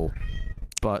pedestal.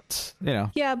 But you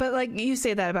know, yeah, but like you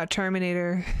say that about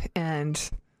Terminator and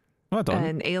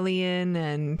Alien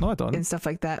and stuff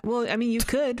like that. Well, I mean, you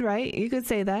could, right? You could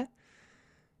say that.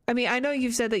 I mean, I know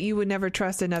you've said that you would never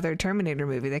trust another Terminator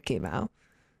movie that came out.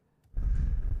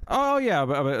 Oh yeah,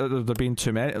 but there being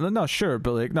too many. No, sure,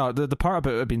 but like no, the part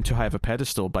about it being too high of a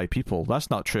pedestal by people, that's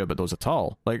not true about those at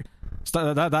all. Like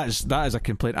that is a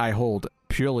complaint I hold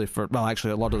purely for. Well,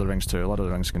 actually, a lot of the Rings too. A lot of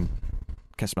the Rings can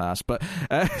kiss my ass, but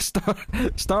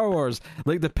Star Wars,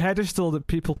 like the pedestal that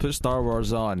people put Star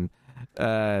Wars on,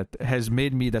 has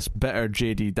made me this bitter,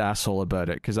 jaded asshole about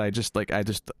it because I just I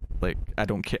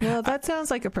don't care. Well, that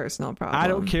sounds like a personal problem. I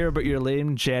don't care about your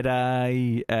lame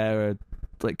Jedi,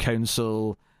 like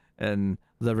council and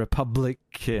the Republic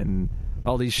and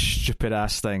all these stupid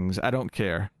ass things. I don't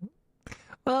care.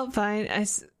 Well, fine.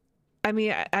 I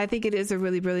mean, I think it is a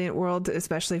really brilliant world,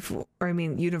 especially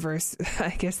universe, I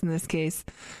guess in this case.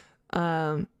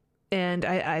 And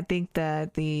I think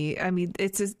that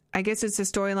I guess it's a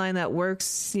storyline that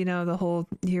works, you know, the whole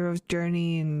hero's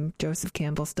journey and Joseph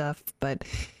Campbell stuff, but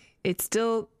it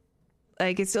still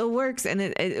works, and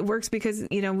it works because,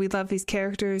 you know, we love these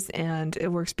characters, and it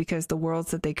works because the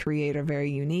worlds that they create are very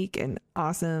unique and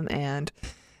awesome, and,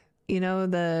 you know,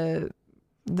 that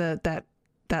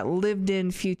lived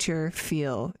in future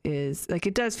feel is like,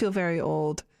 it does feel very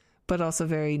old, but also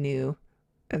very new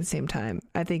at the same time.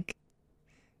 I think,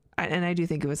 and I do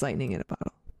think it was lightning in a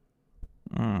bottle.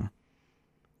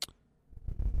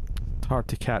 It's hard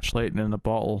to catch lightning in a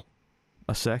bottle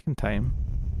a second time.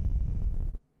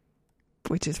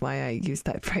 Which is why I use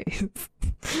that phrase.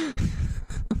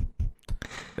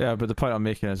 Yeah, but the point I'm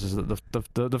making is that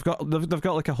they've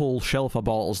got like a whole shelf of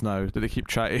bottles now that they keep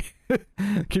trying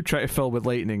to fill with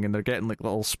lightning, and they're getting like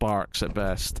little sparks at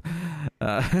best.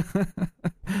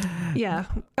 Yeah.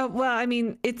 Well, I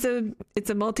mean, it's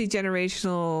a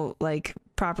multi-generational like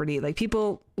property. Like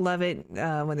people love it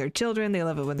when they're children, they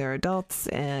love it when they're adults,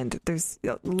 and there's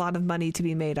a lot of money to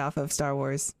be made off of Star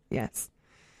Wars. Yes.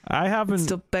 It's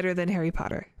still better than Harry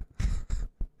Potter.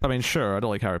 I mean, sure, I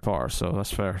don't like Harry Potter, so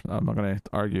that's fair. I'm not going to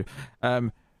argue.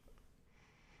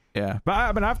 Yeah, but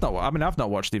I've not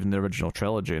watched even the original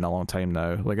trilogy in a long time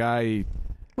now. Like well,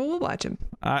 we'll watch them.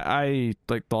 I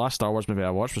like the last Star Wars movie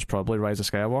I watched was probably Rise of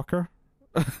Skywalker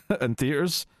in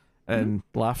theaters, and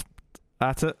laughed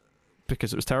at it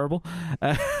because it was terrible.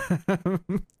 Yeah,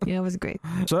 it was great.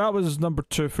 So that was number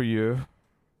 2 for you.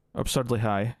 Absurdly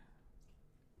high,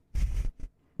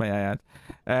 may I add.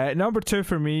 Number 2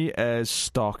 for me is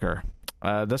Stalker.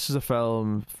 This is a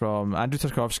film from Andrei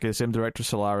Tarkovsky, the same director as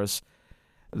Solaris,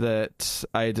 that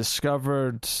I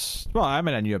discovered. Well, I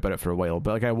mean, I knew about it for a while,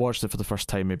 but like I watched it for the first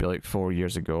time maybe like 4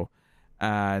 years ago,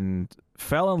 and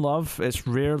fell in love. It's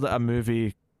rare that a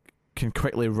movie can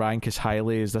quickly rank as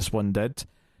highly as this one did,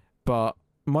 but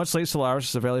much like Solaris,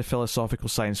 it's a very philosophical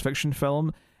science fiction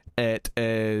film. It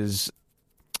is.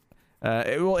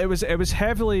 It was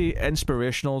heavily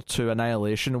inspirational to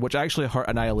Annihilation, which actually hurt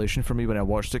Annihilation for me when I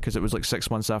watched it, because it was like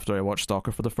 6 months after I watched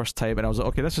Stalker for the first time, and I was like,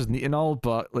 okay, this is neat and all,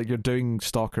 but like you're doing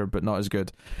Stalker but not as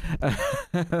good.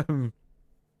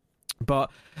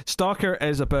 But Stalker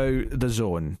is about the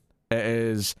zone. It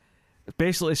is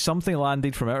basically something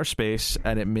landed from outer space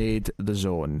and it made the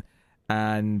zone,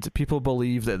 and people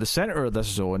believe that at the center of this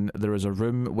zone there is a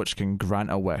room which can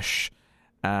grant a wish.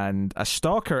 And a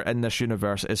stalker in this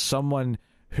universe is someone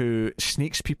who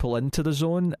sneaks people into the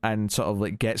zone and sort of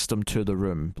like gets them to the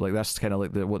room. Like that's kind of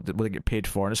like what they get paid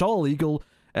for, and it's all illegal.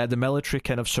 The military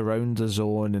kind of surround the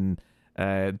zone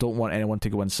and don't want anyone to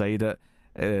go inside it.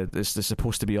 It's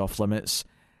supposed to be off limits,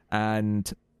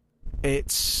 and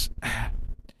it's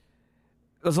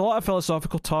there's a lot of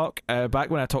philosophical talk. Back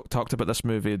when I talked about this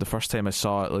movie the first time I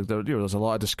saw it, like there's a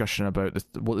lot of discussion about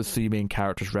what the three main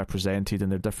characters represented and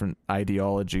their different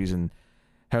ideologies and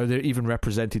how they even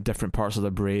represented different parts of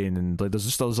the brain, and like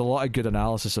there's a lot of good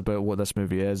analysis about what this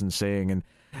movie is and saying, and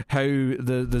how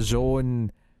the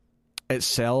zone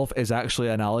itself is actually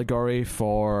an allegory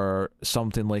for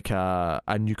something like a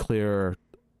nuclear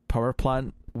power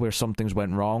plant where something's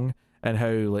went wrong, and how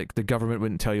like the government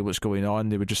wouldn't tell you what's going on.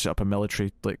 They would just set up a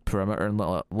military like perimeter and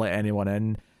let anyone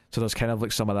in. So there's kind of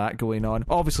like some of that going on.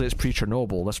 Obviously it's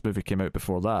pre-Chernobyl. This movie came out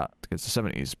before that. It's the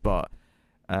 70s, but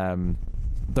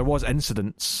there was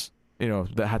incidents,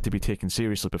 that had to be taken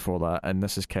seriously before that, and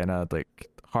this is kind of like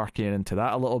harkening into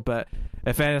that a little bit.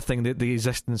 If anything, the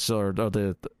existence or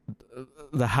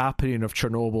the happening of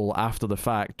Chernobyl after the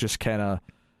fact just kind of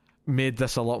made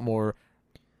this a lot more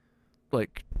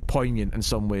like poignant in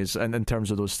some ways, and in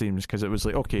terms of those themes, because it was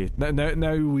like, okay, now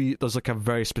there's like a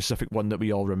very specific one that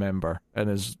we all remember and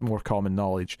is more common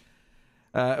knowledge.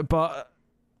 But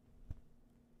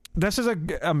this is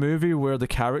a movie where the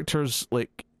characters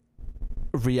like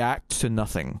react to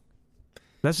nothing.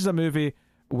 This is a movie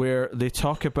where they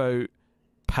talk about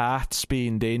paths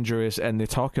being dangerous, and they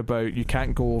talk about you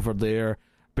can't go over there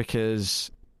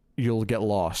because you'll get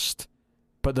lost.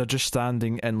 But they're just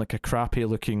standing in like a crappy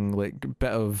looking like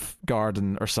bit of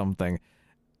garden or something,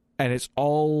 and it's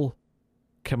all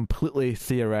completely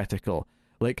theoretical.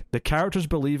 Like the characters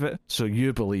believe it, so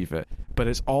you believe it, but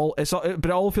it all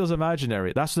feels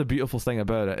imaginary. That's the beautiful thing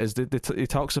about it, is that he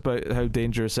talks about how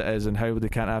dangerous it is and how they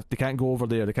can't go over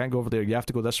there. They can't go over there. You have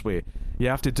to go this way. You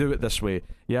have to do it this way.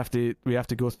 We have to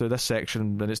go through this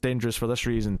section, and it's dangerous for this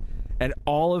reason. And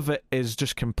all of it is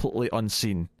just completely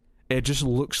unseen. It just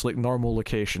looks like normal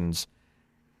locations.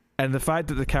 And the fact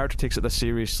that the character takes it this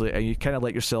seriously, and you kind of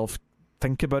let yourself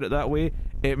think about it that way,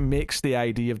 it makes the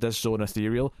idea of this zone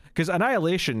ethereal. Because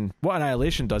what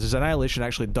Annihilation does is Annihilation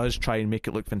actually does try and make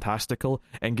it look fantastical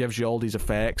and gives you all these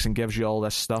effects and gives you all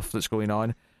this stuff that's going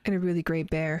on. And a really great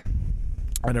bear.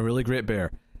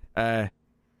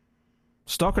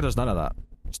 Stalker does none of that.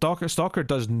 Stalker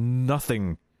does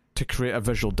nothing to create a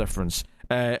visual difference.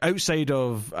 Outside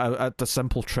of the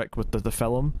simple trick with the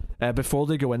film, before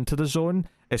they go into the zone,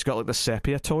 it's got like the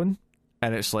sepia tone,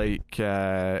 and it's like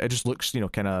it just looks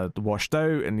kind of washed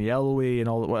out and yellowy and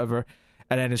all that, whatever.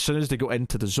 And then as soon as they go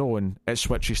into the zone, it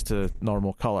switches to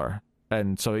normal color,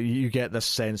 and so you get this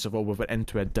sense of, we've went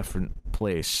into a different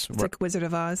place. It's like Wizard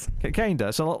of Oz. Kinda,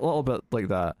 it's a little bit like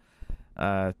that.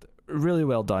 Really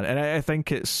well done, and I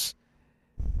think it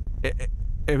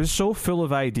was so full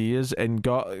of ideas, and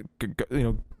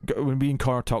when me and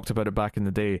Connor talked about it back in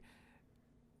the day,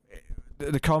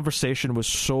 the conversation was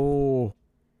so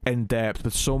in depth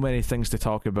with so many things to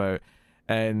talk about,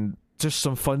 and just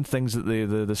some fun things that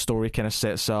the story kind of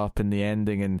sets up, and the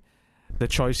ending, and the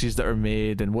choices that are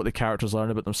made, and what the characters learn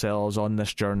about themselves on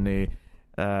this journey.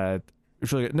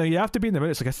 It's really good. Now you have to be in the mood.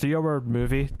 It's like a 3-hour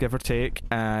movie, give or take,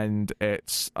 and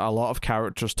it's a lot of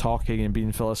characters talking and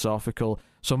being philosophical.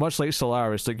 So much like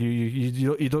Solaris, like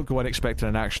you don't go in expecting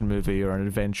an action movie or an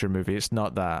adventure movie. It's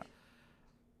not that.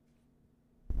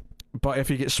 But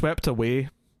if you get swept away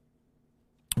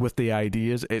with the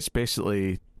ideas, it's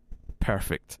basically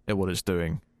perfect at what it's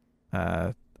doing.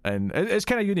 And it's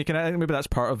kind of unique, and I think maybe that's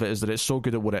part of it, is that it's so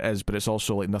good at what it is, but it's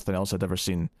also like nothing else I'd ever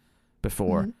seen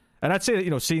before. Mm-hmm. And I'd say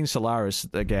that, seeing Solaris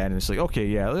again, it's like, okay,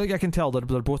 yeah, like I can tell they're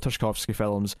both Tarkovsky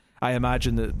films. I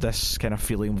imagine that this kind of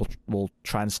feeling will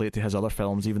translate to his other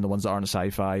films, even the ones that aren't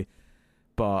sci-fi.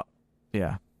 But,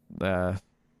 yeah,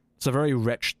 it's a very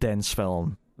rich, dense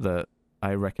film that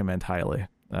I recommend highly.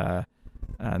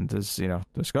 And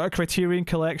it's got a Criterion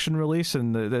Collection release,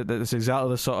 and it's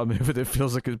exactly the sort of movie that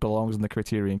feels like it belongs in the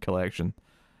Criterion Collection.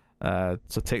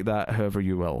 So take that however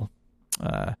you will.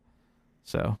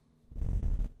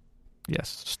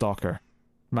 Yes, Stalker.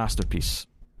 Masterpiece.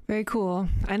 Very cool.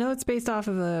 I know it's based off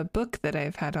of a book that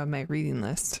I've had on my reading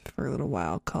list for a little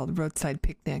while called Roadside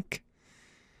Picnic.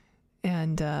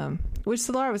 And which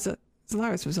Solaris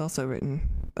was also written,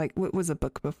 like, was a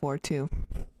book before too.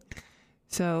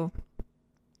 So,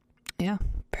 yeah,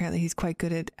 apparently he's quite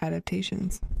good at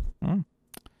adaptations.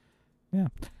 Yeah.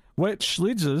 Which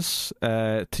leads us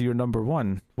to your number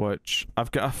one, which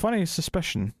I've got a funny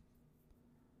suspicion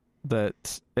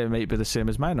that it might be the same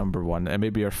as my number one. It may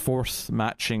be our fourth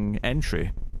matching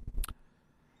entry.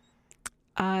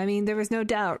 I mean, there was no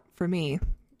doubt for me.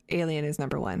 Alien is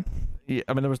number one. Yeah,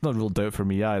 I mean, there was no real doubt for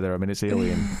me either. I mean, it's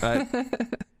Alien.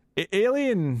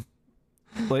 Alien,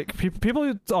 like,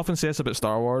 people often say this about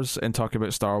Star Wars and talk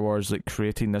about Star Wars, like,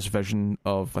 creating this vision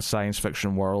of a science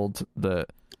fiction world that...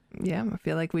 Yeah, I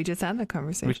feel like we just had that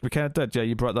conversation. We kind of did, yeah,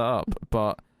 you brought that up.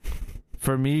 But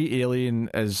for me, Alien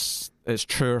is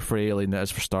truer for Alien than it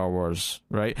is for Star Wars,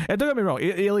 right? And don't get me wrong,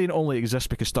 Alien only exists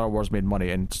because Star Wars made money,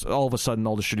 and all of a sudden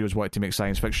all the studios wanted to make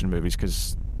science fiction movies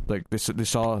because like they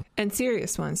saw... And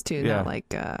serious ones too, not like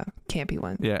campy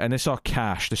ones. Yeah, and they saw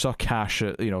cash. They saw cash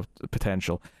at,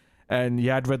 potential. And you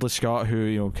had Ridley Scott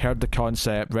who, heard the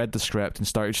concept, read the script, and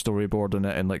started storyboarding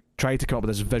it and, like, tried to come up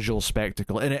with this visual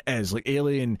spectacle. And it is. Like,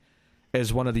 Alien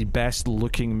is one of the best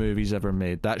looking movies ever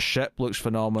made. That ship looks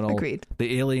phenomenal. Agreed.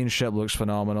 The alien ship looks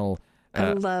phenomenal.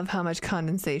 I love how much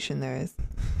condensation there is.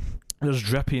 There's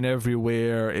dripping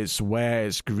everywhere. It's wet.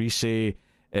 It's greasy.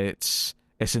 It's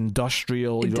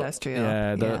industrial.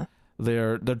 Industrial.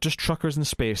 They're just truckers in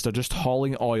space. They're just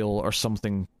hauling oil or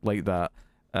something like that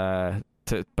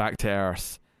back to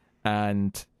Earth,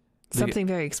 and something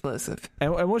very explosive.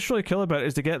 And what's really cool about it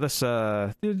is they get this.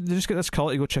 They just get this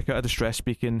call to go check out a distress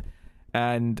beacon,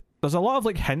 and there's a lot of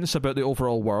like hints about the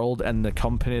overall world and the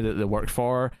company that they work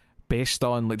for, based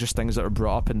on like just things that are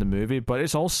brought up in the movie. But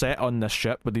it's all set on this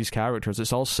ship with these characters.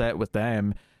 It's all set with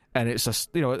them, and it's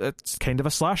it's kind of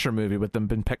a slasher movie with them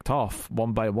being picked off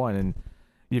one by one. And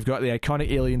you've got the iconic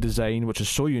alien design, which is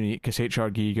so unique because H.R.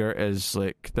 Giger is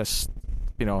like this,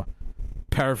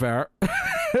 pervert.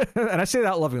 And I say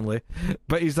that lovingly,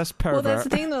 but he's this pervert. Well, that's the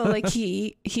thing though, like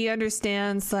he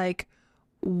understands like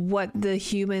what the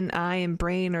human eye and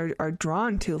brain are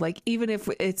drawn to. Like even if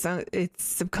it's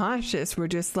subconscious, we're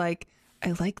just like,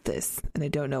 I like this and I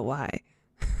don't know why.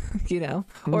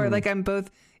 Or like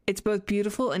it's both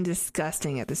beautiful and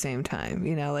disgusting at the same time.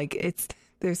 Like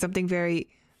there's something very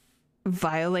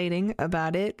violating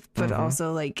about it, but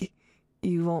also like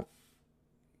you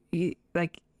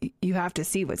have to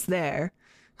see what's there.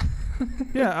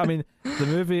 Yeah, I mean, the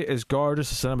movie is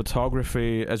gorgeous, the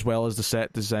cinematography as well as the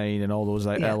set design and all those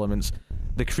elements.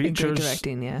 The creatures,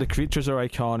 the creatures are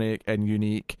iconic and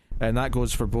unique, and that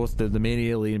goes for both the main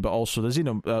alien, but also the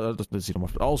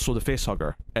xenomorph, also the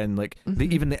facehugger, and like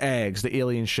even the eggs, the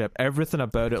alien ship, everything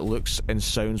about it looks and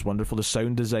sounds wonderful. The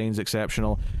sound design's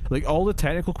exceptional. Like all the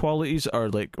technical qualities are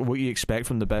like what you expect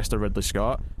from the best of Ridley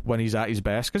Scott when he's at his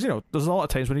best. Because there's a lot of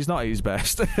times when he's not at his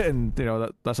best, and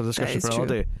that's a discussion for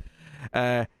another day.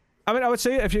 I mean, I would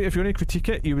say if you want to critique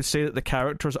it, you would say that the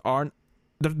characters aren't.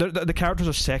 The characters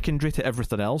are secondary to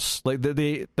everything else. Like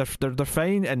they're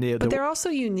fine, and but they're also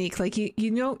unique. Like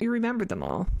you remember them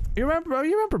all. You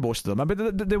remember most of them. I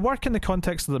mean, they work in the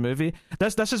context of the movie.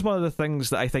 This is one of the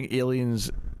things that I think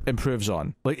Aliens improves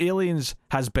on. Like Aliens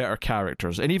has better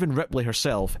characters, and even Ripley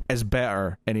herself is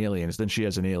better in Aliens than she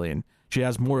is in Alien. She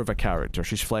has more of a character.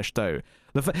 She's fleshed out.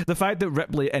 The fact that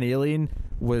Ripley in Alien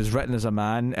was written as a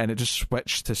man and it just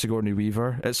switched to Sigourney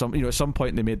Weaver at some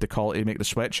point they made the call to make the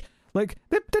switch. Like,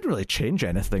 it didn't really change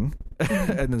anything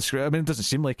in the script. I mean, it doesn't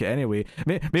seem like it anyway.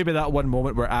 Maybe that one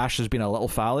moment where Ash has been a little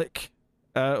phallic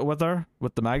with her,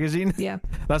 with the magazine. Yeah.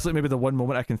 That's like maybe the one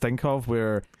moment I can think of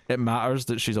where it matters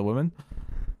that she's a woman.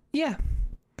 Yeah.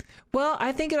 Well,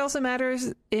 I think it also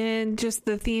matters in just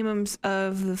the themes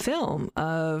of the film,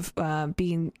 of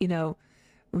being,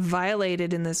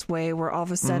 violated in this way where all of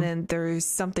a sudden there's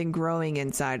something growing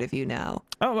inside of you now.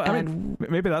 Oh, I mean,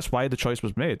 maybe that's why the choice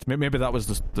was made. Maybe that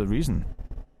was the reason.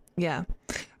 Yeah.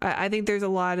 I think there's a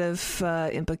lot of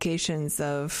implications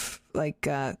of like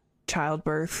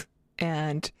childbirth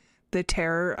and the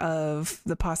terror of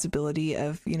the possibility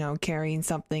of, carrying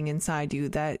something inside you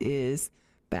that is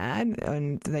bad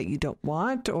and that you don't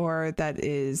want, or that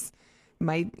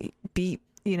might be,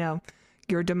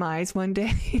 your demise one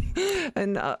day.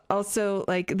 And also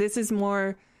like I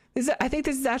think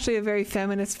this is actually a very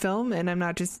feminist film, and I'm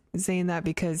not just saying that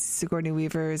because Sigourney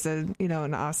Weaver is an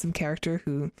awesome character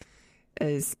who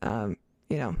is her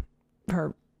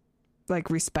like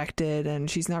respected, and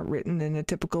she's not written in a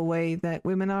typical way that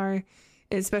women are,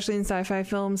 especially in sci-fi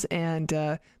films. And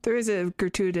there is a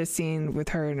gratuitous scene with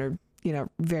her in her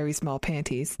very small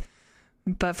panties,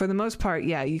 but for the most part,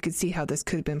 you could see how this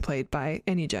could have been played by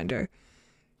any gender.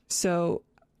 So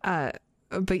but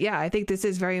I think this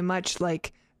is very much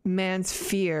like man's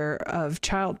fear of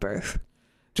childbirth.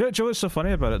 Do you know what's so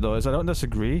funny about it though is I don't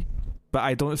disagree, but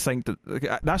I don't think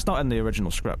that's not in the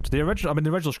original script. The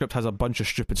original script has a bunch of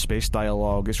stupid space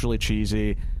dialogue. It's really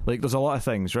cheesy. Like there's a lot of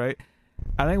things, right?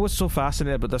 I think what's so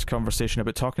fascinating about this conversation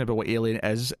about talking about what Alien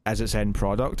is as its end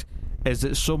product is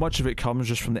that so much of it comes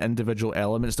just from the individual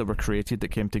elements that were created that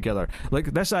came together.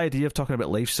 Like this idea of talking about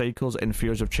life cycles and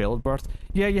fears of childbirth.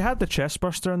 Yeah, you had the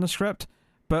chestburster in the script,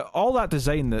 but all that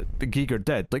design that Giger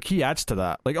did, like he adds to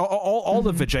that. Like all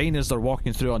the vaginas they're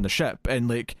walking through on the ship, and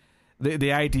like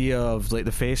the idea of like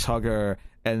the face hugger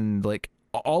and like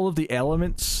all of the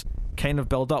elements kind of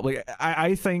build up. Like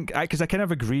I think because I kind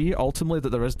of agree ultimately that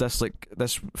there is this like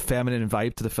this feminine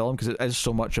vibe to the film because it is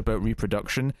so much about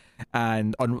reproduction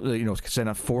and kind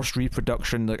of forced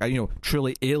reproduction, like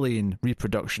truly alien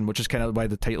reproduction, which is kind of why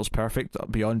the title's perfect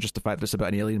beyond just the fact that it's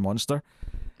about an alien monster.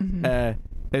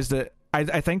 Is that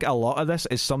I think a lot of this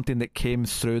is something that came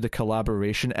through the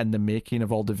collaboration and the making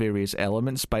of all the various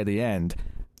elements by the end.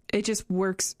 It just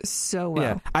works so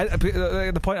well.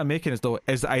 Yeah, the point I'm making is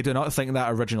that I do not think that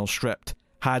original script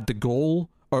had the goal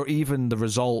or even the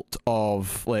result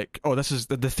of like, oh, this is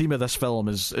the theme of this film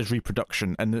is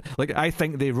reproduction, and like I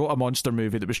think they wrote a monster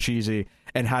movie that was cheesy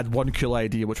and had one cool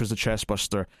idea, which was the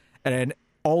chestbuster, and then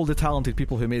all the talented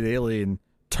people who made Alien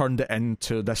turned it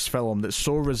into this film that's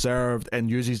so reserved and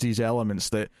uses these elements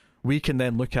that we can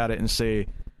then look at it and say,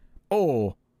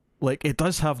 oh, like it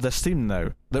does have this theme now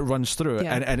that runs through it,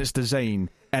 and its design,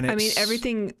 and it's... I mean,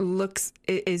 everything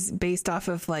is based off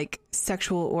of like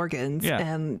sexual organs,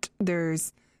 and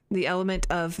there's the element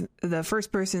of the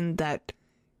first person that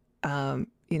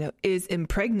is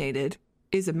impregnated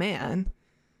is a man,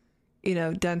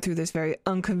 done through this very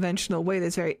unconventional way,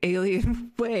 this very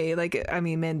alien way. Like, I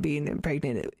mean, men being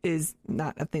impregnated is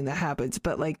not a thing that happens,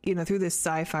 but like through this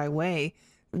sci-fi way,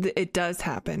 it does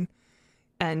happen.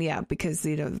 And yeah, because,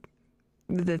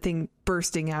 the thing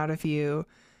bursting out of you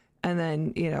and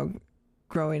then,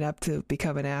 growing up to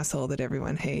become an asshole that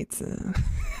everyone hates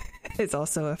is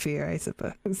also a fear, I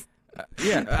suppose.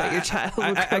 That your child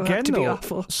will grow up to be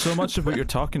awful. So much of what you're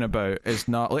talking about is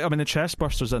not... like, I mean, the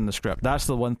chestburster's in the script. That's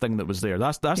the one thing that was there.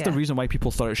 That's the reason why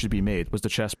people thought it should be made, was the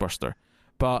chestburster.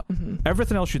 But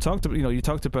everything else you talked about, you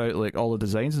talked about like all the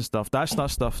designs and stuff. That's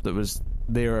not stuff that was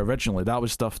there originally. That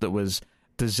was stuff that was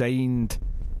designed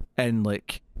and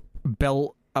like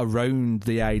built around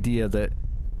the idea that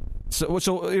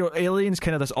Alien's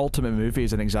kind of this ultimate movie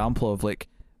is an example of like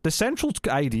the central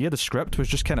idea, the script was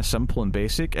just kind of simple and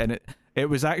basic, and it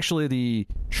was actually the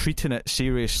treating it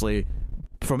seriously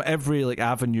from every like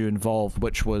avenue involved,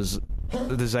 which was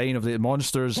the design of the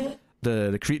monsters,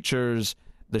 the creatures,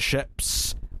 the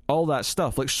ships, all that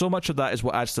stuff. Like so much of that is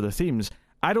what adds to the themes.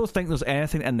 I don't think there's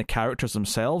anything in the characters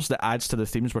themselves that adds to the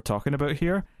themes we're talking about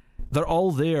here. They're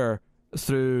all there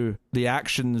through the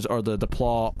actions or the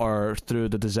plot or through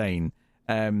the design.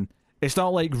 It's not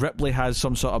like Ripley has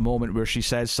some sort of moment where she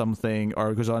says something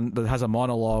or goes on that has a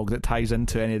monologue that ties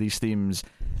into any of these themes.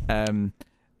 No,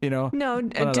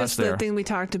 just the thing we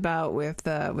talked about with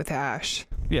Ash.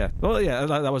 Yeah, well, yeah,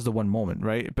 that was the one moment,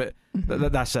 right? But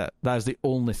that's it. That is the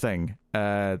only thing,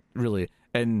 really.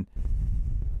 And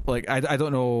like, I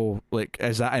don't know, like,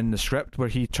 is that in the script where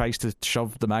he tries to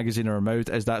shove the magazine in her mouth?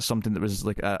 Is that something that was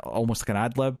like almost like an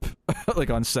ad lib, like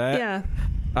on set? Yeah,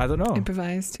 I don't know.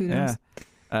 Improvised. Who knows?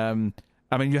 Yeah.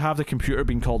 I mean, you have the computer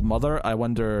being called Mother. I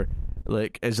wonder,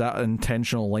 like, is that an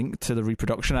intentional link to the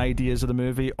reproduction ideas of the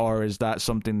movie, or is that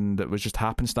something that was just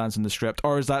happenstance in the script,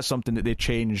 or is that something that they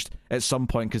changed at some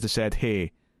point because they said,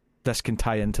 "Hey, this can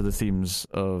tie into the themes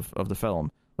of the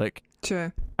film"? Like,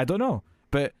 sure. I don't know,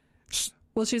 but.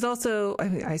 Well, she's also, I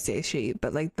mean, I say she,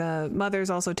 but like the mother's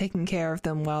also taking care of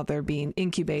them while they're being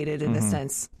incubated in a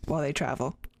sense while they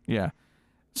travel. Yeah.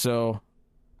 So,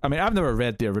 I mean, I've never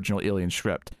read the original Alien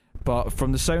script, but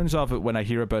from the sounds of it, when I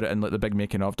hear about it in like the big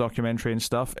making of documentary and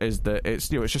stuff, is that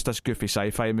it's it's just this goofy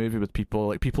sci-fi movie with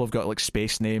people have got like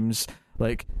space names,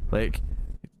 like I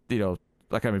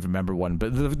can't even remember one,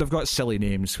 but they've got silly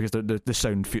names because they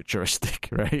sound futuristic,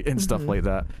 right, and stuff like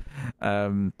that.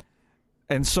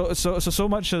 And so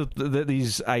much of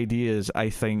these ideas, I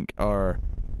think, are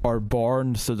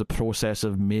born through the process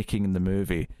of making the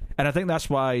movie, and I think that's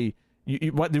why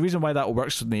the reason why that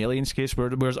works in the Aliens case,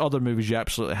 whereas other movies you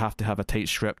absolutely have to have a tight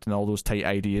script and all those tight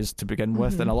ideas to begin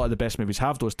with, and a lot of the best movies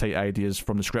have those tight ideas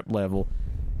from the script level,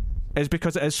 is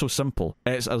because it is so simple.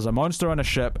 It's as a monster on a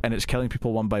ship and it's killing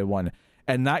people one by one,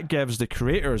 and that gives the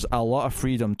creators a lot of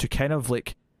freedom to kind of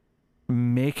like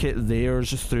make it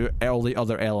theirs through all the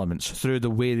other elements, through the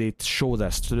way they show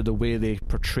this, through the way they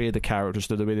portray the characters,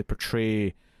 through the way they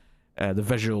portray the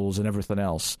visuals and everything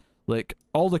else. Like,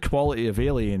 all the quality of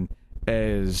Alien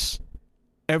is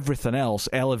everything else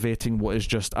elevating what is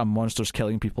just a monster's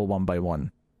killing people one by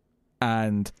one.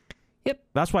 And yep,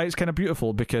 that's why it's kind of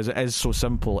beautiful, because it is so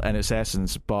simple in its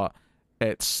essence, but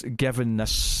it's given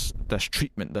this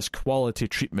treatment, this quality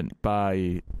treatment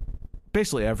by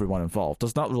basically everyone involved.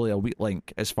 There's not really a weak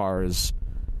link as far as,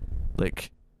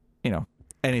 like, you know,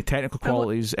 any technical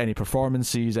qualities, any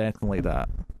performances, anything like that.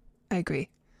 I agree.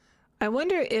 I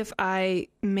wonder if I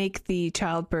make the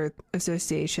childbirth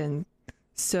association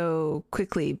so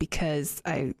quickly because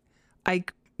I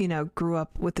grew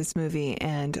up with this movie,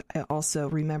 and I also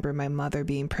remember my mother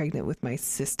being pregnant with my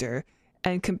sister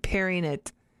and comparing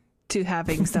it to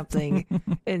having something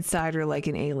inside her like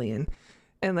an alien,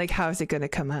 and like, how is it going to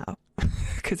come out?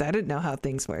 Because I didn't know how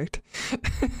things worked.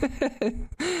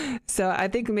 So I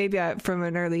think maybe from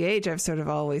an early age, I've sort of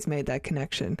always made that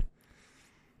connection.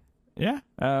 Yeah.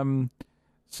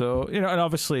 So, you know, and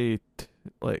obviously,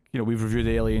 like, you know, we've reviewed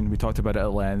Alien. We talked about it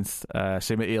at length.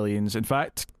 Same with Aliens. In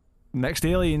fact, next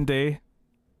Alien Day,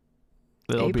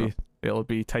 it'll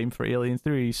be time for Alien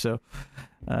 3. So,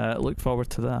 look forward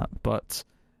to that. But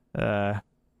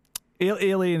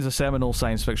Alien's a seminal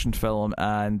science fiction film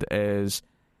and is,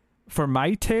 for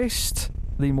my taste,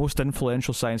 the most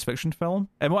influential science fiction film.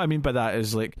 And what I mean by that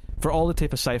is, like, for all the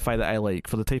type of sci-fi that I like,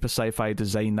 for the type of sci-fi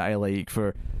design that I like,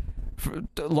 for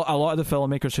a lot of the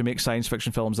filmmakers who make science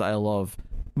fiction films that I love,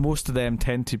 most of them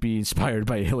tend to be inspired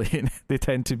by Alien. They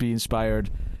tend to be inspired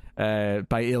by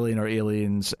Alien or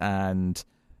Aliens and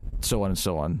so on and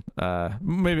so on.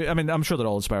 Maybe, I mean, I'm sure they're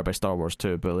all inspired by Star Wars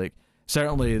too, but, like,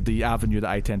 certainly the avenue that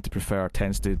I tend to prefer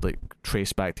tends to, like,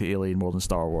 trace back to Alien more than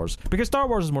Star Wars, because Star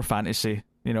Wars is more fantasy.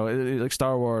 You know, like,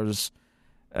 Star Wars,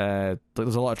 there's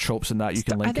a lot of tropes in that you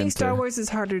can link into. I think Star Wars is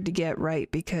harder to get right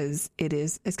because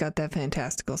it's got that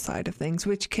fantastical side of things,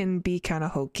 which can be kind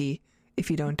of hokey if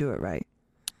you don't do it right.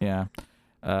 Yeah.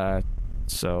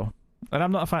 So, and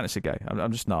I'm not a fantasy guy.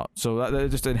 I'm just not. So that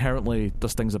just inherently,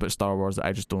 there's things about Star Wars that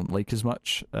I just don't like as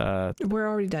much. We're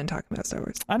already done talking about Star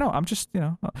Wars. I know. I'm just, you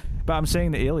know, but I'm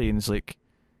saying that Alien's, like,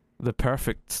 the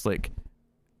perfect, like,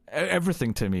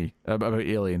 everything to me about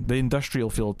Alien. The industrial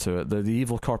feel to it, the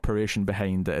evil corporation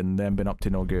behind it, and them being up to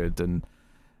no good, and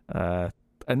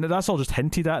that's all just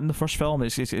hinted at in the first film.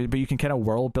 But you can kind of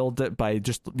world build it by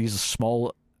just these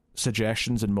small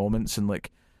suggestions and moments, and, like,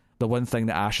 the one thing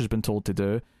that Ash has been told to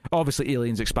do. Obviously,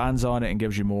 Aliens expands on it and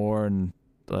gives you more, and,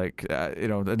 like, you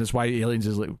know, and it's why Aliens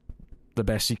is, like, the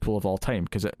best sequel of all time,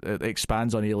 because it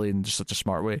expands on Alien in just such a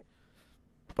smart way,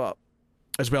 but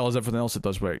as well as everything else it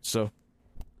does right. So.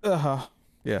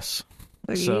 Yes.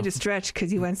 Look, you need to stretch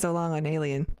because you went so long on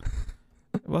Alien.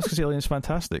 Well, it's because Alien's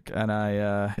fantastic, and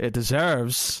it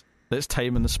deserves its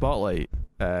time in the spotlight.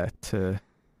 I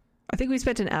think we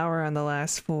spent an hour on the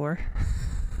last 4.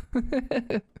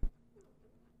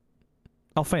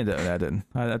 I'll find it in editing.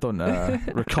 I don't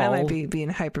recall. I might be being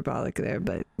hyperbolic there,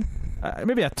 but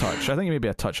maybe a touch. I think maybe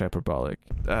a touch hyperbolic.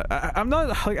 I'm not.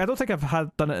 Like, I don't think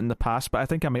I've done it in the past, but I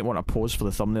think I might want to pose for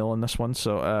the thumbnail in this one.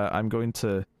 So I'm going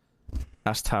to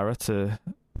ask Tara to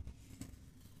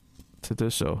do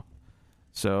so.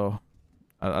 So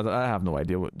I have no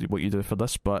idea what you do for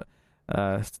this, but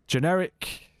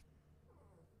generic,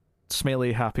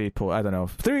 smiley, happy pose. I don't know.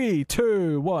 3,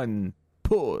 2, 1,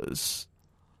 pause.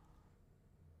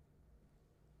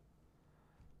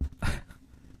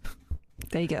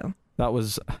 There you go. That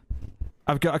was.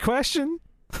 I've got a question.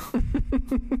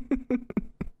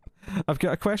 I've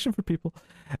got a question for people.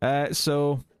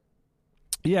 So,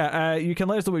 yeah, you can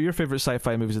let us know what your favorite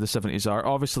sci-fi movies of the 70s are.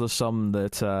 Obviously, there's some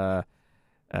that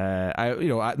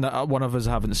one of us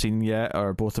haven't seen yet,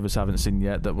 or both of us haven't seen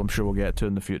yet, that I'm sure we'll get to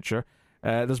in the future.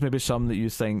 There's maybe some that you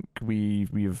think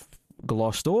we've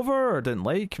glossed over or didn't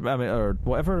like, I mean, or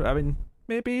whatever. I mean,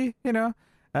 maybe, you know.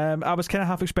 I was kind of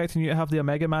half expecting you to have the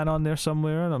Omega Man on there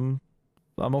somewhere, and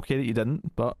I'm okay that you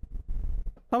didn't, but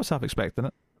I was half expecting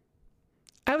it.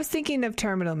 I was thinking of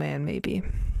Terminal Man, maybe.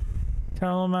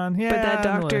 Terminal Man, yeah. But that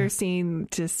doctor scene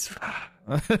just...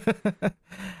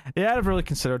 Yeah, I've really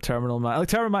considered Terminal Man. Like,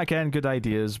 Terminal Man, again, good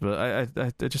ideas, but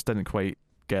I just didn't quite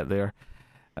get there.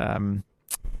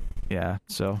 Yeah,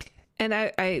 so... And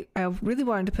I really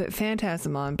wanted to put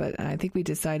Phantasm on, but I think we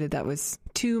decided that was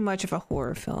too much of a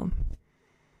horror film.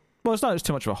 Well, it's not just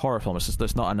too much of a horror film, it's just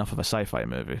there's not enough of a sci-fi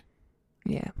movie.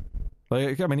 Yeah.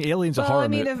 Like, I mean, Alien's a horror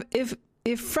movie. I mean,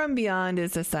 if From Beyond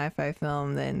is a sci-fi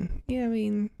film, then, yeah, I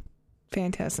mean,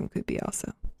 Phantasm could be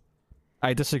also.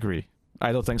 I disagree.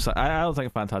 I don't think so. I don't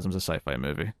think Phantasm's a sci-fi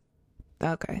movie.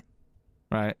 Okay.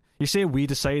 Right. You say we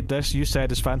decide this, you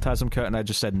said is Phantasm cut, and I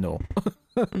just said no.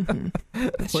 Mm-hmm.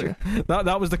 That's like, true.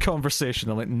 That was the conversation.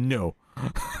 I'm like, no.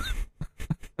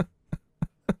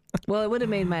 Well, it would have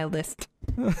made my list.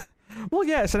 Well,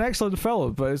 yeah, it's an excellent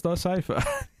film, but it's not sci-fi.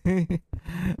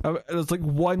 There's like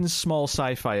one small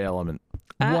sci-fi element.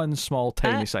 One small,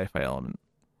 tiny sci-fi element.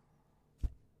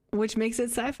 Which makes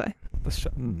it sci-fi.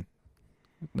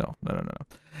 No.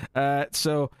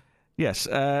 So, yes,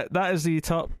 that is the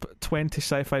top 20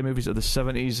 sci-fi movies of the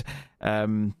 70s.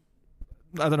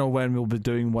 I don't know when we'll be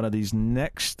doing one of these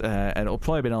next, and it'll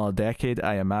probably be another decade,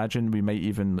 I imagine. We might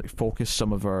even focus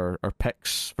some of our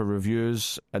picks for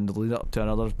reviews and lead up to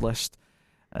another list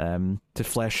to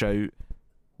flesh out,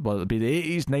 well, it'll be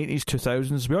the 80s, 90s,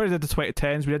 2000s. We already did the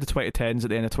 2010s. We did the 2010s at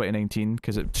the end of 2019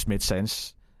 because it just made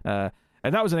sense. And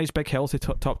that was a nice, big, healthy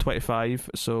top 25,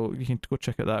 so you can go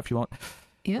check out that if you want.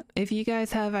 Yeah, if you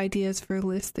guys have ideas for a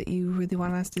list that you really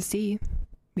want us to see,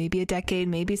 maybe a decade,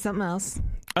 maybe something else.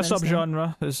 A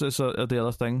subgenre is the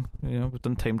other thing. We've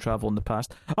done time travel in the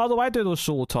past. Although I do those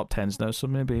solo top 10s now, so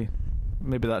maybe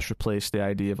that's replaced the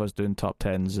idea of us doing top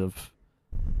 10s of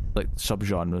like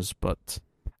subgenres. But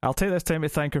I'll take this time to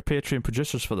thank our Patreon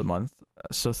producers for the month.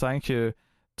 So thank you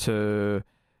to...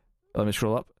 Let me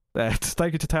scroll up.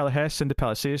 Thank you to Tyler Hess, Cindy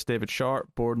Palacios, David Sharp,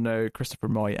 Board Now, Christopher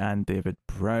Moy, and David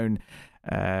Brown.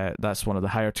 That's one of the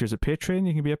higher tiers of Patreon.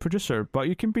 You can be a producer, but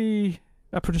you can be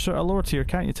a producer at a lower tier,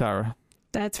 can't you, Tara?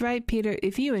 That's right, Peter.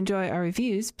 If you enjoy our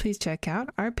reviews, please check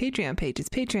out our Patreon page. It's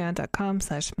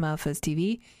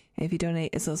patreon.com/MildfuzzTV. And if you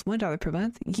donate as low as $1 per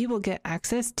month, you will get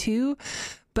access to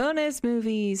bonus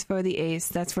movies for the Ace.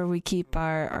 That's where we keep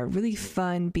our really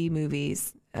fun B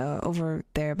movies over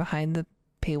there behind the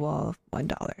paywall of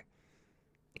 $1.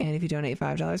 And if you donate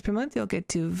 $5 per month, you'll get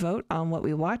to vote on what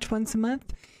we watch once a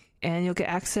month, and you'll get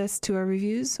access to our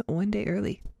reviews one day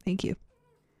early. Thank you.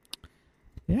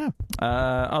 Yeah.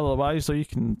 Otherwise, though, you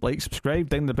can subscribe,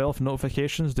 ding the bell for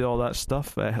notifications, do all that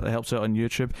stuff. It helps out on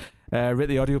YouTube. Rate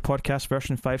the audio podcast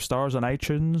version 5 stars on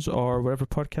iTunes or whatever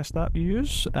podcast app you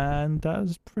use, and that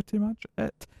is pretty much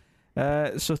it.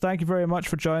 So thank you very much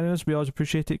for joining us. We always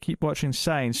appreciate it. Keep watching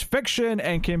Science Fiction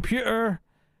and Computer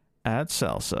at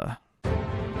Salsa.